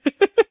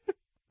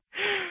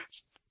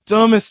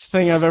 Dumbest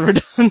thing I've ever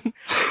done.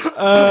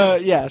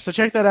 So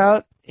check that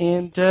out.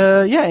 And,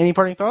 any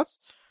parting thoughts?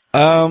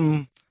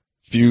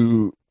 If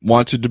you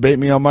want to debate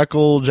me on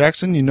Michael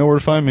Jackson, you know where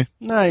to find me.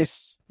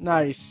 Nice.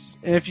 And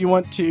if you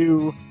want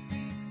to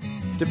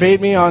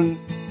debate me on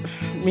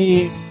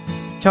me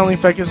telling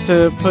Fekkes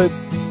to put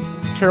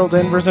Carol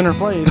Danvers in her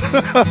place,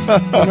 you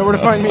know where to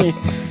find me.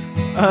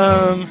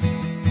 I'm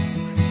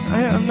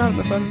not a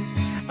misogynist.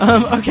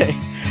 Okay.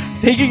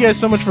 Thank you guys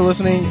so much for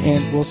listening,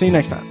 and we'll see you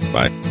next time.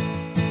 Bye.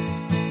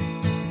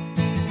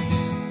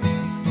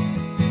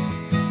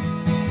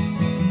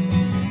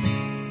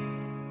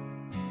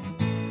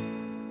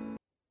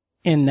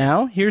 And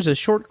now, here's a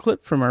short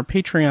clip from our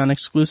Patreon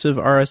exclusive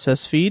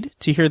RSS feed.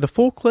 To hear the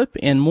full clip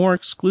and more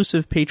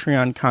exclusive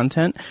Patreon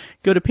content,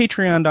 go to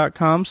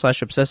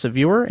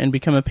patreon.com/obsessiveviewer and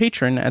become a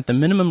patron at the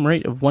minimum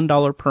rate of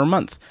 $1 per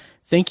month.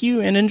 Thank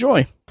you and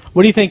enjoy.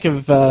 What do you think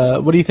of,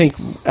 how do you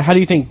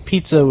think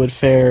pizza would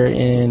fare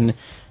in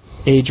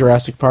a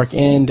Jurassic Park?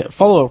 And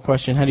follow-up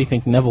question, how do you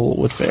think Neville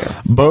would fare?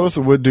 Both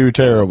would do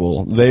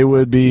terrible. They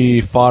would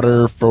be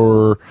fodder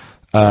for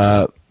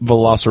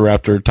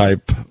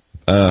velociraptor-type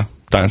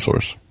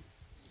dinosaurs.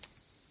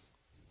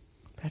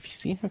 Have you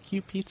seen how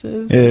cute pizza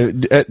is?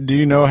 Do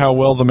you know how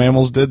well the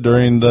mammals did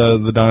during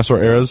the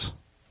dinosaur eras?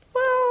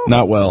 Well...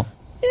 Not well.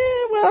 Yeah,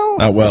 well...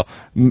 Not well.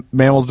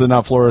 Mammals did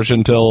not flourish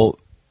until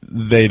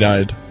they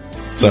died.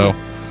 So...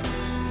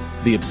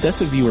 The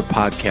Obsessive Viewer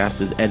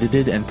podcast is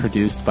edited and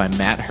produced by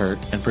Matt Hurt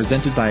and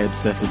presented by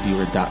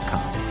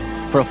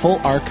ObsessiveViewer.com. For a full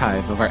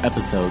archive of our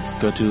episodes,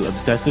 go to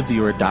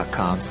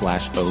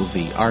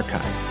ObsessiveViewer.com/OV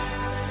archive.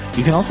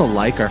 You can also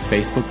like our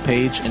Facebook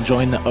page and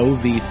join the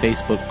OV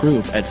Facebook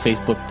group at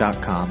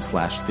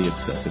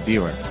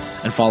Facebook.com/TheObsessiveViewer.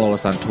 And follow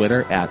us on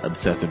Twitter at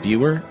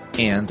ObsessiveViewer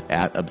and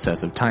at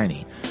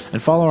ObsessiveTiny.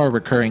 And follow our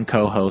recurring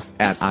co-hosts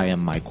at I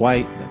am Mike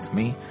White, that's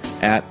me,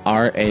 at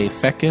R.A.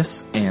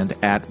 Fekkes, and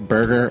at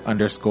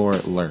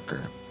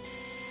Burger_Lurker.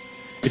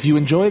 If you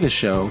enjoy the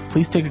show,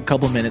 please take a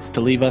couple minutes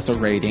to leave us a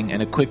rating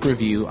and a quick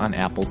review on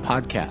Apple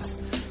Podcasts.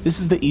 This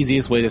is the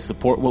easiest way to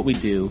support what we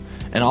do,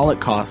 and all it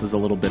costs is a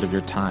little bit of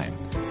your time.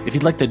 If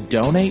you'd like to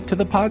donate to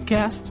the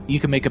podcast,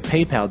 you can make a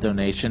PayPal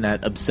donation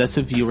at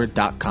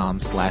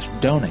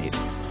obsessiveviewer.com/donate,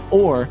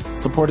 or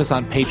support us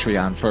on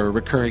Patreon for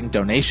recurring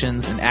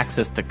donations and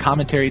access to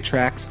commentary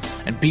tracks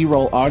and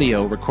B-roll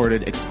audio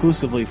recorded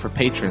exclusively for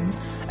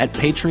patrons at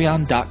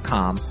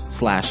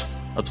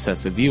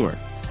patreon.com/obsessiveviewer.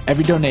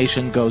 Every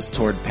donation goes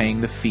toward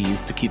paying the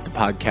fees to keep the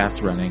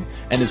podcast running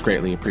and is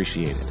greatly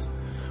appreciated.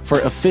 For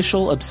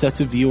official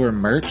Obsessive Viewer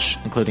merch,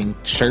 including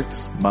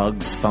shirts,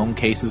 mugs, phone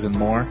cases, and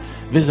more,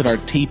 visit our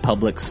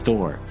TeePublic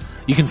store.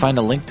 You can find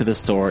a link to the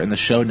store in the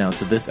show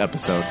notes of this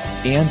episode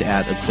and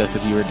at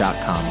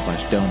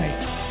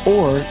obsessiveviewer.com/donate.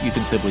 Or you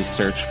can simply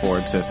search for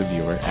Obsessive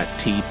Viewer at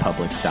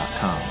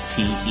teepublic.com,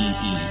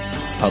 T-E-E,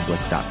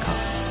 public.com.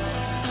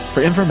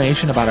 For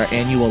information about our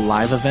annual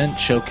live event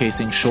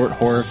showcasing short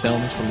horror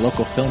films from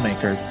local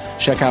filmmakers,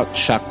 check out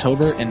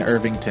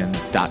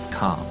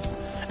shocktoberInIrvington.com.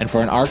 And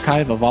for an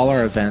archive of all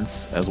our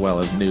events, as well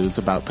as news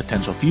about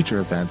potential future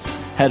events,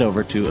 head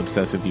over to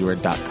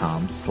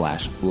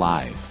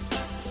obsessiveviewer.com/live.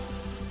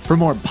 For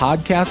more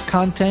podcast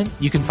content,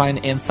 you can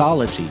find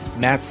Anthology,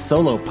 Matt's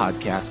solo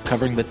podcast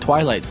covering The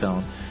Twilight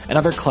Zone, and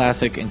other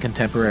classic and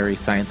contemporary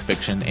science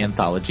fiction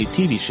anthology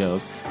TV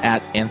shows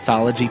at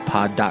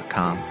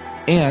anthologypod.com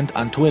and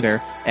on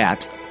Twitter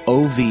at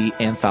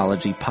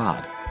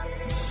OVAnthologyPod.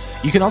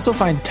 You can also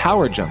find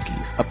Tower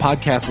Junkies, a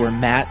podcast where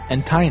Matt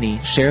and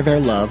Tiny share their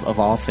love of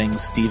all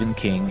things Stephen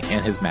King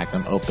and his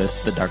magnum opus,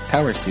 the Dark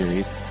Tower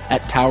series,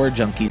 at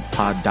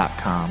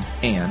towerjunkiespod.com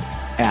and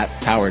at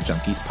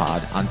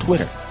towerjunkiespod on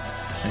Twitter.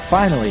 And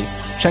finally,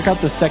 check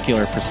out The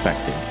Secular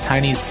Perspective,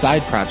 Tiny's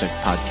side project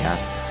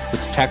podcast,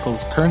 which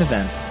tackles current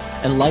events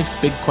and life's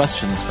big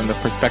questions from the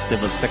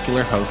perspective of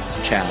secular hosts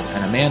Chad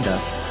and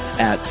Amanda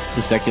at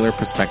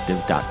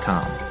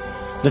thesecularperspective.com.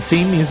 The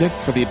theme music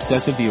for The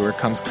Obsessive Viewer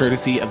comes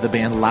courtesy of the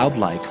band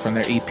Loudlike from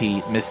their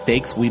EP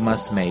Mistakes We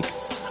Must Make.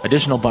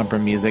 Additional bumper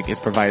music is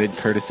provided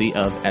courtesy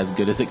of As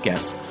Good As It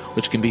Gets,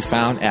 which can be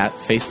found at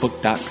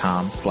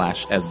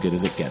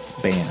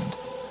facebook.com/asgoodasitgetsband.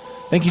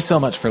 Thank you so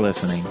much for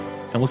listening,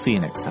 and we'll see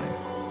you next time.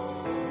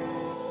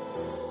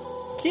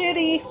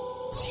 Kitty!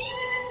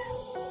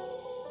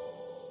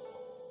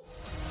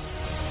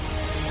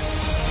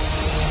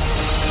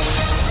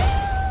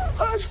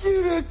 Aren't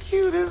you the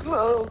cutest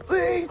little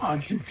thing?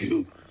 Aren't you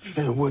cute?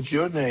 And what's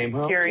your name,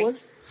 huh? Carrie.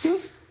 What's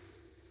cute?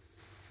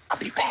 I'll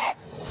be back.